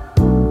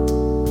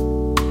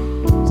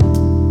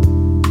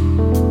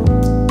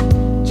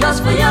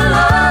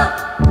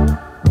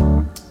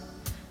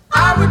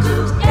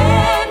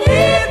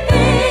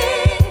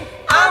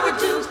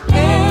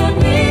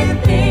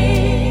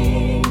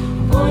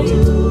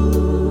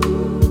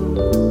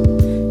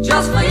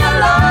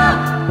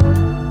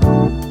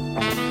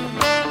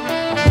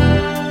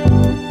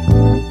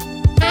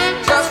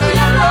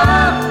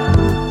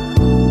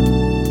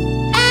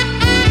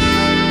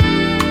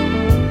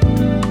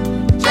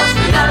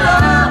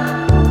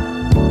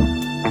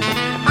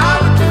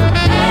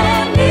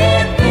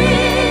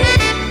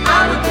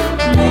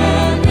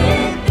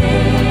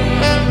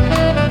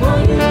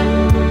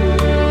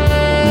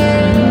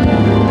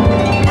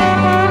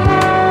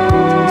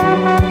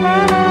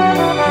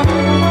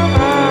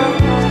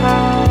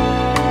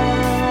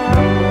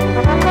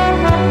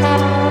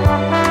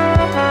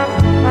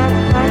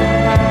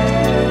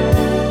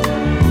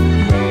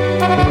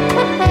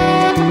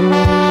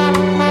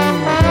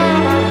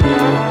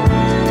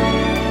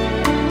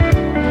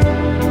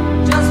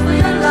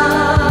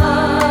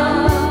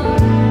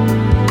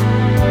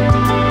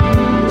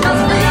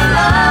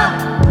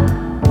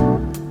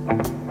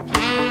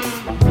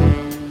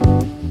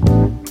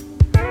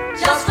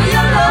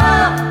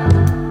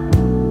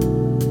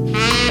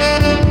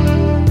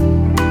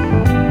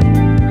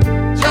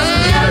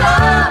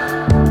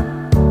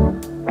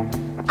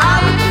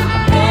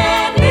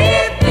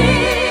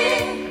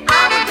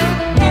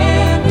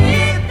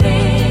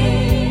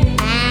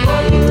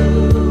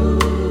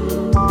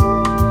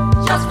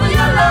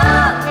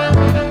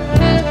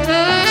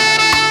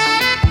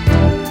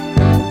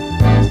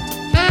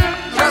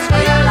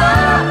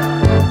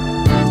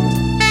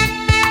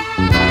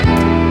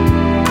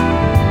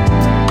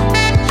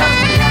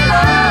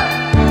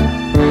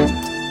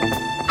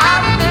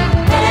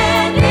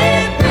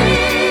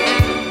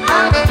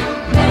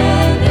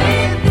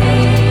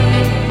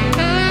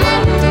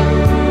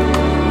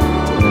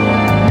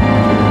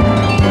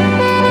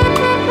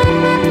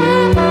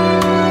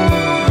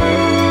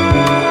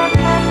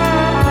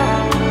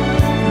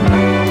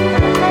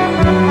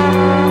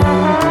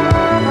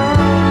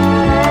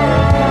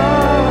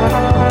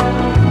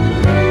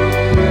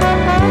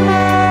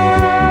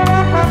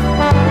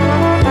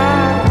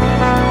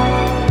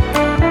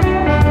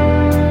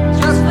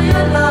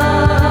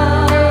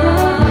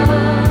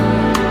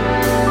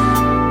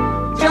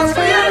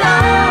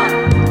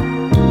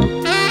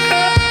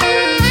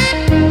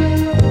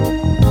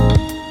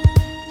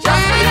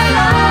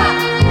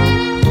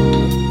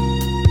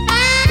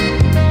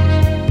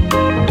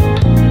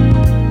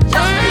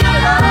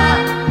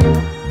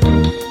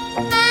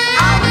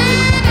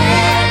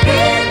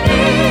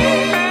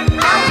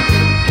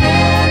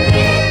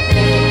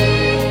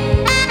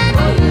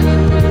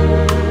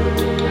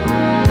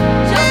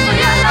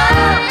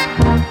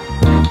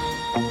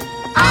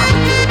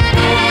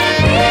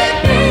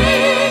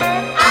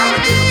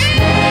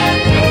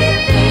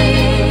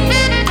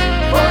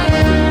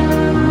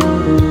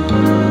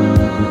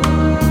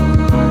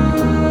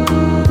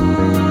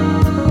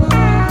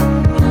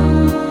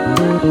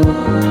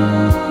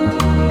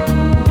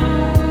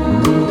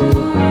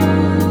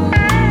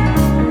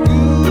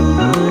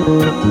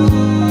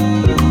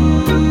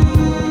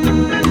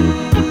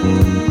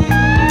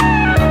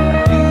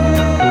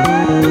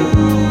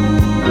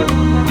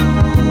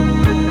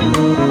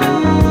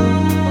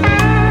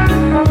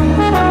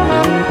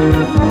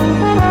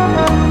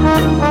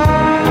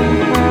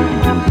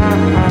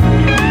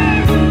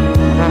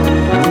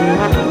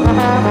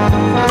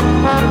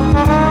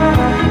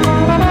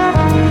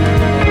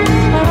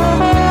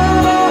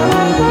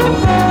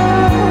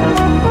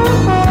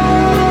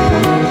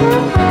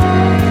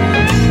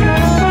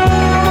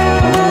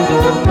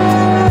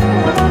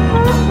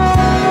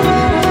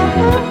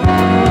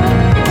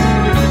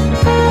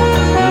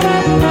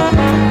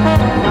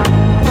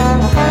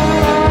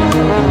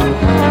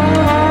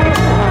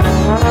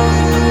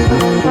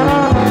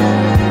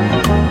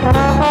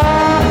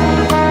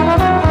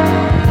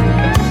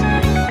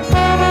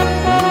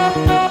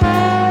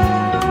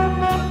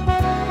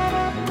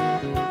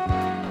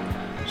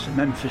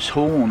 Memphis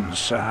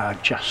Horns,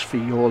 Just For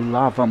Your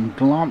Love. I'm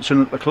glancing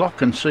at the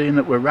clock and seeing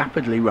that we're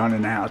rapidly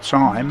running out of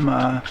time.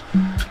 I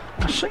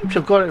seem to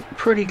have got it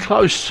pretty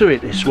close to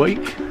it this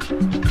week.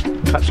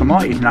 Perhaps I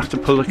might even have to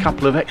pull a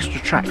couple of extra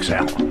tracks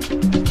out.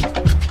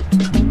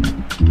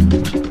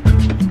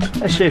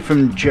 Let's hear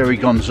from Jerry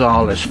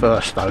Gonzalez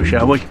first though,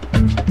 shall we?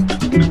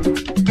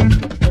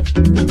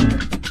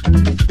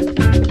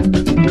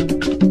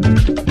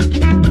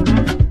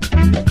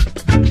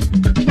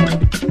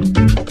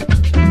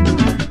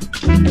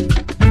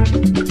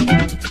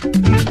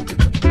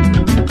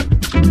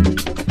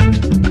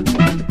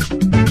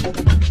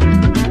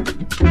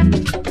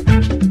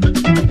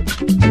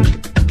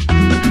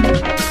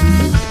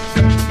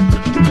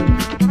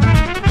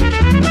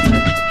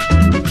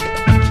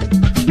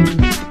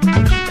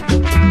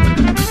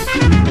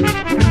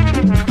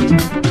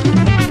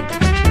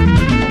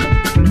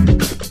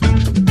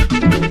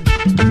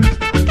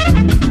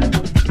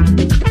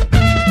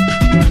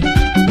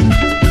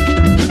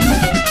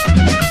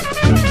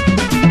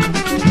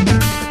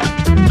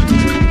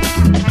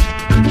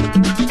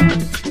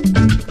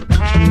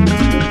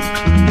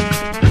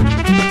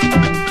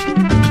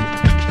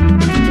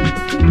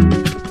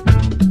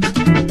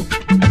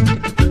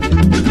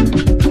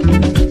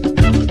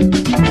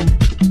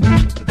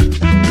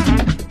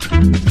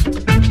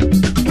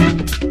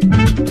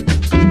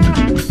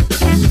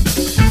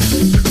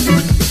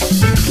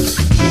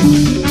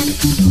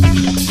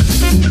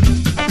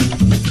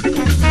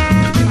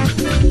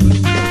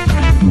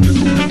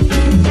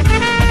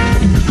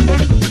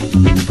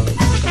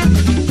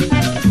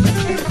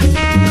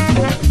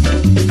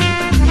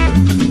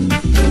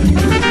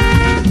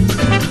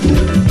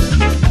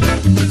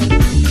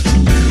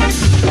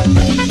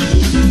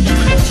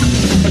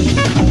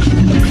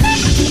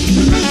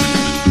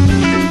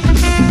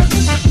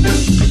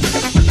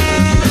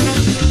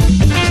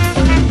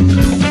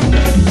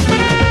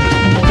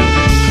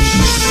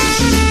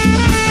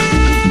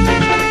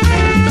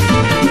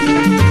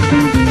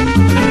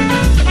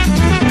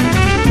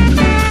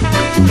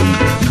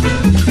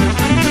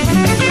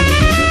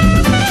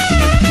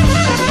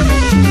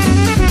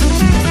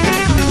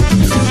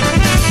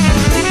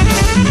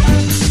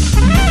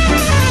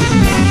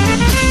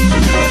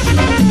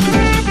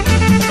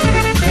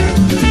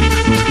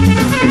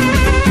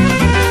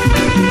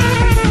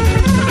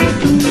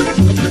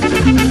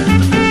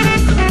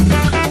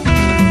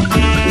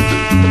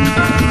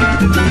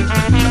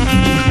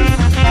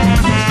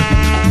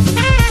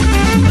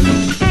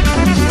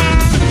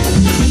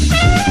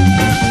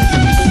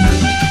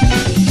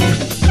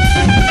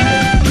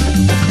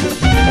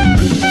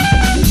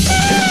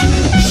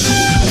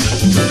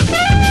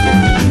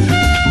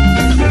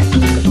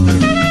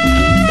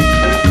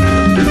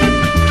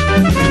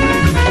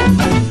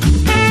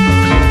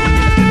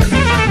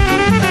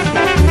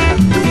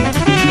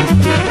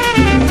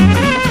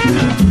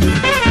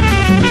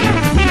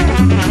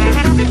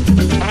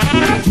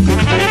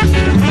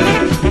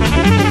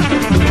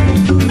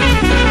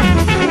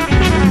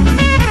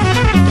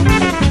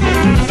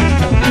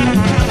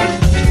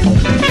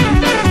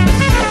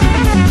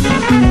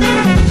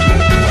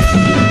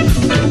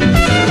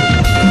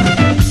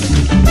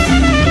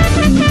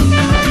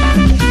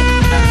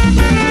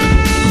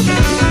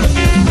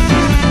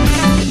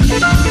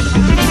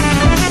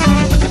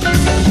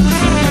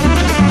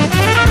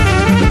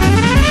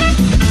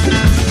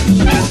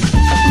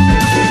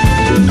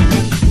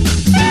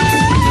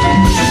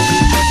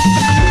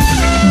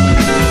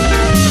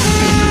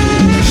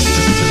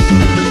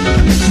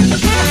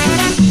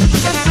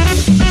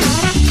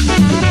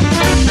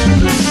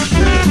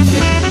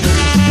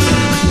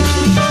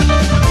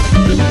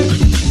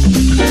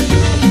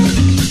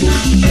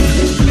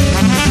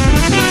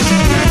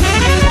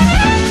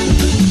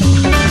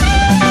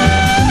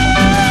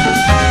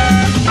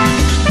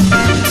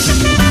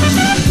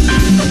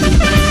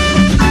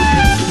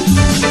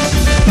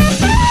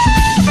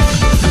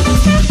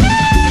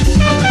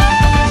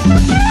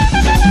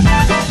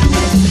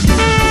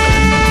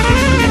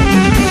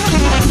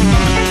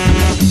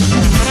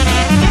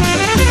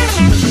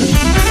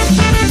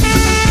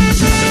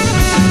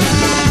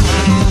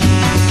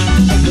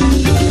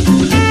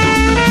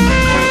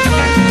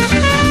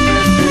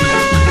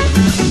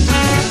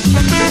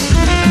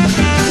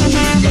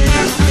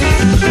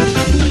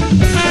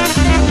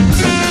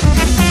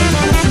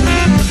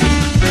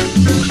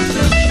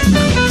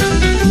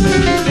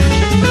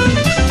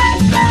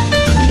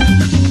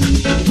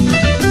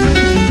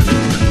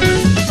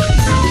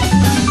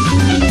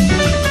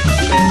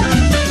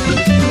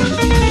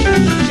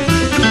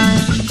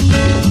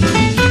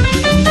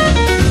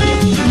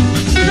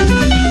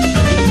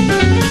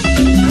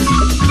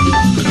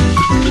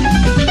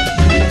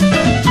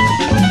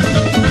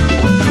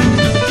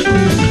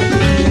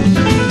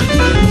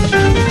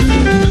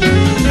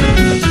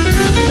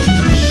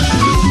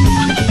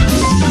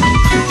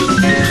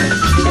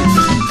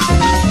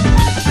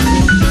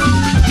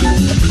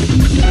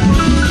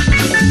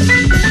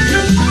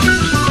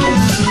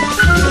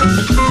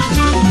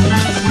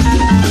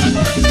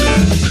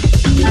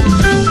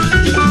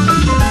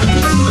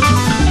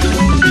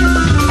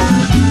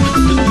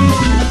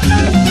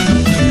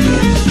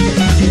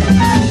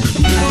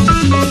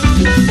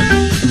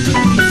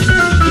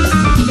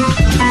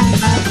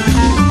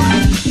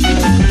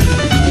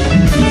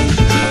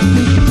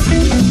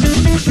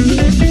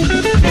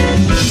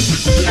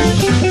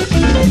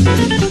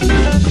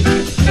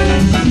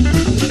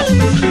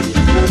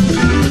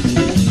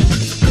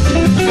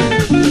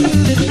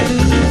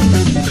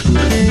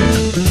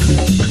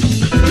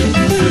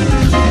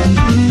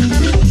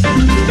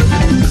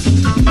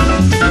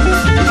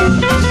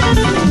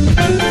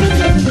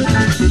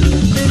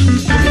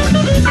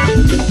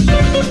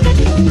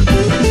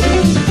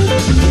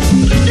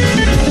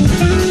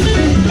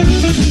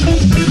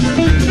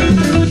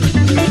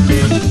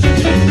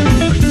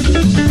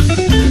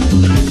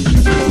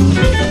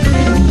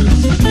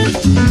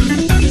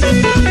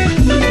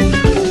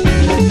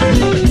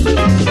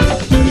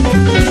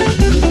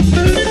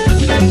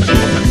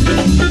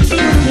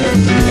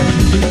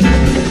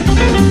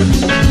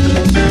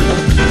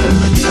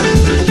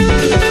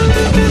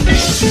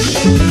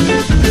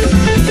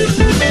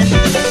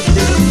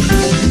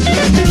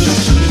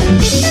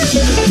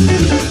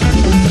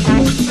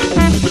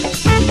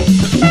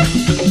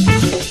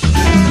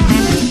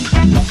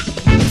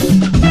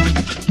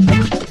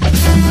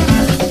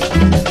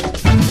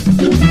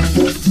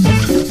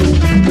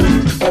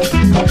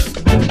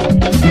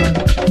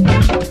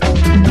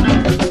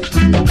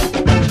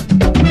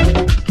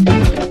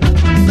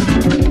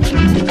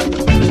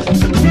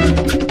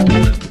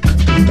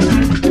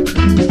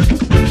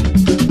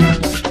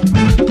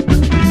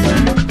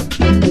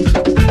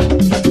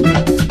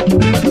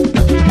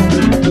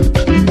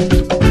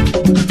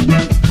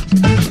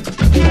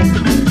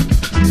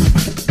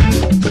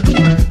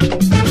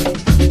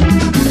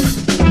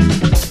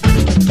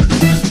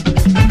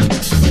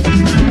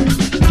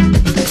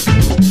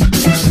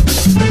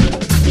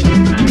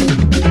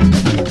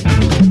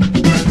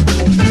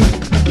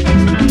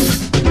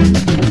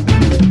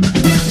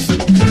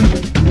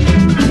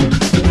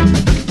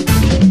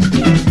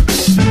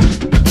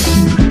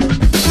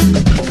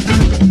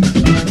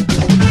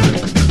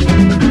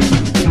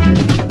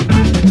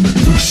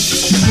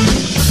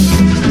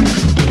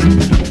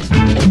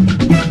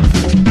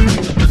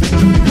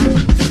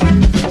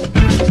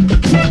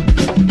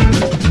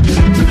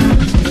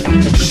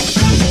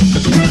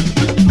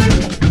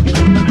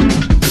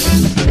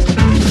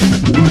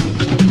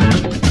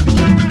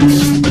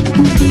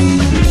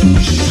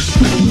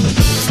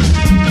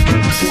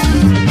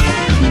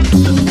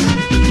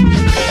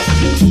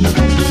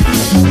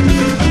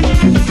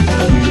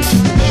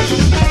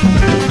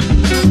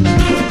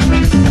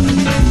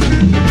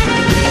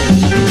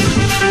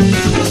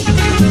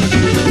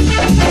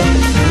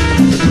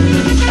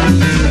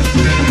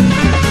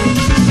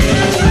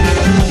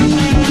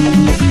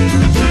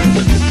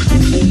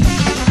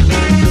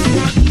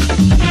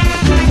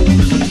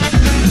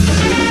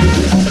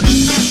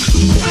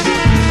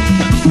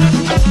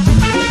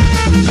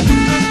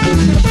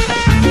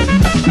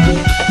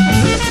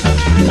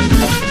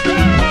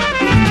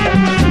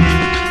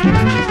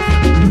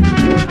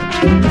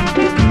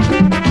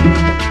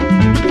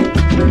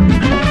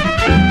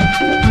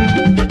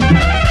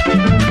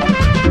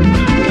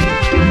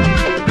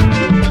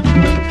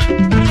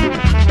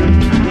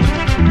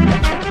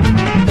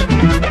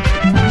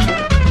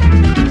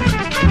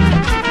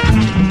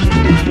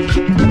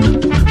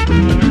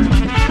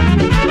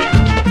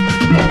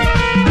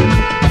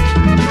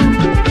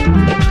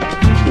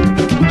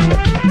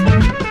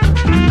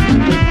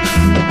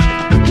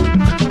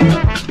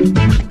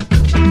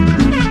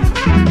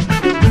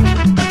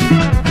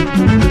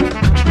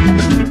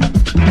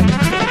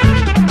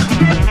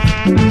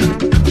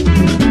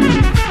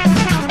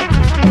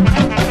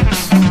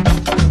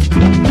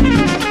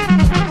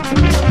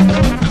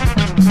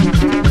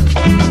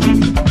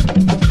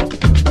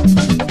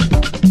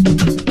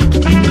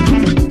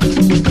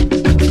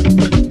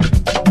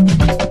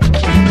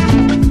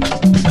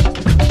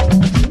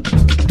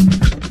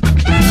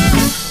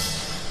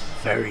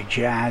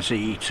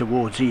 jazzy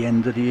towards the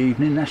end of the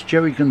evening. That's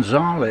Jerry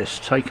Gonzalez,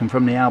 taken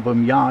from the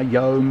album Ya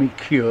Yo Me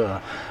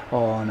Cure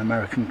on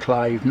American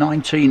Clave,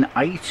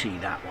 1980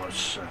 that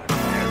was.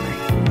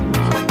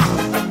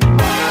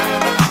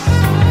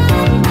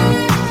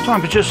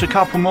 Time for just a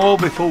couple more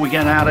before we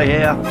get out of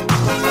here.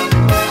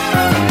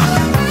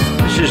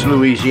 This is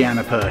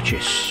Louisiana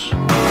Purchase.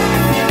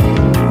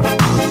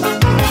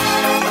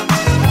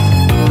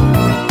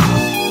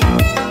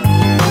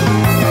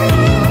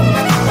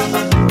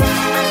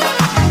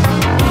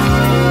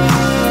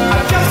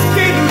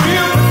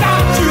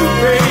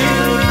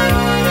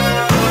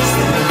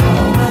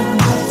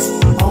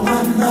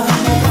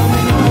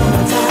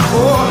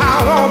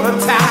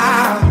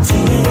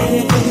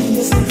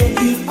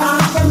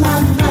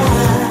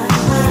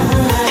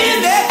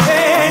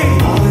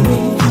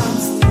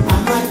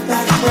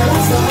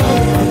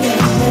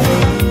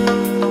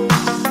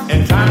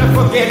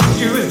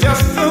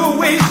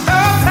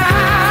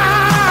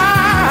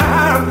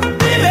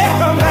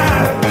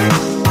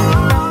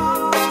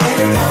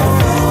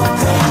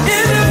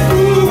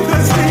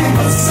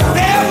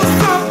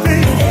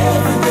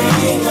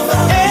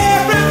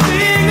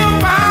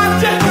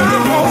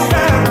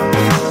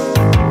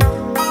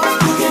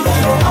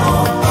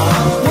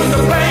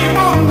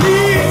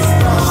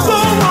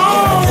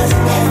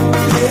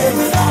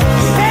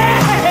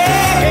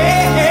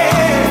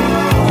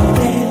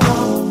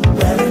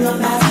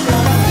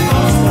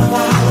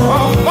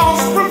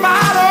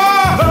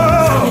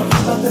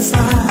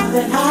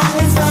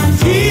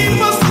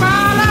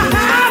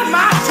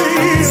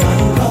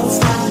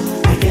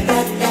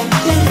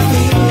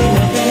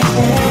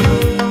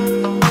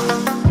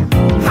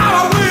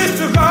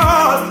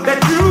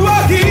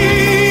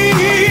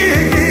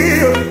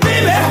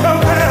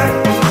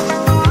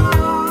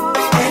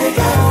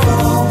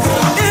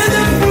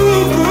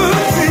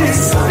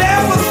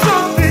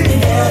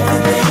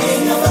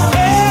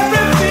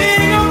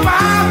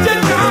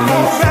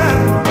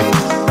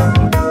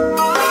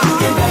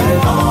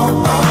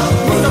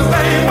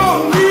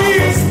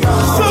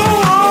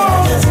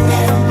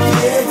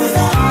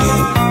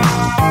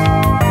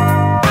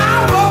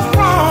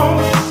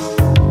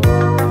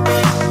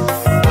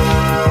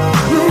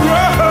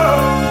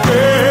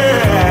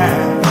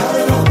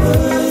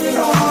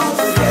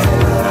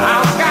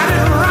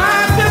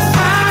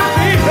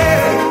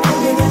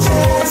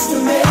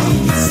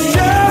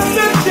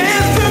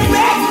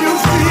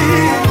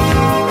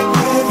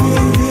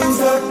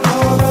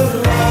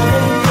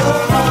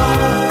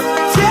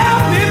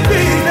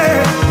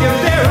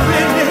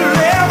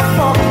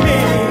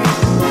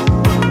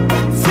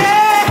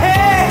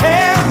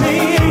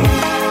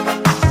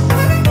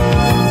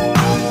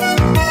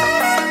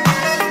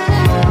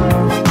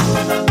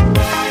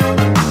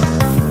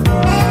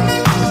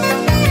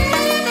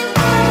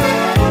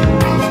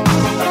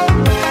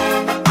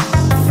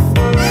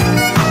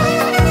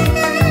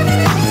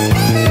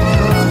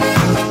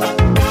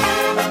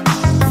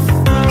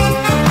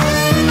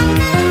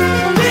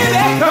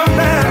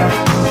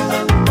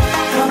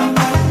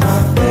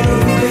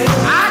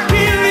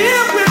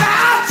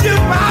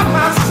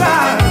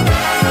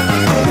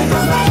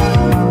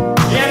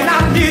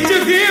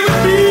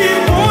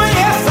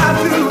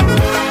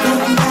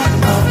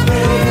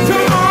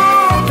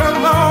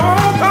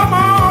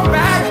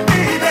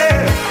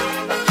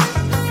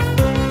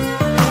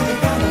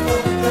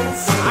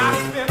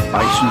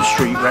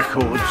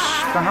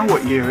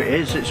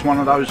 It's one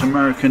of those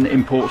American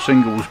import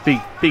singles,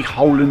 big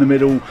hole in the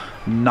middle,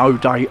 no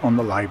date on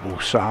the label.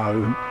 So,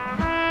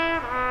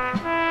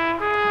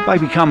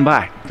 Baby Come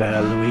Back,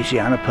 the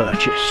Louisiana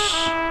Purchase.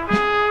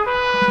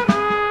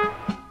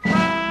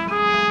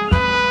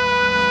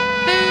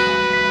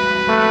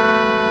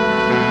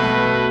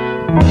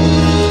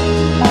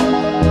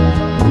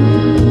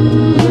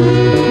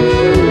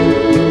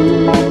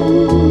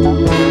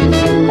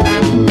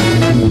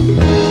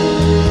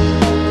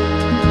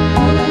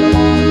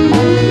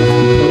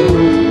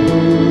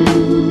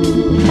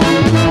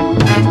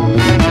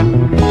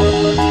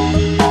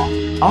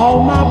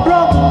 All my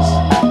brothers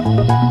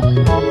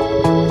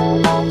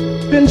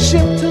been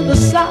shipped to the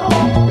south,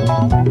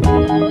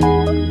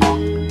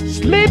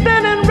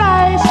 sleeping in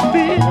rice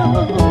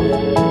fields,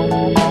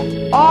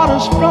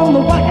 orders from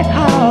the White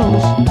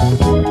House.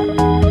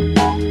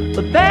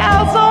 But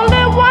there's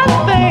only one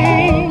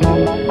thing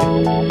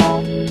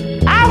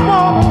I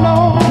want to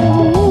know.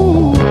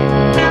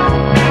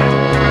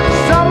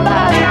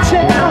 Somebody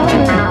tell me,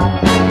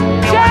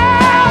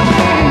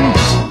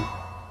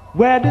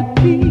 where did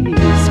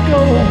peace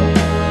go?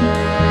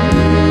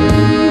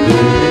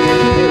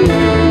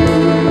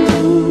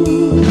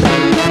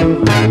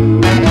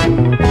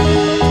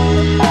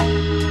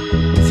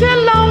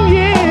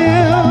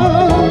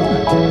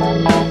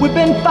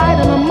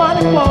 Fighting a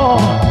money war.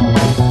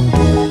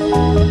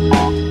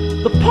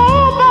 The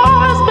poor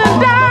boy's been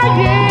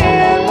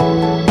dying.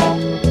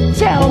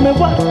 Tell me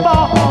what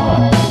for.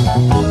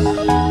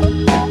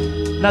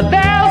 Now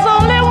there's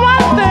only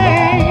one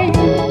thing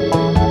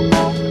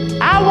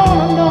I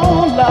wanna know,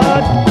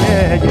 Lord.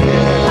 Yeah,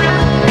 yeah.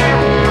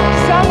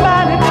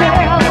 Somebody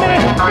tell me.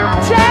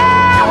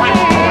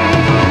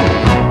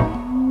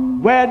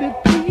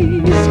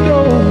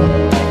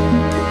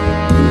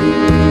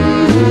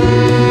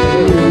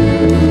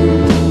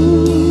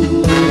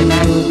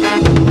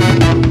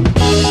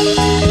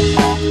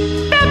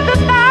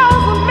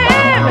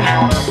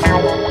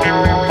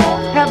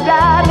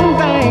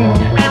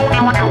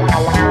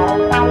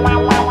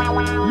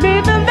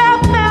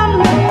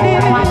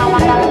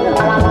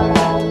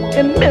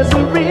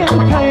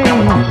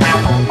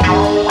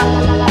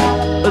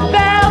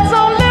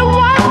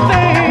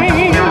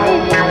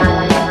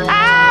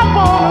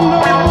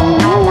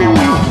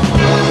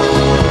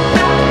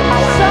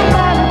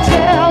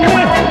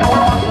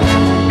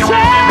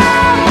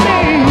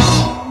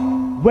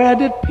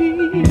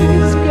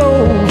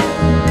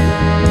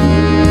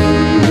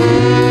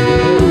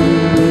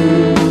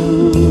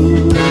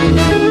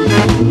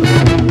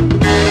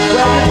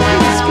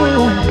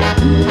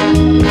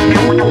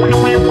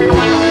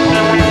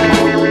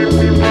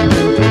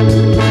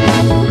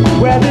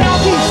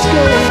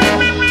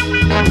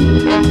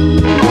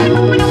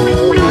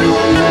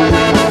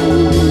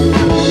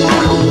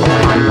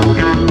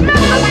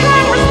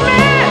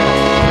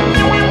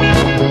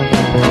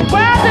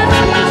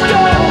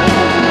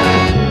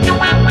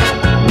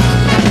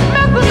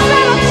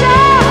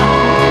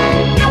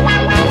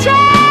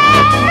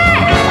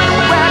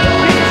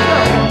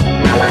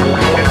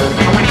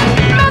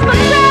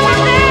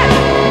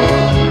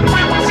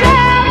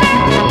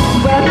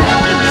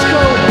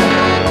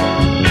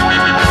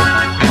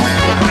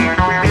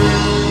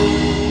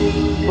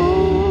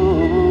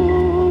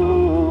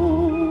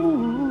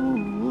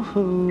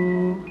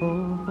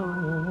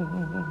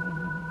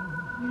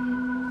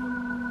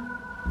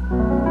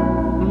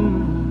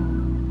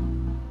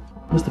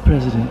 Mr.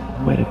 President,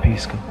 where did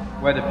peace go?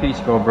 Where did peace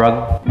go,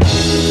 brother?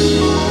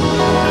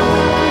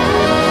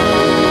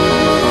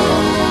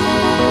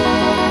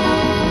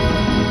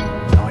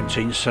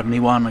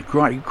 1971, a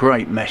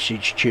great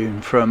message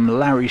tune from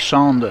Larry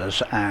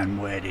Sanders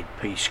and Where Did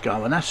Peace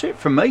Go? And that's it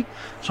from me.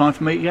 Time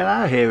for me to get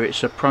out of here.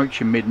 It's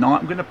approaching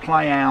midnight. I'm going to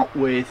play out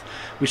with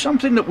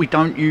something that we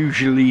don't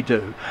usually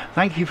do.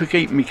 Thank you for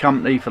keeping me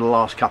company for the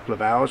last couple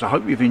of hours. I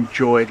hope you've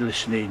enjoyed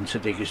listening to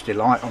Digger's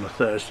Delight on a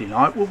Thursday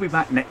night. We'll be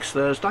back next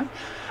Thursday.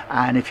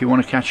 And if you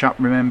want to catch up,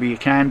 remember you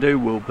can do.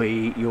 We'll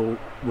be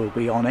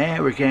on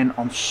air again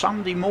on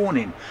Sunday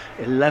morning,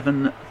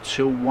 11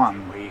 till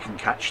 1, where you can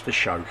catch the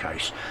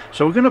showcase.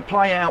 So we're going to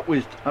play out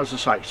with, as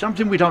I say,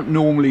 something we don't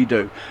normally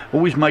do.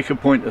 Always make a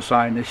point of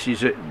saying this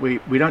is that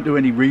we don't do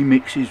any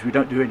remixes, we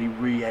don't do any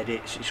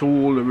re-edits. It's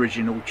all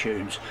original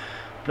tunes.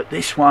 But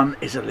this one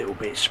is a little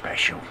bit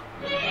special.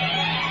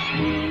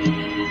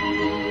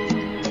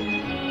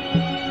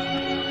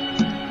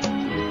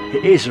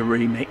 It is a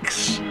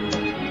remix.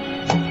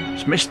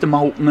 It's Mr.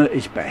 Moulton at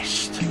his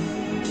best.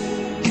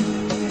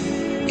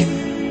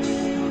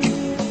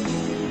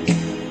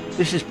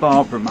 This is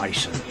Barbara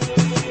Mason.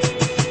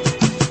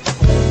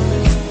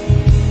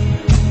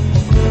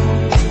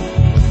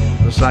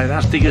 As I say,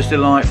 that's Digger's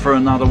Delight for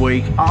another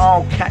week.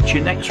 I'll catch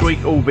you next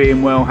week, all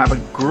being well. Have a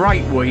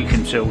great week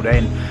until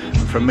then.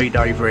 And from me,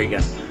 Dave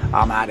Regan,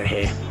 I'm out of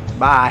here.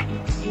 Bye.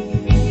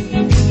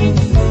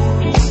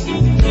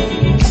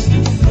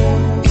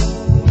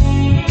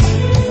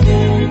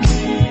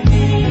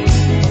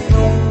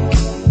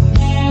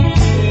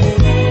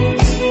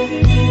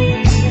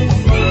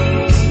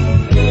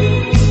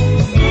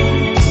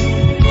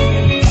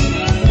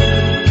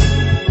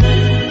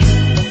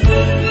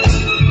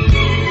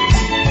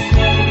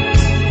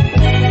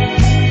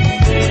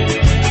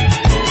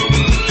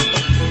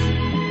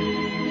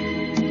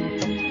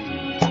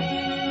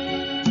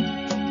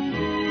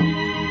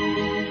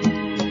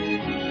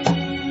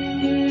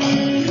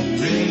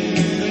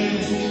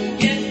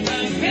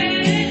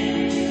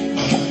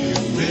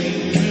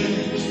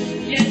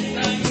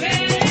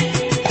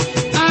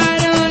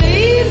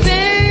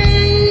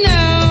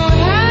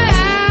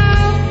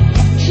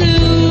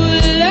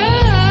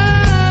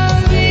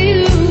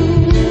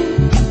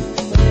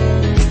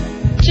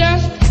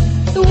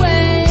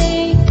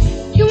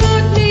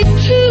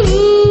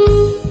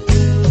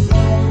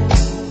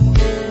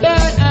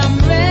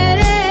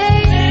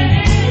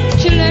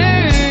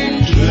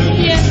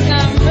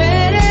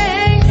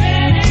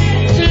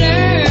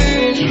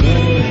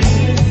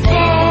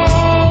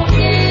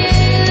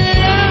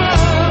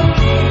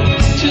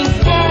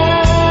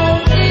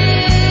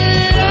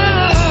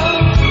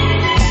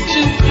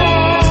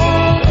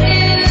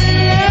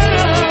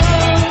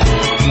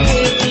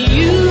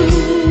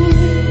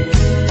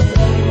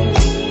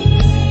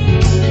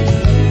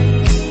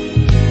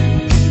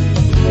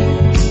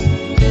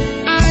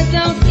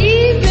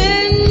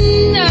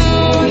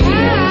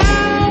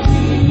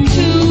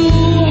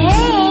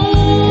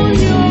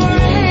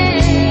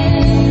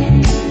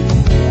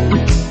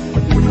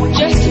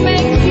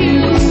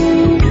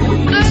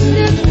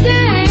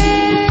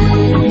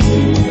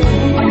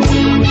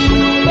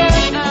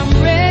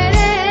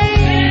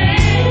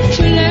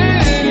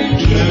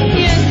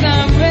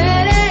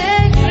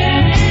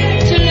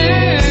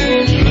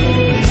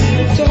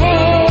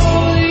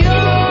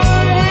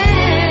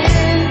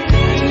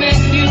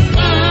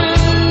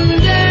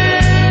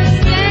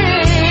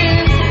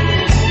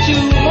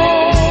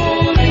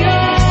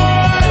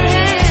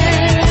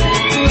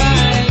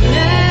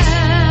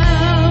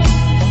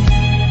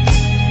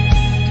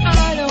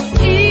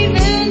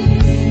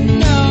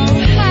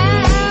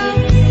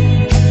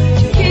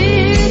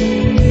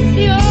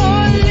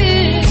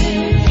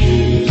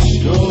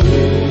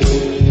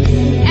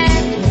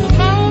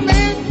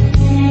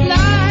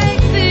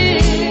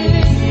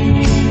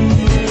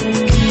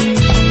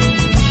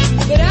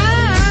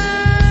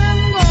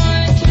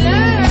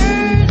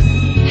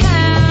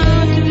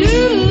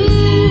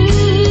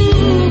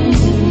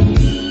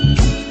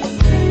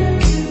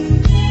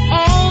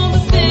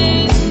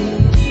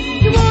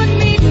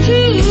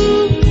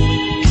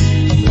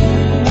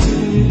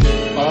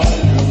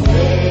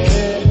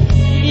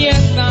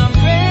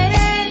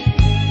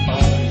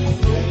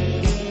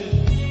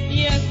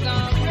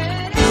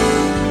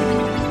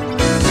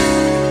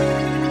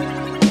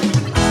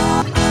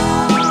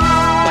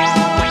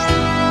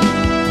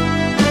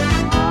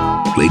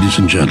 Ladies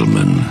and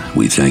gentlemen,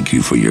 we thank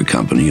you for your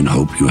company and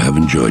hope you have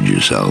enjoyed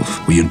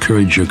yourself. We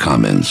encourage your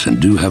comments and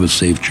do have a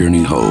safe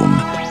journey home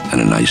and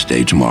a nice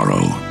day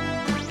tomorrow.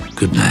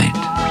 Good night.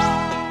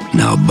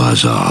 Now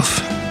buzz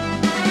off.